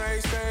 So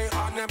say,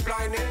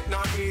 unemployment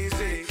not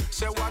easy.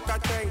 So what I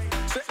think,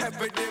 say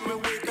every day me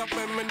wake up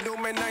and me do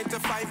me 9 to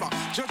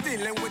 5. Just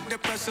dealing with the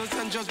pressures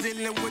and just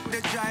dealing with the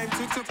jive.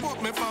 To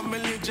support me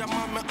family,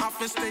 Jama, me have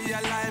to stay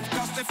alive.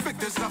 Cause the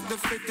fittest of the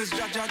fittest,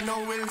 judge I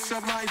know will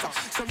survive.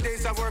 Some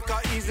days I work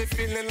out easy,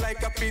 feeling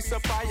like a piece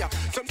of fire.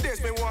 Some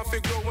days me want to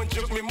go and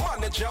joke me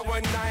manager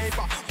one knife.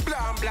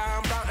 Blam,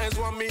 blam, blam is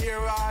what me hear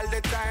all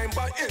the time.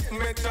 But if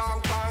me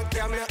talk back,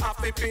 tell me have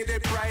to pay the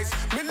price.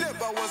 Me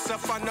never was a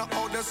fan of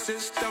how the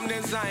system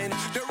design.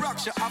 The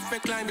rocks you have to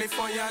climb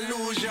before you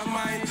lose your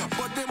mind.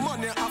 But the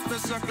money off the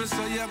circle,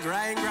 so you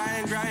grind.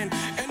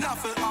 And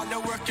after all the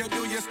work you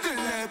do, you still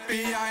left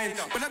behind.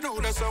 But I know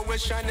that's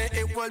always shining,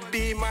 it will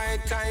be my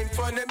time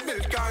for the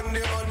milk and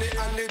the honey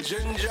and the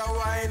ginger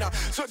wine.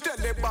 So tell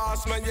the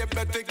boss man, you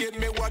better give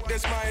me what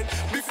is mine.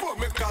 Before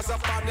me cause a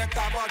panic,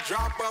 have a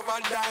drop of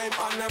a dime.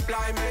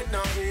 Unemployment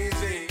not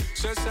easy.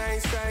 So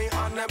say,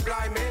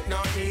 unemployment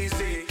not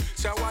easy.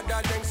 So what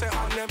that thing say,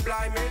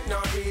 unemployment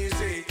not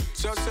easy.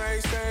 So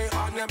say,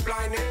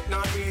 unemployment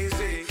not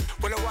easy.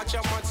 Well, I watch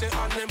your man say,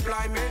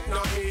 unemployment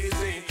not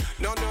easy.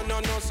 No,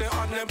 say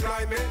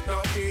unemployment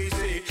not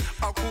easy.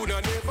 I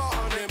coulda never,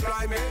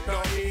 unemployment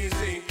not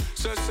easy.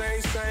 So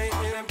say,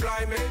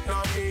 unemployment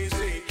not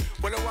easy.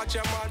 Well, I watch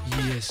your man.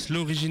 Yes,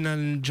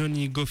 l'original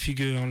Johnny Go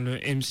Figure, le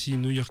MC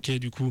new-yorkais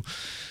du coup,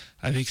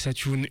 avec sa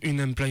tune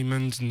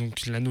Unemployment,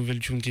 donc la nouvelle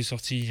tune qui est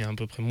sortie il y a à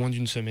peu près moins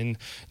d'une semaine.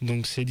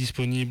 Donc c'est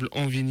disponible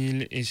en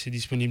vinyle et c'est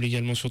disponible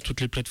également sur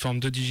toutes les plateformes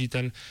de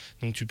digital.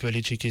 Donc tu peux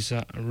aller checker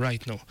ça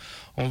right now.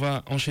 On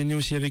va enchaîner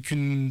aussi avec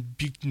une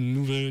big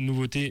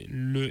nouveauté,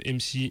 le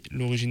MC,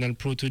 l'original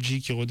Prodigy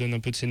qui redonne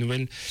un peu de ses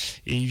nouvelles.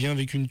 Et il vient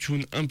avec une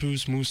tune un peu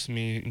smooth,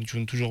 mais une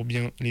tune toujours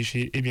bien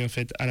léchée et bien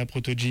faite à la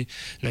Prodigy.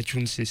 La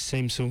tune c'est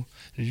Same So,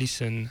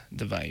 Listen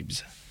the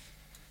Vibes.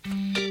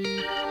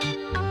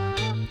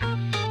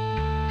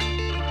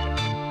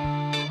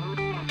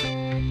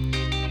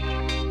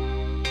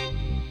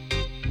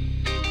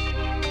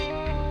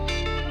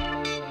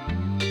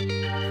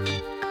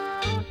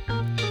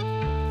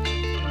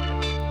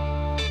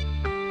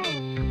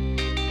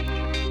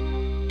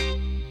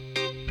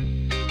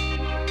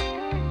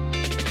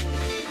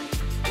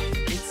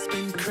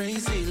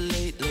 Crazy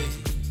lately,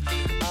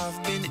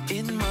 I've been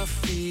in my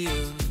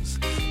feels,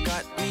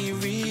 got me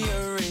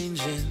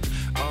rearranging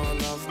all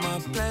of my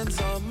plans,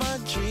 all my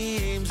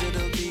dreams.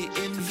 It'll be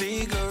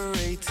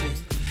invigorating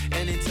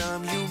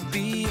anytime you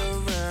be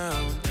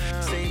around.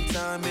 Same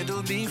time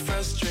it'll be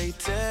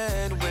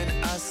frustrating when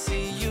I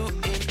see you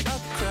in a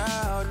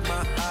crowd.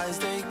 My eyes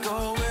they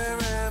go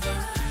wherever,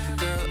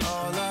 girl,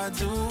 all I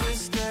do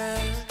is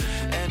stare.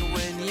 And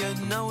when you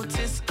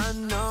notice, I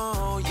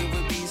know you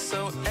will be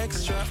so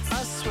extra,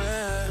 I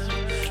swear.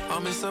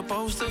 I'm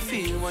supposed to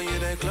feel when you're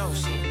that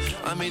close.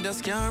 I mean,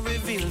 just can't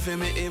reveal for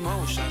me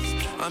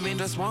emotions. I mean,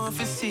 just want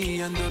to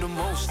see and do the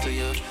most to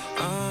you.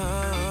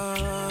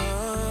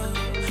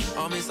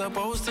 I'm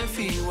supposed to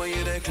feel when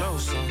you're that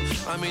close.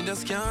 I mean,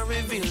 just can't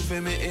reveal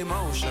for me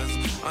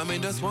emotions. I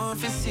mean, just want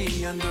to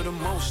see and do the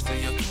most to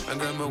you. And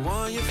girl, me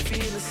want you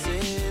feel the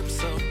same,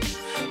 so.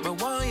 Me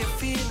want you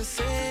feel the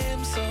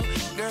same, so.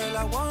 Girl,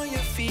 I want you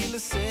feel the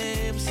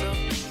same, so.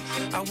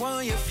 I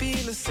want you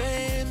feel the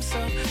same, so.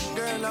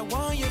 Girl, I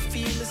want you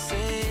feel the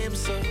same,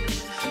 so.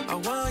 I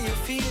want you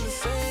feel the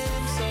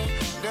same, so.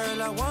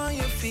 Girl, I want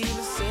you feel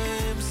the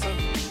same, so.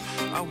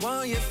 I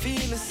want you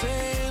feel the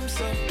same,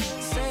 so.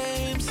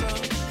 Same, so.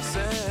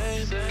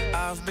 Same.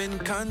 I've been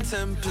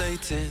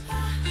contemplating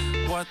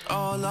what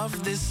all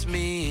of this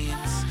means.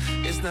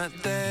 It's not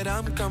that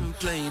I'm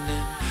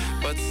complaining,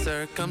 but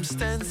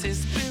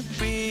circumstances be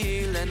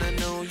real. And I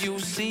know you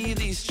see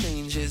these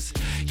changes.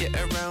 Yeah,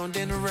 around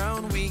and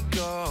around we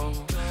go.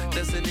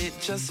 Doesn't it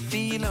just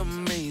feel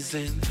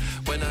amazing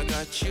when I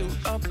got you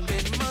up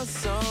in my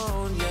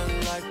zone? You're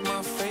like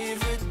my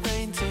favorite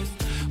painting,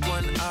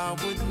 one I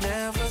would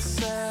never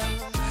sell.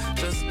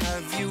 Just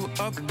have you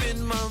up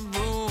in my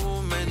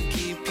room and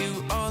keep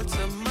you all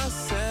to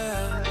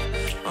myself.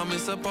 I'm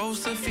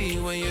supposed to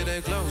feel when you're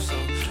that close, so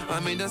I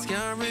mean, just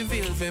can't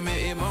reveal for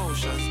me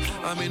emotions.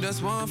 I mean,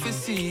 just want to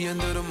see and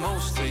do the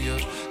most to you.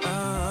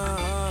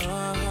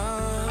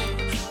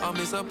 How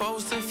me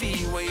supposed to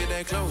feel when you're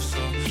there closer?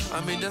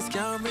 I mean, just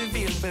can't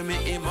reveal for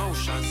me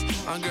emotions.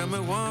 And girl, me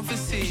want to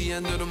see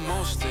and do the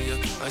most of you.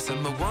 I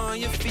said, me want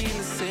you feel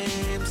the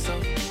same,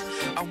 so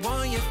I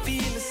want you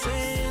feel the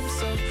same,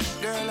 so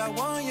girl, I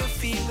want you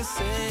feel the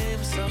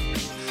same, so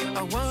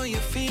I want you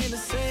feel the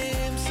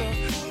same, so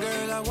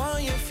girl, I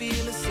want you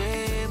feel the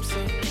same,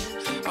 so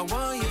I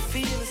want you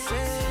feel the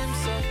same,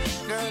 so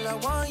girl, I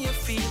want you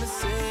feel the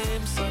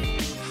same, so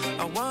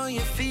I want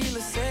you feel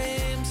the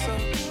same, so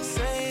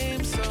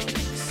same, so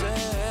same,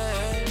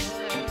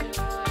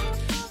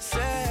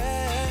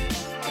 same,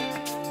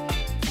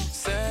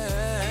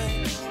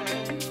 same,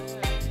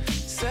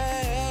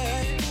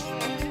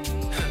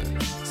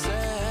 same,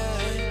 same,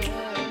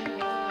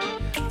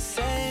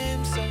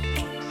 same, so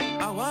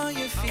I want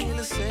you feel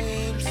the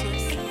same, so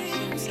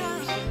same, so.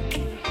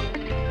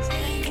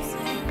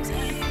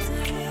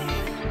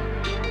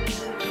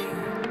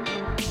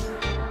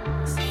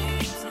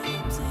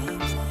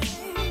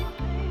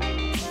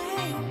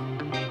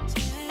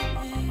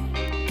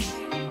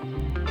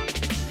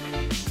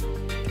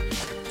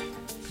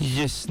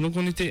 Yes, donc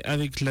on était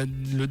avec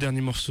le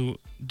dernier morceau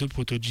de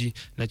Proto-G,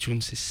 la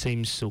tune c'est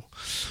Same So.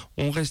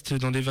 On reste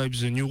dans des vibes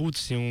New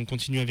Roots et on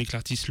continue avec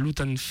l'artiste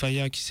Lutan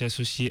Fyah qui s'est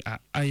associé à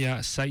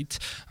Aya Sight,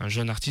 un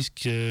jeune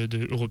artiste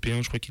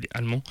européen, je crois qu'il est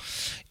allemand.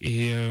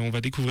 Et on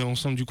va découvrir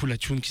ensemble du coup la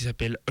tune qui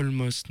s'appelle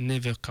Almost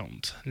Never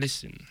Count.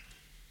 Listen.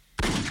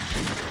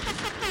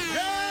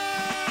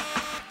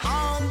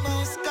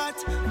 Almost got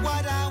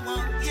what I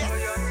want, yes.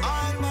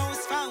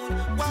 Almost found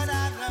what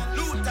I love.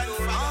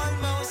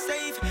 Almost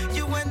saved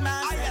you and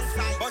myself,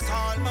 but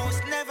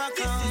almost never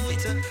count.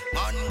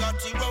 Man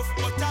got it rough,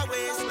 but I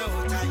waste no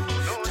time.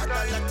 Chat a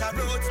lot of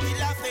roads,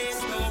 still I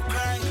face no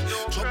crime.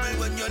 Trouble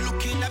when you're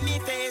looking at me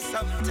face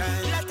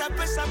sometimes. Lot of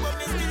pressure, but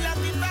me still have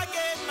to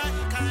forget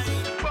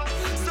mankind.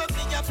 So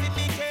me have to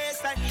me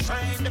case and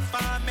shine. The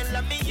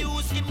formula me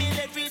use, give me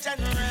leverage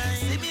and rhyme.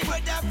 See me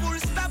brother full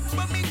stop,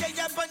 but me day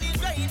up on the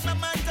grind. My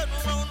man turn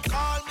around,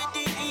 call me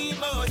the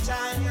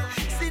emotion.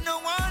 See no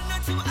one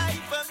not too high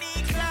for me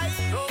climb.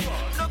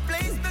 No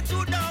place not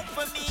too dark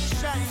for me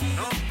shine.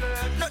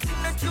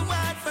 Nothing not too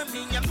hard for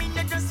me. I mean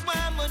I just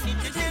want money,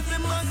 the devil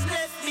must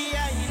left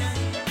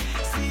behind.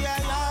 See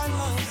I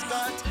almost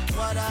got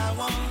what I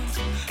want,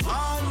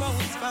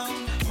 almost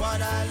found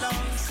what I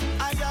lost.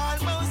 I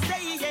almost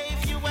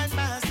gave you and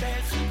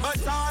myself,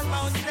 but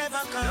almost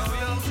never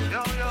come.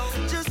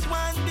 Just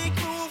one big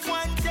move,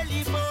 one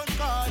telephone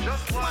call,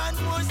 one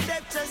more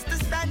step just to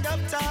stand up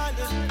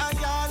taller. I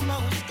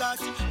almost got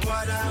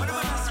what I want,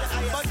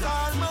 but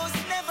almost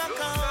never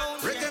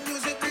count. Reggae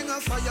music bring a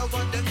fire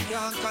what them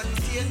can't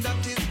contain.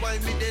 That is why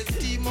me they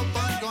steam up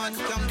and go and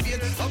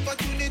campaign.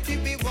 Opportunity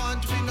we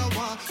want, we no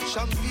want.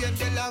 Champagne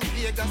de la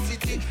Vega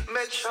City,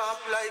 make sharp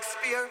like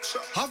spear.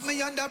 Have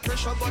me under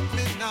pressure but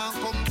me nah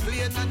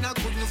complain. And I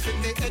couldn't feel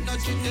the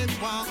energy they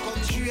want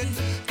come straight.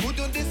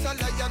 Couldn't this a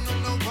lion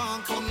no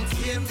want come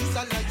tame. This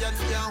a lion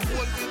can't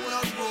hold with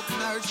no rope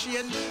nor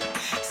chain.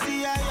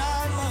 See I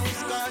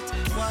almost got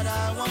what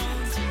I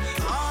want,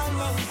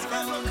 almost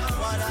found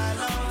what I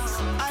lost.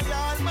 I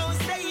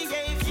almost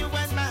gave you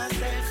and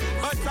myself,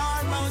 but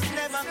almost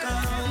never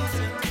count.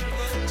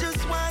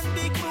 Just one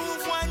big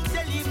move, one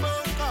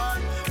telephone call,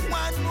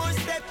 one more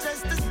step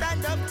just to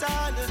stand up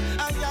taller.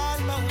 I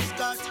almost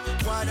got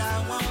what I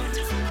want,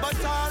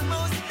 but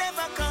almost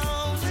never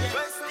count.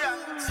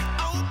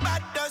 How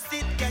bad does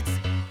it get?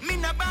 Me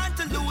no born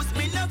to lose,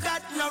 me no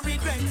got no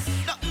regrets.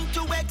 Nothing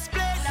to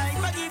explain, I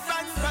forgive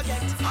and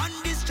forget. On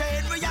this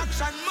chain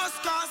reaction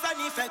must cause an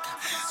effect.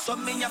 So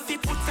me have to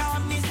put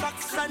on me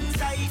socks and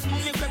tighten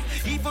me grip.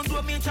 Even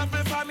though me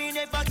travel far, me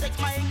never take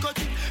my cut.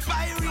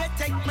 Pirate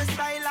take my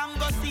style and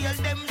go steal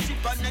them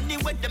ship. And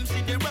anyway them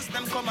see the rest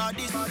them come out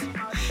this.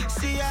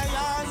 See I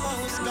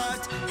almost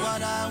got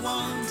what I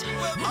want,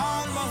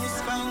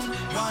 almost found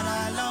what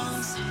I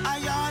lost. I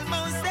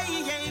almost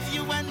gave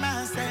you and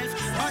myself,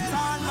 but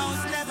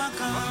almost never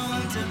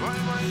count.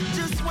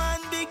 Just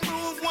one big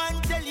move,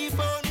 one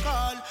telephone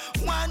call,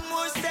 one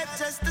more step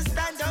just to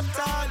stand up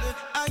taller.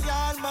 I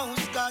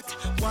almost got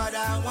what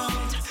I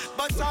want,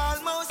 but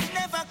almost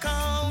never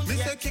count.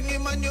 Mr. King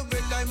Emmanuel,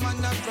 I'm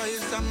on a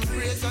rise and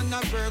praise and a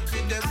work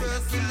with the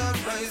verse will not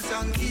rise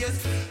and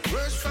gaze.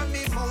 Words from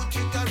me mouth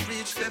it a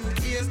reach them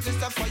ears.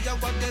 This a fire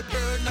what they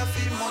burn a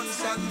few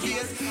months and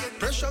years.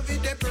 Pressure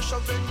with the pressure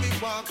when we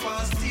walk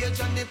on stage,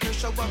 and the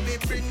pressure what we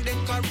bring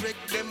them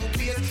correct them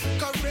ways.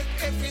 Correct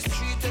every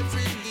street,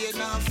 every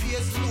lane and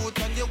face note,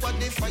 and you want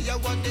the fire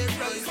what they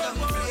rise and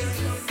blaze.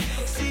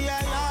 See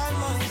I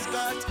almost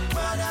got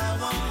what I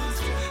want,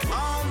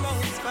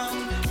 almost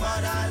found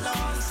what I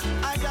lost.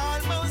 I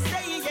almost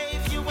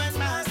gave you and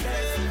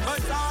myself,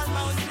 but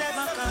almost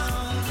never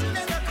count.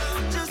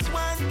 Just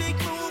one big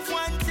move,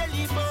 one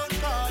telephone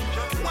call,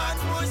 one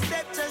more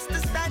step just to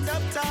stand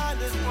up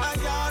taller. I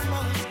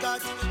almost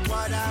got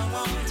what I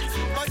want,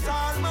 but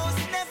almost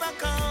never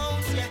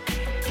count. Yeah.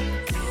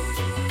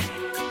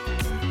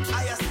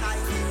 I aside.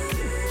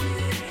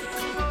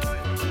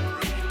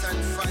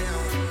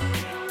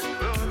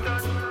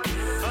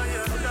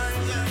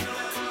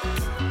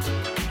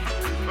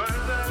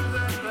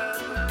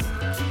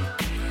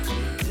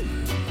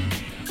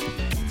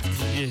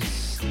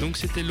 Yes, donc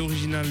c'était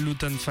l'original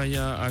Lutan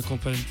Fyah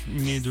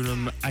accompagné de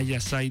l'homme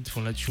Aya Side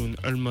pour la tune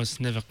Almost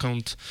Never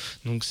Count.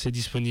 Donc c'est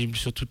disponible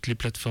sur toutes les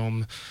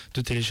plateformes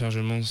de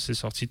téléchargement, c'est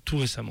sorti tout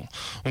récemment.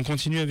 On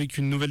continue avec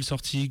une nouvelle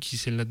sortie qui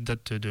c'est la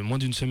date de moins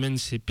d'une semaine,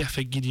 c'est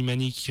Perfect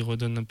Giddimani qui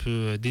redonne un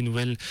peu des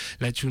nouvelles.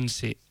 La tune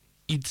c'est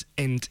It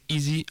Ain't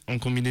Easy en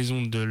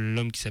combinaison de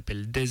l'homme qui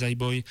s'appelle Desi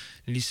Boy.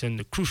 Listen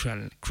to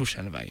Crucial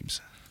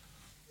Vibes.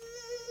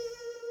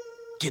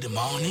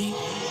 Giddimani.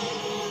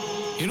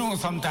 You know,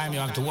 sometimes you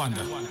have to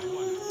wonder.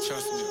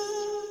 Trust me.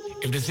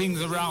 If the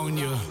things around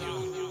you,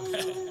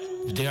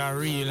 if they are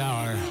real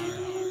or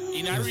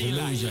In a real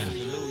life. illusion.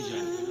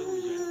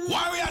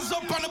 Warriors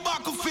up on the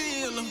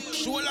battlefield,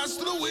 shoulders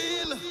to the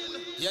wheel.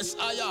 Yes,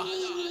 I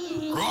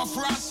am. Rough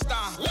Rasta.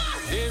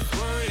 This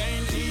world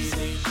ain't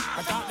easy.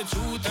 I thought the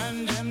truth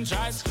and them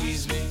try to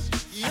squeeze me.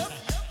 Yep.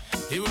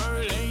 The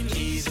world ain't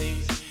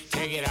easy.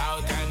 Take it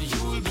out and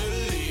you'll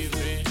believe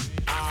me.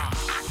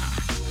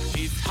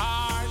 It's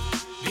hard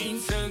being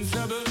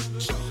sensible,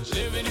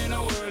 living in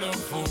a world of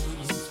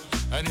fools.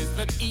 And it's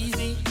not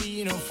easy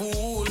being a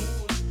fool,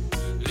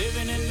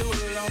 living in the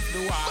world of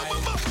the wild.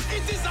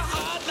 It is a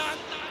hard knock.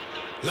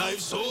 Life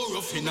so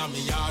rough in a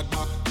me yard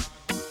back.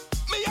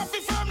 Me have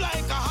to firm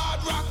like a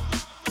hard rock.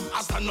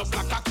 I stand up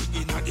like a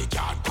king in a the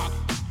yard back.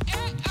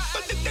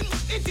 But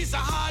it is a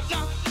hard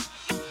knock.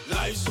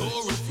 Life so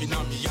rough in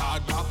a me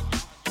yard back.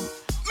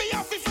 Me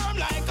have to firm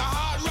like a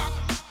hard rock.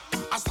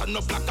 I stand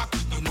up like a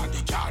king in a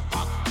the yard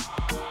back.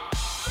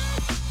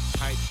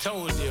 I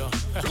told you.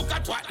 Look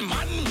at what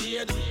man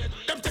made.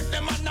 Them take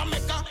them and a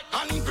make a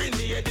hand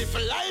grenade. If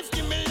life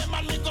give me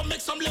lemon, me go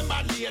make some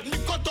lemonade. Me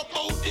cut up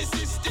out the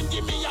system,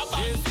 give me a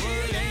band. This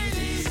world ain't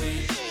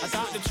easy. I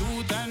thought the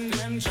truth and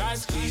them try to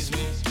squeeze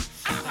me.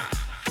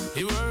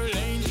 The world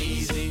ain't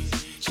easy.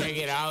 Check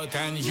it out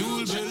and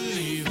you'll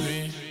believe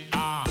me.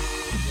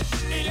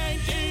 It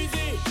ain't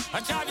easy. I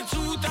thought the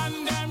truth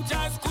and them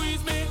try to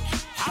squeeze me.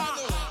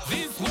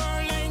 This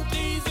world ain't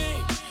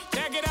easy.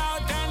 Check it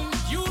out and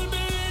you'll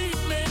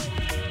believe me.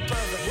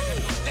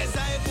 Perfect. As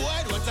I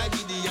boy, what I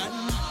Gideon.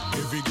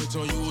 Every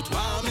ghetto youth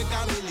want make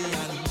a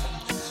million.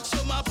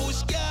 Some a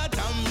push cat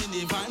and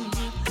minivan.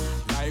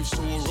 Life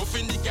so rough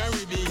in the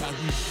Caribbean.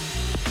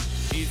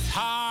 It's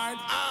hard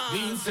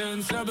being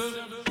sensible,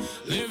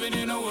 living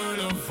in a world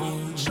of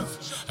fools.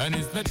 And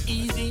it's not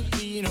easy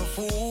being a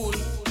fool,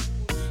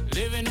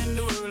 living in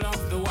the world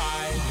of the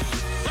wild.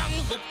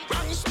 Wrong book,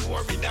 wrong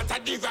story, that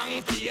at the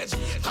wrong page.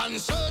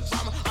 Concert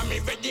from, I'm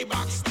ready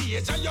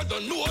backstage. And you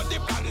don't know the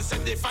plan,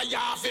 set the fire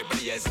off a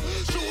blaze.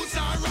 Shoots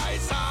and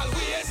rights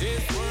always.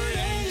 This world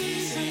ain't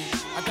easy.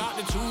 I thought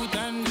the truth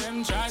and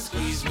them try to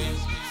squeeze me.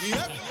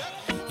 Yep.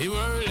 The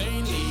world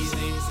ain't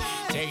easy.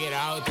 Take it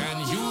out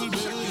and you'll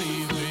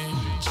believe me.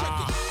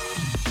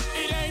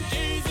 It ain't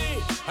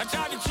easy. I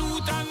try the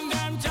truth and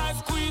them try to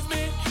squeeze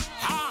me.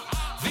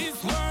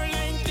 This world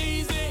ain't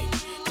easy.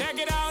 Take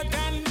it out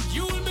and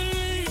you'll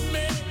believe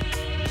me.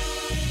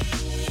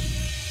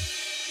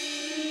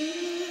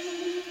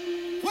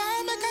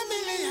 Why make a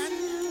million?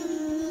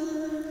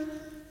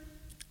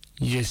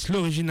 Yes,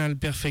 l'original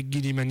Perfect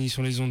Giddimani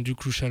sur les ondes du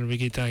Crucial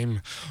Reggae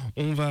Time.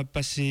 On va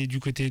passer du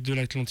côté de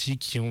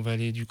l'Atlantique et on va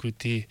aller du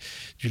côté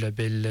du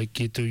label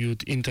Ghetto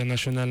Youth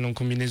International en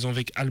combinaison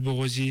avec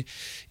Alborosie.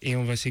 Et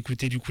on va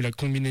s'écouter du coup la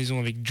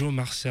combinaison avec Joe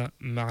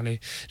Marley.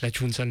 La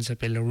tune ça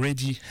s'appelle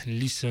Ready,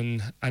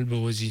 Listen,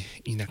 Alborosie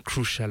in a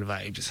Crucial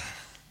Vibes.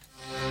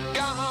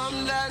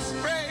 Come, let's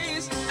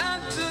praise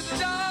and to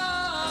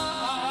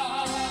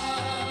die.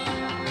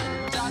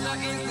 Jana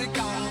is the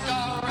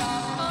conqueror.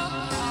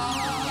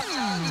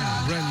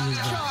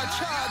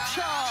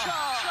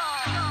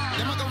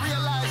 Them are gonna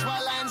realize why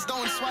lions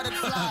don't swat at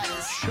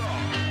flies.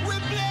 We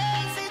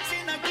blaze it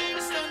in a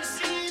Kingston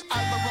city.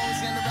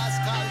 Alborosie and the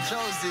Rascal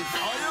Joseph.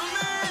 Are you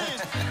mean?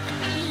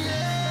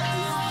 Yeah.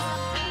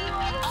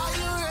 Are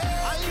you ready?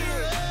 Are you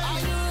ready?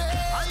 Are you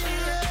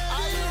ready?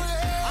 Are you ready?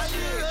 Are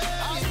you ready?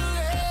 Are you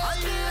ready?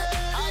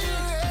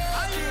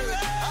 Are you ready? Are you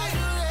ready?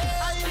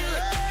 Are you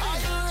ready? Are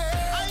you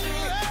ready? Are you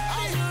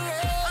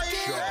ready? Are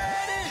you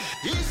ready?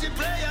 Easy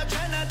player,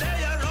 China,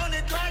 they are run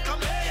it like a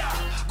mayor.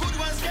 Good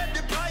ones get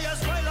the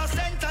priors, while a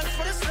sentence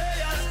for the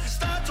slayers.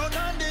 Start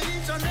on the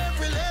each on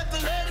every level,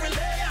 every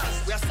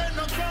layers. We are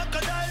sending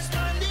crocodiles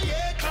on the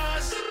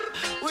acres.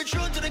 We're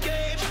true to the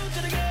game,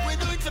 we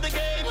do it for the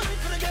game,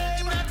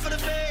 not for the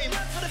fame.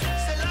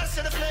 Say last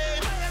to the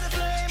flame,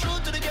 true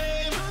to the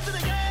game, true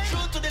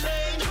to the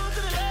lane,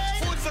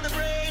 food for the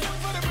brain,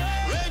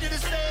 ready the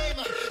same.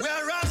 We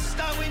are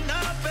Rasta, we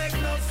not beg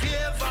no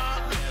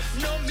favor,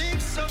 no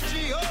mix of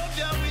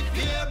Jehovah with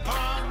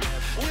paper.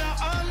 We are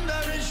under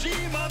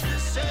regime of the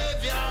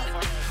Savior.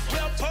 We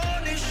are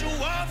punish who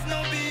have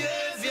no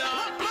behavior.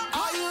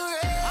 Are you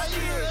ready? Are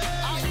you ready?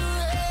 Are you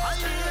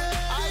ready?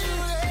 Are you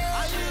ready?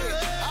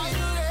 Are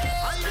you ready?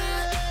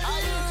 Are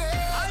you ready? Are you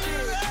ready?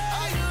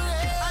 Are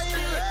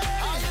you ready?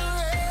 Are you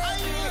ready? Are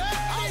you ready?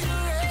 Are you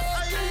ready?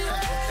 Are you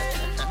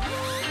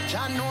ready?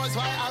 John knows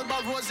why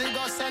Alborosie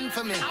go send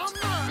for me.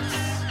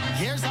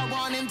 Here's a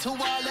warning to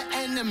all the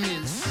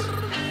enemies.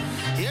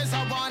 Here's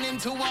a warning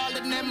to all the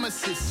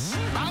nemesis.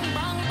 Bang,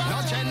 bang, bang. No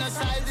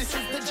genocide, this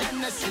is the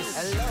genesis.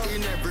 Hello.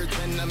 In every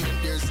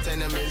tenement there's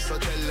enemies, so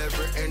tell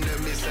every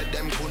enemy said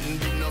them couldn't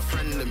be no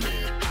friend to me.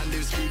 And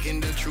if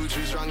speaking the truth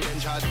is wrong, then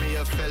charge me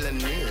a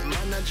felony.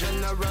 Man a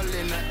general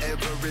in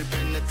every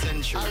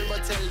penitentiary. I will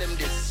tell them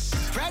this.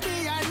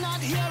 Ready or not,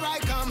 here I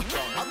come.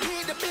 I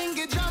beat the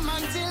bingy drum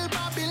until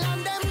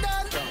Babylon them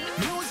done.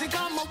 Music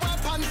on my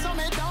weapon, so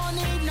me don't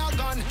need no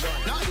gun.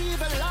 No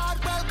evil Lord,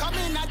 welcome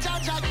in a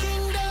judge a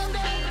kingdom.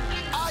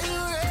 Are you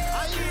ready?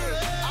 Are you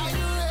ready? Are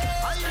you ready?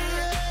 Are you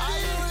ready?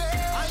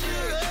 Are you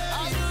ready?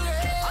 Are you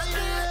ready?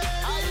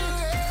 Are you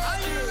ready? Are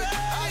you ready?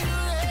 Are you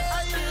ready?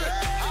 Are you ready? Are you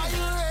ready? Are you ready? Are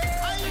you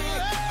ready?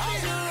 Are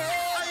you ready?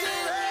 Are you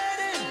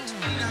ready?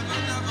 Never,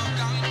 never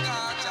conquer.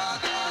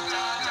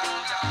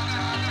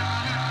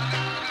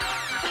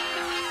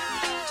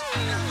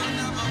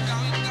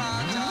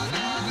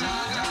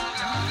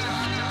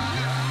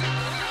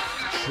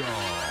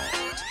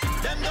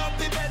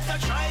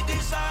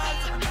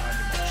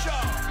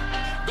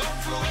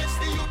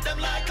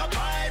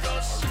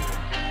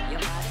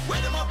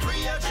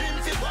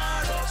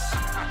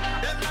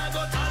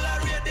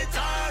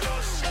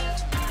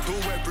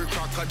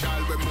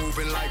 Crocodile, we're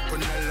moving like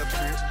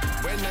Penelope.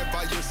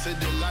 Whenever you see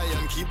the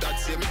lion, keep that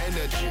same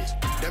energy.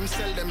 Them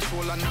sell them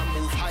soul and I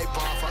move hyper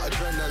for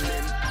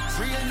adrenaline.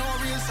 Real no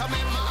real, so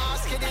make me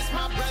ask you this,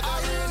 my brother.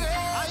 Are you ready?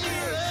 Are you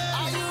ready?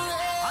 Are you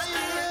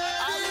ready?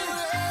 Are you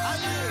ready? Are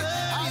you ready?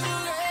 Are you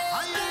ready?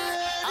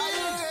 Are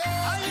you ready?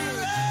 Are you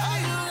ready?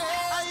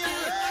 Are you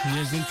ready?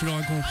 Yes, donc tu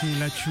l'auras compris,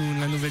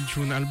 la nouvelle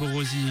tune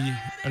Alborosi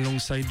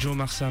alongside Joe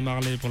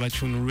Marsa-Marley pour la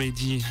tune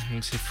Ready.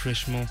 Donc c'est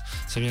fraîchement,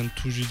 ça vient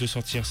tout juste de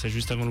sortir, c'est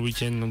juste avant le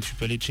week-end, donc tu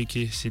peux aller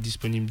checker, c'est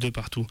disponible de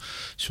partout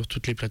sur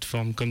toutes les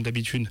plateformes comme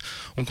d'habitude.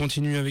 On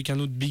continue avec un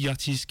autre big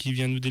artiste qui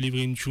vient nous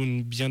délivrer une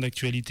tune bien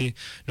d'actualité,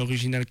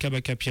 l'original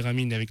Kabaka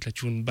Pyramid avec la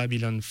tune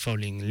Babylon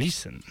Falling.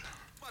 Listen.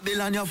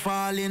 Babylon, you're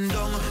falling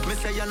down. Me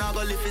say you're not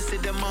gonna live to see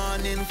the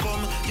morning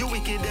come. You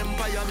wicked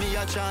empire, me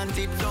a chant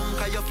it down.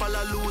 Cause you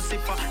follow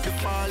Lucifer, the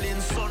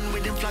falling sun.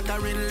 With him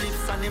flattering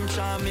lips and him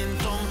charming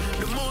tongue.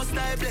 The most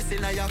high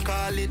blessing, I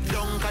call it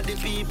down. Cause the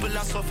people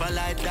are suffer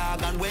like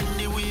dog. And when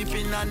the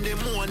weeping and the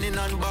mourning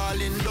and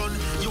bawling done,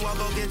 you are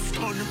gonna get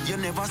stunned. You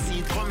never see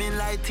it coming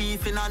like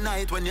thief in a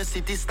night. When your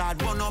city start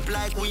burn up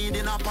like weed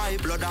in a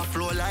pipe. Blood a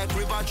flow like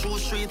river through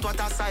street. What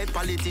a sight.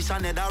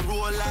 Politician head a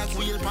roll like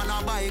wheel on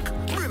a bike.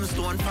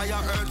 Brimstone, fire,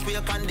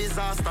 earthquake and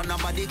disaster.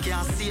 Nobody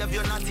can save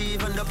you, not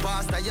even the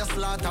pastor. You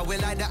slaughter, we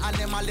like the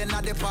animal in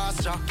the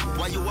pasture.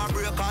 Why you a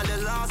break all the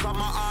laws of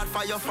my heart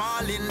for you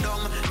falling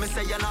down? Me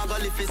say you not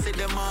gonna live to see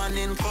the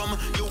morning come.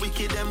 You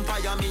wicked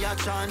empire, me a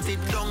chant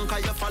it down.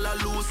 Cause you follow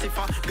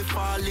Lucifer, the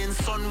falling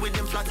sun. With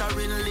him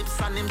flattering lips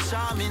and him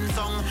charming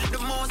tongue. The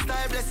most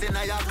high blessing,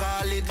 I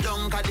call it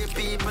down. Cause the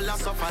people are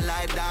suffer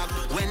like that.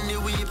 When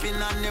the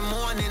weeping and the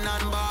mourning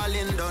and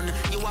bawling done,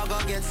 you are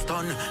gonna get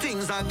stunned.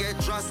 Things are get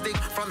drastic.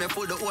 From a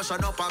full the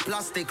ocean up a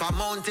plastic. A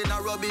mountain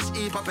of rubbish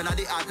heap up in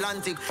the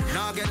Atlantic.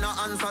 Now get no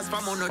answers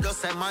from uno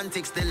just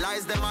semantics. The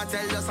lies them a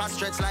tell us a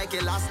stretch like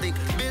elastic.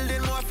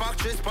 Building more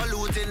factories,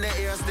 polluting the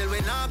air. Still we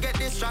now get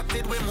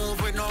distracted, we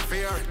move with no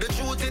fear. The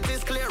truth it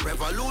is clear,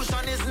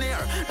 revolution is near.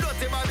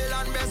 Dirty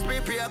Babylon best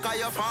prepare cause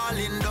you're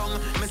falling down.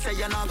 Me say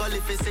you're not gonna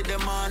live to see the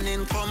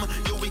morning come.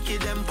 You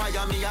wicked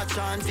empire, me a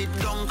chant it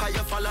down. Cause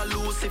you follow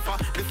Lucifer,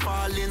 the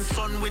falling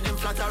sun. With him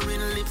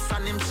flattering lips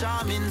and him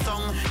charming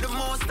tongue. The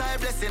most high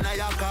blessing I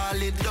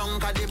call it down.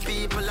 Cause the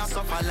people are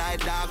suffer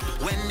like that.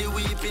 When the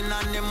weeping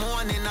and the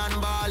mourning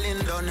and bawling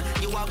done,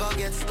 you are gonna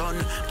get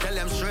stunned. Tell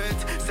them straight,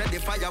 set the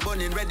fire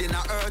burning red in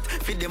the earth.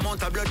 Feed the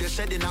amount of blood you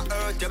shed in the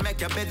earth. You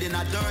make your bed in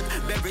the dirt.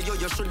 Bury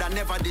you should have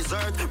never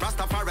desert.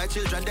 Rastafari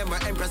children, them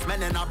were empress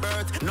men in a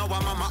birth. Now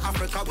our mama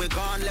Africa, we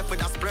gone left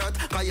with a splurt.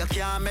 Cause you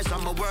can't measure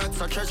my words,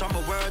 so treasure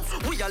my words.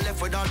 We are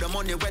left with all the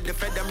money where they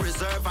fed them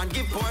reserve. And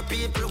give poor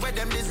people where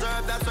them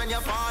deserve. That's when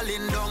you're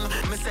falling down.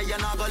 Me say you're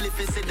not gonna live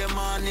to see the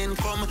morning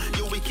come.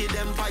 You wicked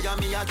empire,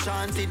 me a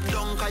chant it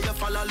down. Cause you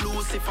follow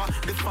Lucifer,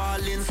 the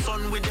falling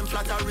sun. With him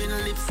flattering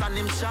lips and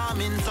him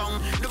charming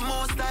tongue. The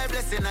most high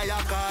blessing I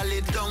call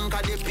it down.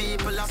 Cause the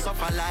people are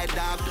suffer like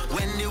that.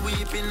 When the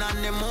weeping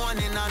and the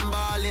mourning and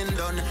bawling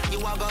done,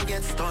 you are gonna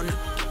get stunned.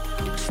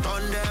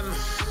 Stun them.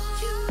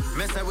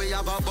 Me say we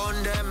have a bun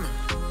them.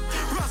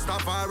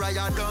 Rastafari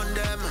a done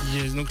them.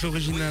 Yes, donc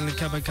l'original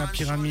Kabaka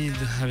Pyramid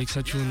avec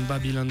sa tune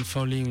Babylon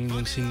Falling.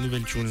 Donc c'est une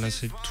nouvelle tune là,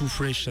 c'est tout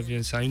fresh,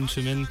 ça a une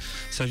semaine,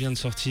 ça vient de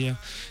sortir.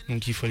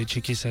 Donc il faut aller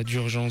checker ça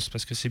d'urgence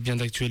parce que c'est bien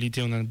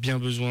d'actualité, on a bien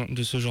besoin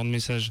de ce genre de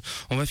message.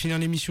 On va finir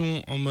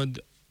l'émission en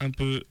mode un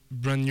peu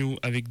brand new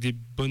avec des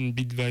bonnes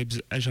beat vibes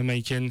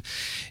jamaïcaines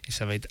et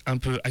ça va être un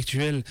peu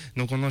actuel.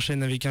 Donc on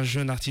enchaîne avec un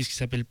jeune artiste qui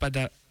s'appelle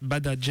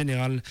Bada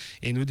General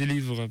et nous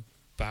délivre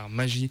par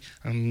magie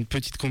une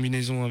petite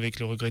combinaison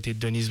avec le regretté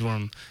Dennis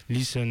Brown.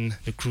 Listen,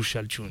 the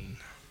crucial tune.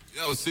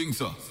 Yo, sing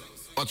so.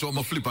 Watch out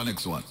my flip on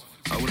next one.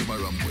 I will my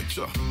ram with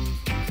sure.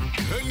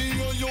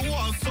 Anyhow you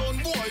want son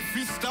boy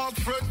fi start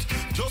fret.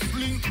 Just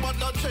link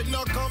Bada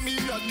General come here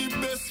the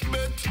best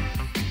bet.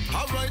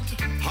 Alright.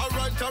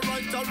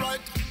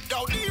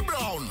 Yo, D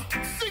Brown,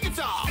 sing it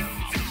off.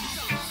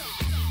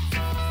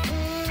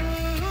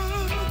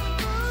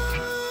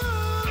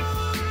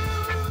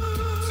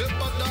 Say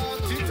but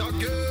that it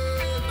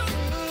again.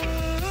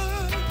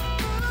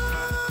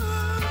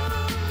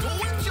 Do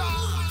it,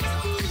 y'all.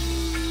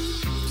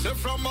 Say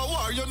from a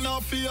war, you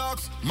not fi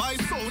ask. My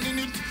sound in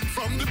it.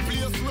 From the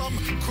place from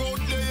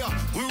crowd layer,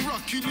 we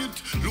rocking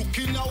it.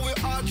 Looking how we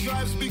hard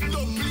drives, big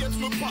dub plates,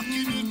 we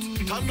packing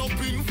it. Turn up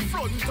in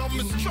front of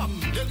me strap,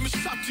 then me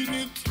shotting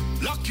it.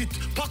 Lock it,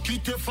 pack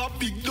it, if a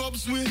big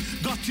dubs we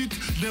got it.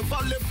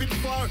 Never left it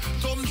far,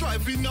 come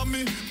driving on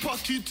me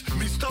pocket.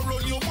 Mr.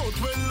 Run your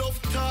mouth, well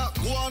love talk,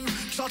 go on,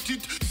 chat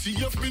it. See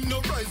if me no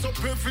rise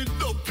up every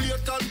dub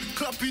plate and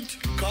clap it.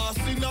 Cause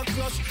in a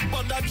clash,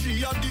 but that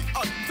G and the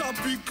hot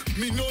topic.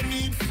 Me no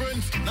need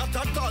friends, not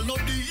at all, not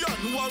the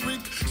Jan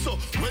Warwick. So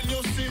when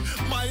you see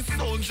my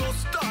sound, just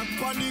start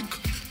panic.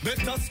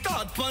 Better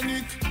start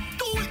panic.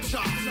 Do it,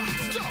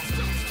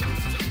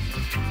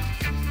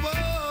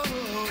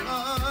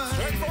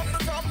 Straight from the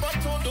top but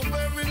to the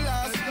very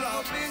last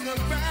club. Being a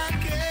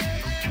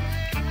racket.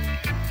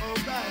 Oh,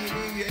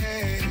 baby,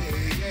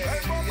 yeah.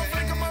 Right from the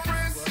finger of my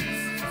wrist.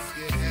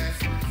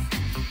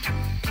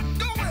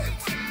 Do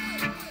it.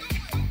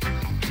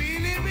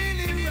 Really,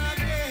 really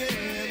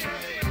rockin'.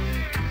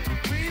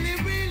 Really,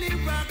 really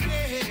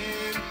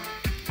rockin'.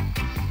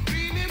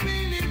 Really,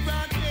 really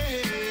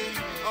rockin'.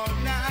 All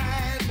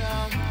night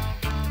long.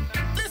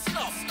 Listen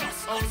up.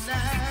 All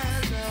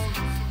night long.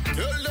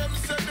 Tell them,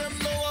 say them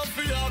know what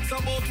we ask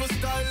about for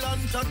style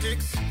and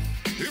tactics.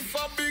 If a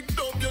big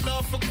dub, you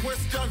know for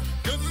question,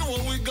 you know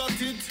we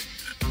got it.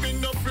 Me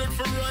no afraid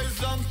for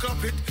rise and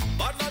cop it.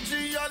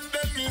 Banaji and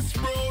Dennis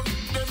Brown,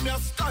 them your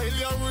style,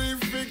 your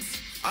refix.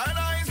 And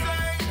I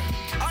say,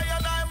 I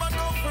and I man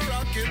go for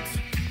rocket.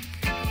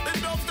 The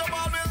dubs them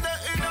all will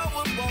there in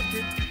our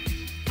pocket.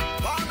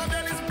 Bana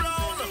Dennis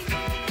Brown,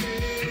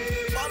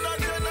 Bana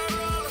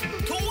General,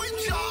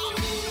 Twitcher.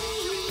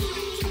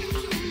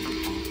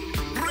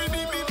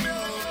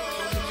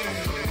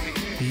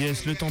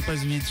 Yes, le temps passe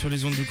vite sur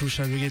les ondes de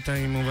Crucial Reggae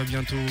Time. On va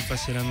bientôt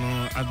passer la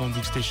main à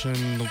Bandit Station,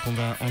 donc on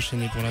va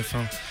enchaîner pour la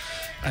fin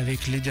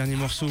avec les derniers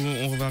morceaux.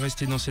 On va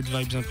rester dans cette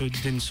vibe un peu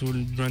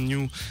dancehall, brand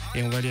new,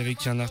 et on va aller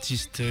avec un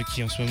artiste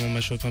qui en ce moment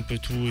mash-up un peu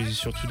tout, et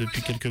surtout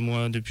depuis quelques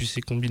mois, depuis ses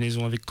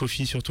combinaisons avec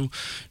Kofi surtout,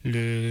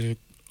 le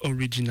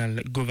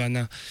original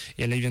Govana.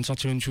 Et là il vient de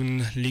sortir une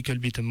tune, Little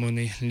Bit of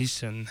Money.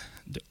 Listen,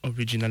 the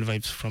original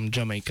vibes from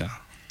Jamaica.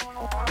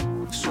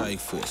 Strike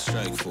force,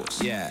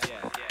 yeah.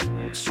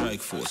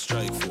 Strike force,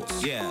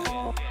 yeah.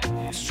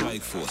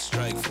 Strike force,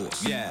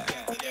 yeah.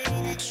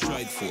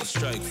 Strike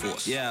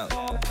force, yeah.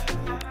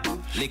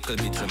 Little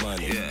bit of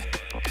money, yeah.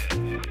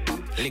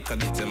 Little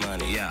bit of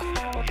money, yeah.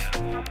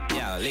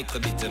 Yeah, little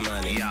bit of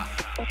money, yeah.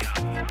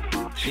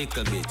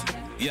 Little bit.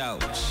 Yo,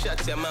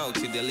 shut your mouth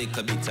with the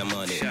little bit of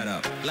money. Shut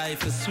up.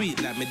 Life is sweet,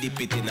 like me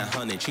dip it in a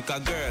honey. Trick a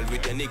girl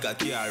with a nigga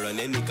car and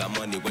a nigga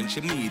money. When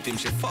she meet him,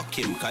 she fuck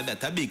him, cause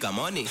that a bigger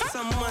money.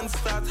 Some man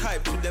start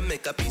hype to them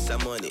make a piece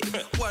of money.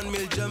 1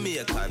 mil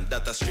Jamaican,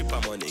 that a strip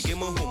of money. Give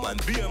me woman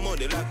beer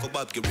money like a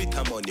Bob give it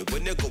a money.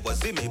 When they go a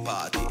Zimmy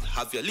party,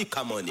 have your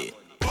liquor money.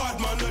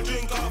 Bad man no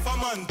drink off a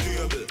man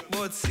table.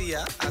 But see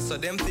ya, I saw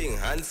them thing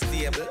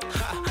unstable.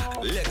 Ha,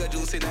 Lego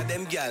juice in a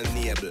them gal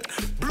navel.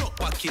 Block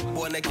pocket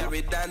boy na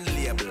carry down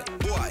label.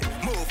 Boy,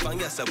 move on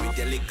yourself with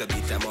your little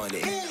bit of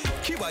money.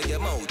 Keep out your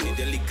mouth with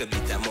your little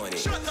bit of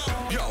money.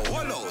 Yo,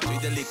 hold out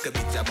with your little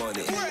bit of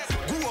money.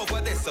 Go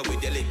over there so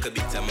with your little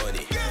bit of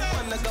money.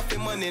 Man, I got the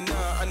money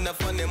now, and the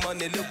funny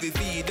money. Look the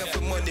feed up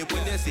for money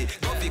when you see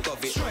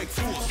coffee. Strike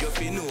food, you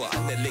feel know,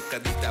 and the little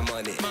bit of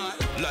money.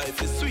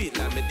 Life is sweet,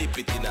 and me dip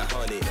it in a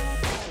honey.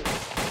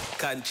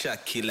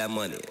 Contract killer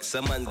money.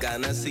 Some man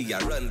gonna see ya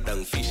run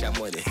down fish a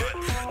money.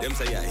 Them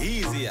say ya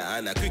easier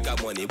and a quicker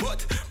money,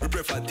 but we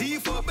prefer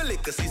thief for the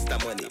liquor sister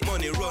money.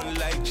 Money run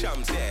like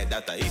champs, yeah,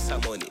 that is a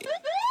money.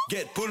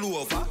 Get pull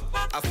over,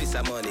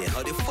 officer money.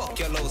 How the fuck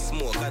you love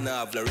smoke and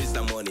have the rest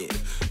of money?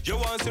 You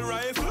want a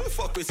rifle?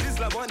 Fuck with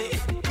Sizzler money.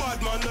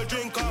 Bad man no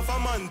drink off a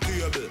man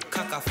table.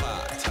 Cock a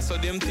fart, I saw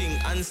them thing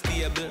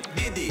unstable.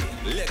 Diddy,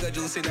 Lego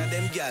juice in a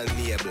them gal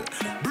navel.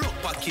 Block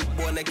pocket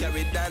boy na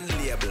carry down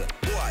label.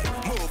 Boy,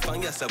 move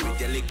on yourself with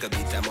your little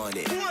bit of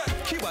money.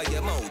 Keep out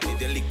your mouth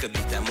with your little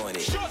bit of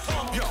money.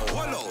 Yo,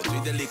 hold out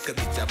with your little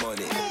bit of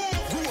money.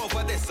 Go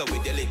over there so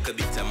with your little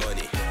bit of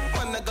money.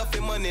 Man, I got the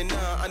money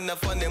now, and the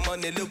funny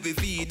money. Look we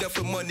feed up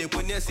for money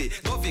when you say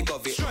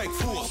coffee. Strike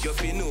force, you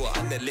feel know,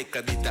 and the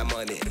little bit of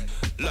money.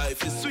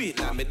 Life is sweet,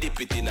 now me dip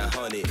it in a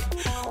honey.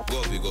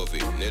 Coffee,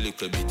 no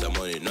little bit of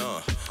money,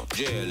 no.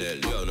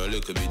 JLL, yo, no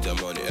little bit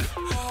of money.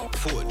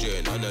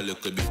 4J, and a a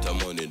little bit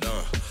of money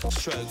down.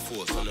 Strike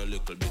force and a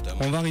little bit of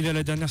money. On va arriver à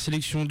la dernière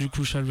sélection du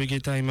Crucial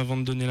Reggae Time avant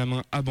de donner la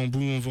main à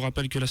Bambou. On vous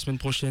rappelle que la semaine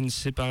prochaine,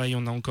 c'est pareil,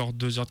 on a encore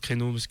 2 heures de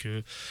créneau parce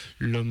que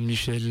l'homme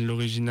Michel,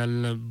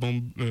 l'original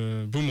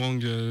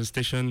Boomerang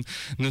Station,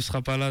 ne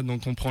sera pas là,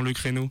 donc on prend le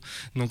créneau.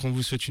 Donc on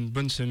vous souhaite une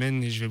bonne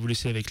semaine et je vais vous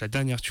laisser avec la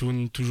dernière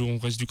tune. Toujours, on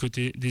reste du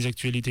côté des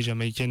actualités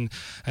jamaïcaines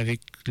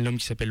avec l'homme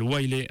qui s'appelle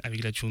Wiley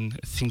avec la tune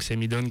Things Say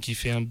Me Done qui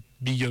fait un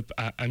big up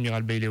à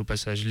Admiral Bailey au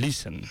passage.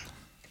 Listen.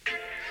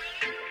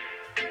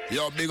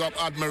 Yo, big up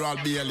Admiral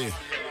Bailey.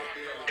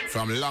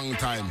 From long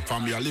time,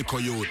 from your little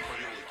youth.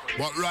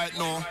 But right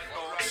now,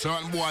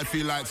 certain boy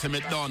feel like say me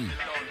done.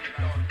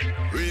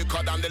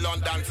 Record on the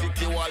London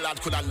City wall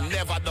that could have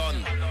never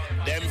done.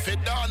 Them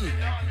fit done.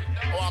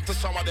 Oh, after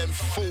some of them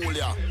fool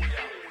ya.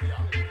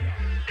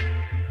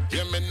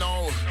 Hear me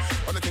now.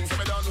 On the things that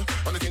me done,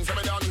 on the things that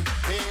me done.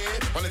 Hey,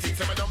 on the things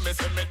that me done, me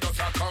say me just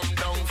a come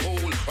down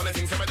fool. On the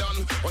things that me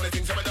done, on the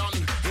things that me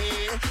done.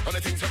 Hey, on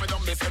the things that me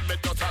done, me say me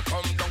just a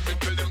come down. We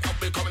kill them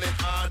up, we coming in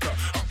hard.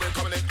 Up we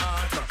coming in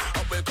hard.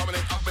 Up we coming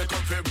in, up we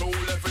come for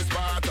rule every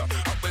spot.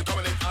 Up we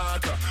coming in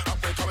hard. Up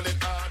we coming in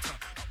hard.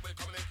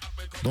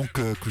 Donc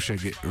Crucial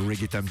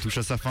Reggae Time touche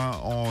à sa fin.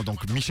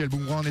 Donc Michel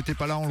Boomerang n'était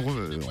pas là, on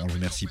le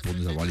remercie pour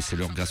nous avoir laissé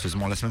l'heure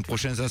gracieusement. La semaine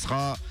prochaine ça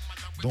sera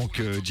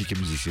donc JK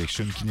Music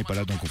Selection qui n'est pas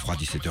là, donc on fera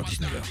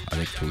 17h-19h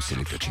avec Pro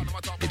Selector Chill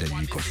et Daddy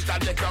Lucas.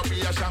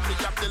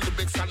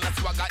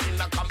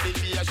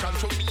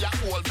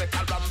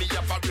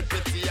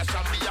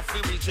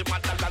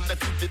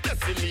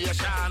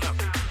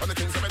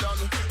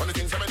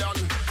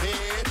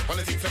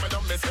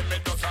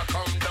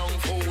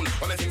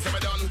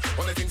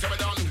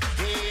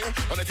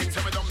 On the things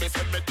that we done, me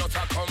said me just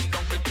a come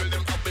down. We kill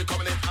them up, we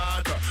coming in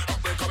hard.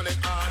 Up we coming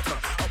in hard.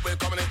 Up we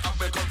coming in, up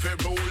we come for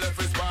rule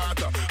every spot.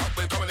 Up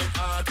we coming in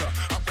hard.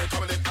 Up we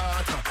coming in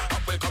hard.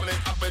 Up we coming in,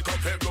 up we come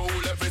for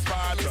rule every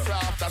spot. Me say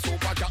after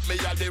super cat, me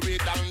a the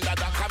read and that.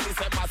 Come me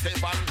say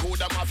massive and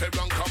good, I'm a fi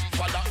run come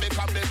for that. Me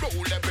come me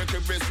rule every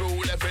crevice,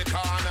 rule every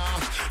corner.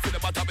 See the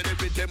bottom of the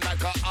rhythm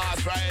like a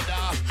horse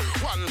rider.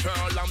 1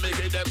 furlong, me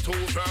give them 2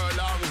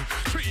 furlong.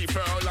 3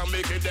 furlong,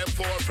 me give them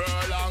 4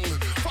 furlong.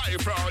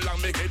 5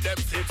 furlong, me give them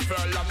 6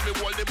 furlong. Me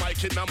hold the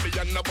mic in me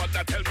and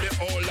nobody tell me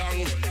how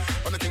long.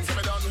 On the things that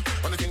me done,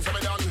 on the things that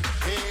me done.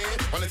 Hey,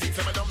 on the things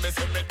that me done, me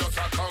say me just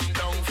a come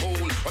down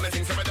fool. On the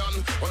things that me done,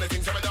 on the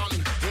things that me done.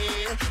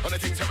 Hey, on the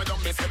things that me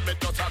done, me say me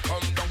just a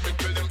come down. We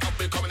kill them up,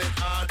 we coming in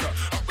hard.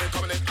 Up we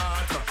coming in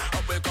hard.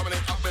 Up we coming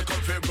in, up we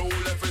come for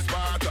rule every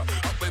spot.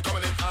 Up we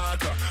coming in hard.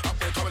 Up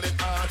we coming in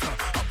hard.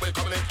 Up we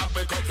coming in, up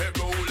we come for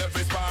rule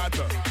every spot.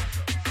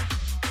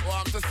 Oh,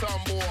 I'm to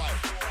some boy.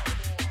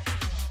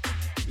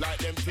 Like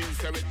them things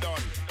that we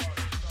done.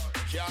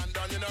 Can't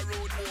done in a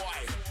road boy.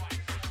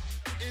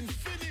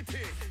 Infinity.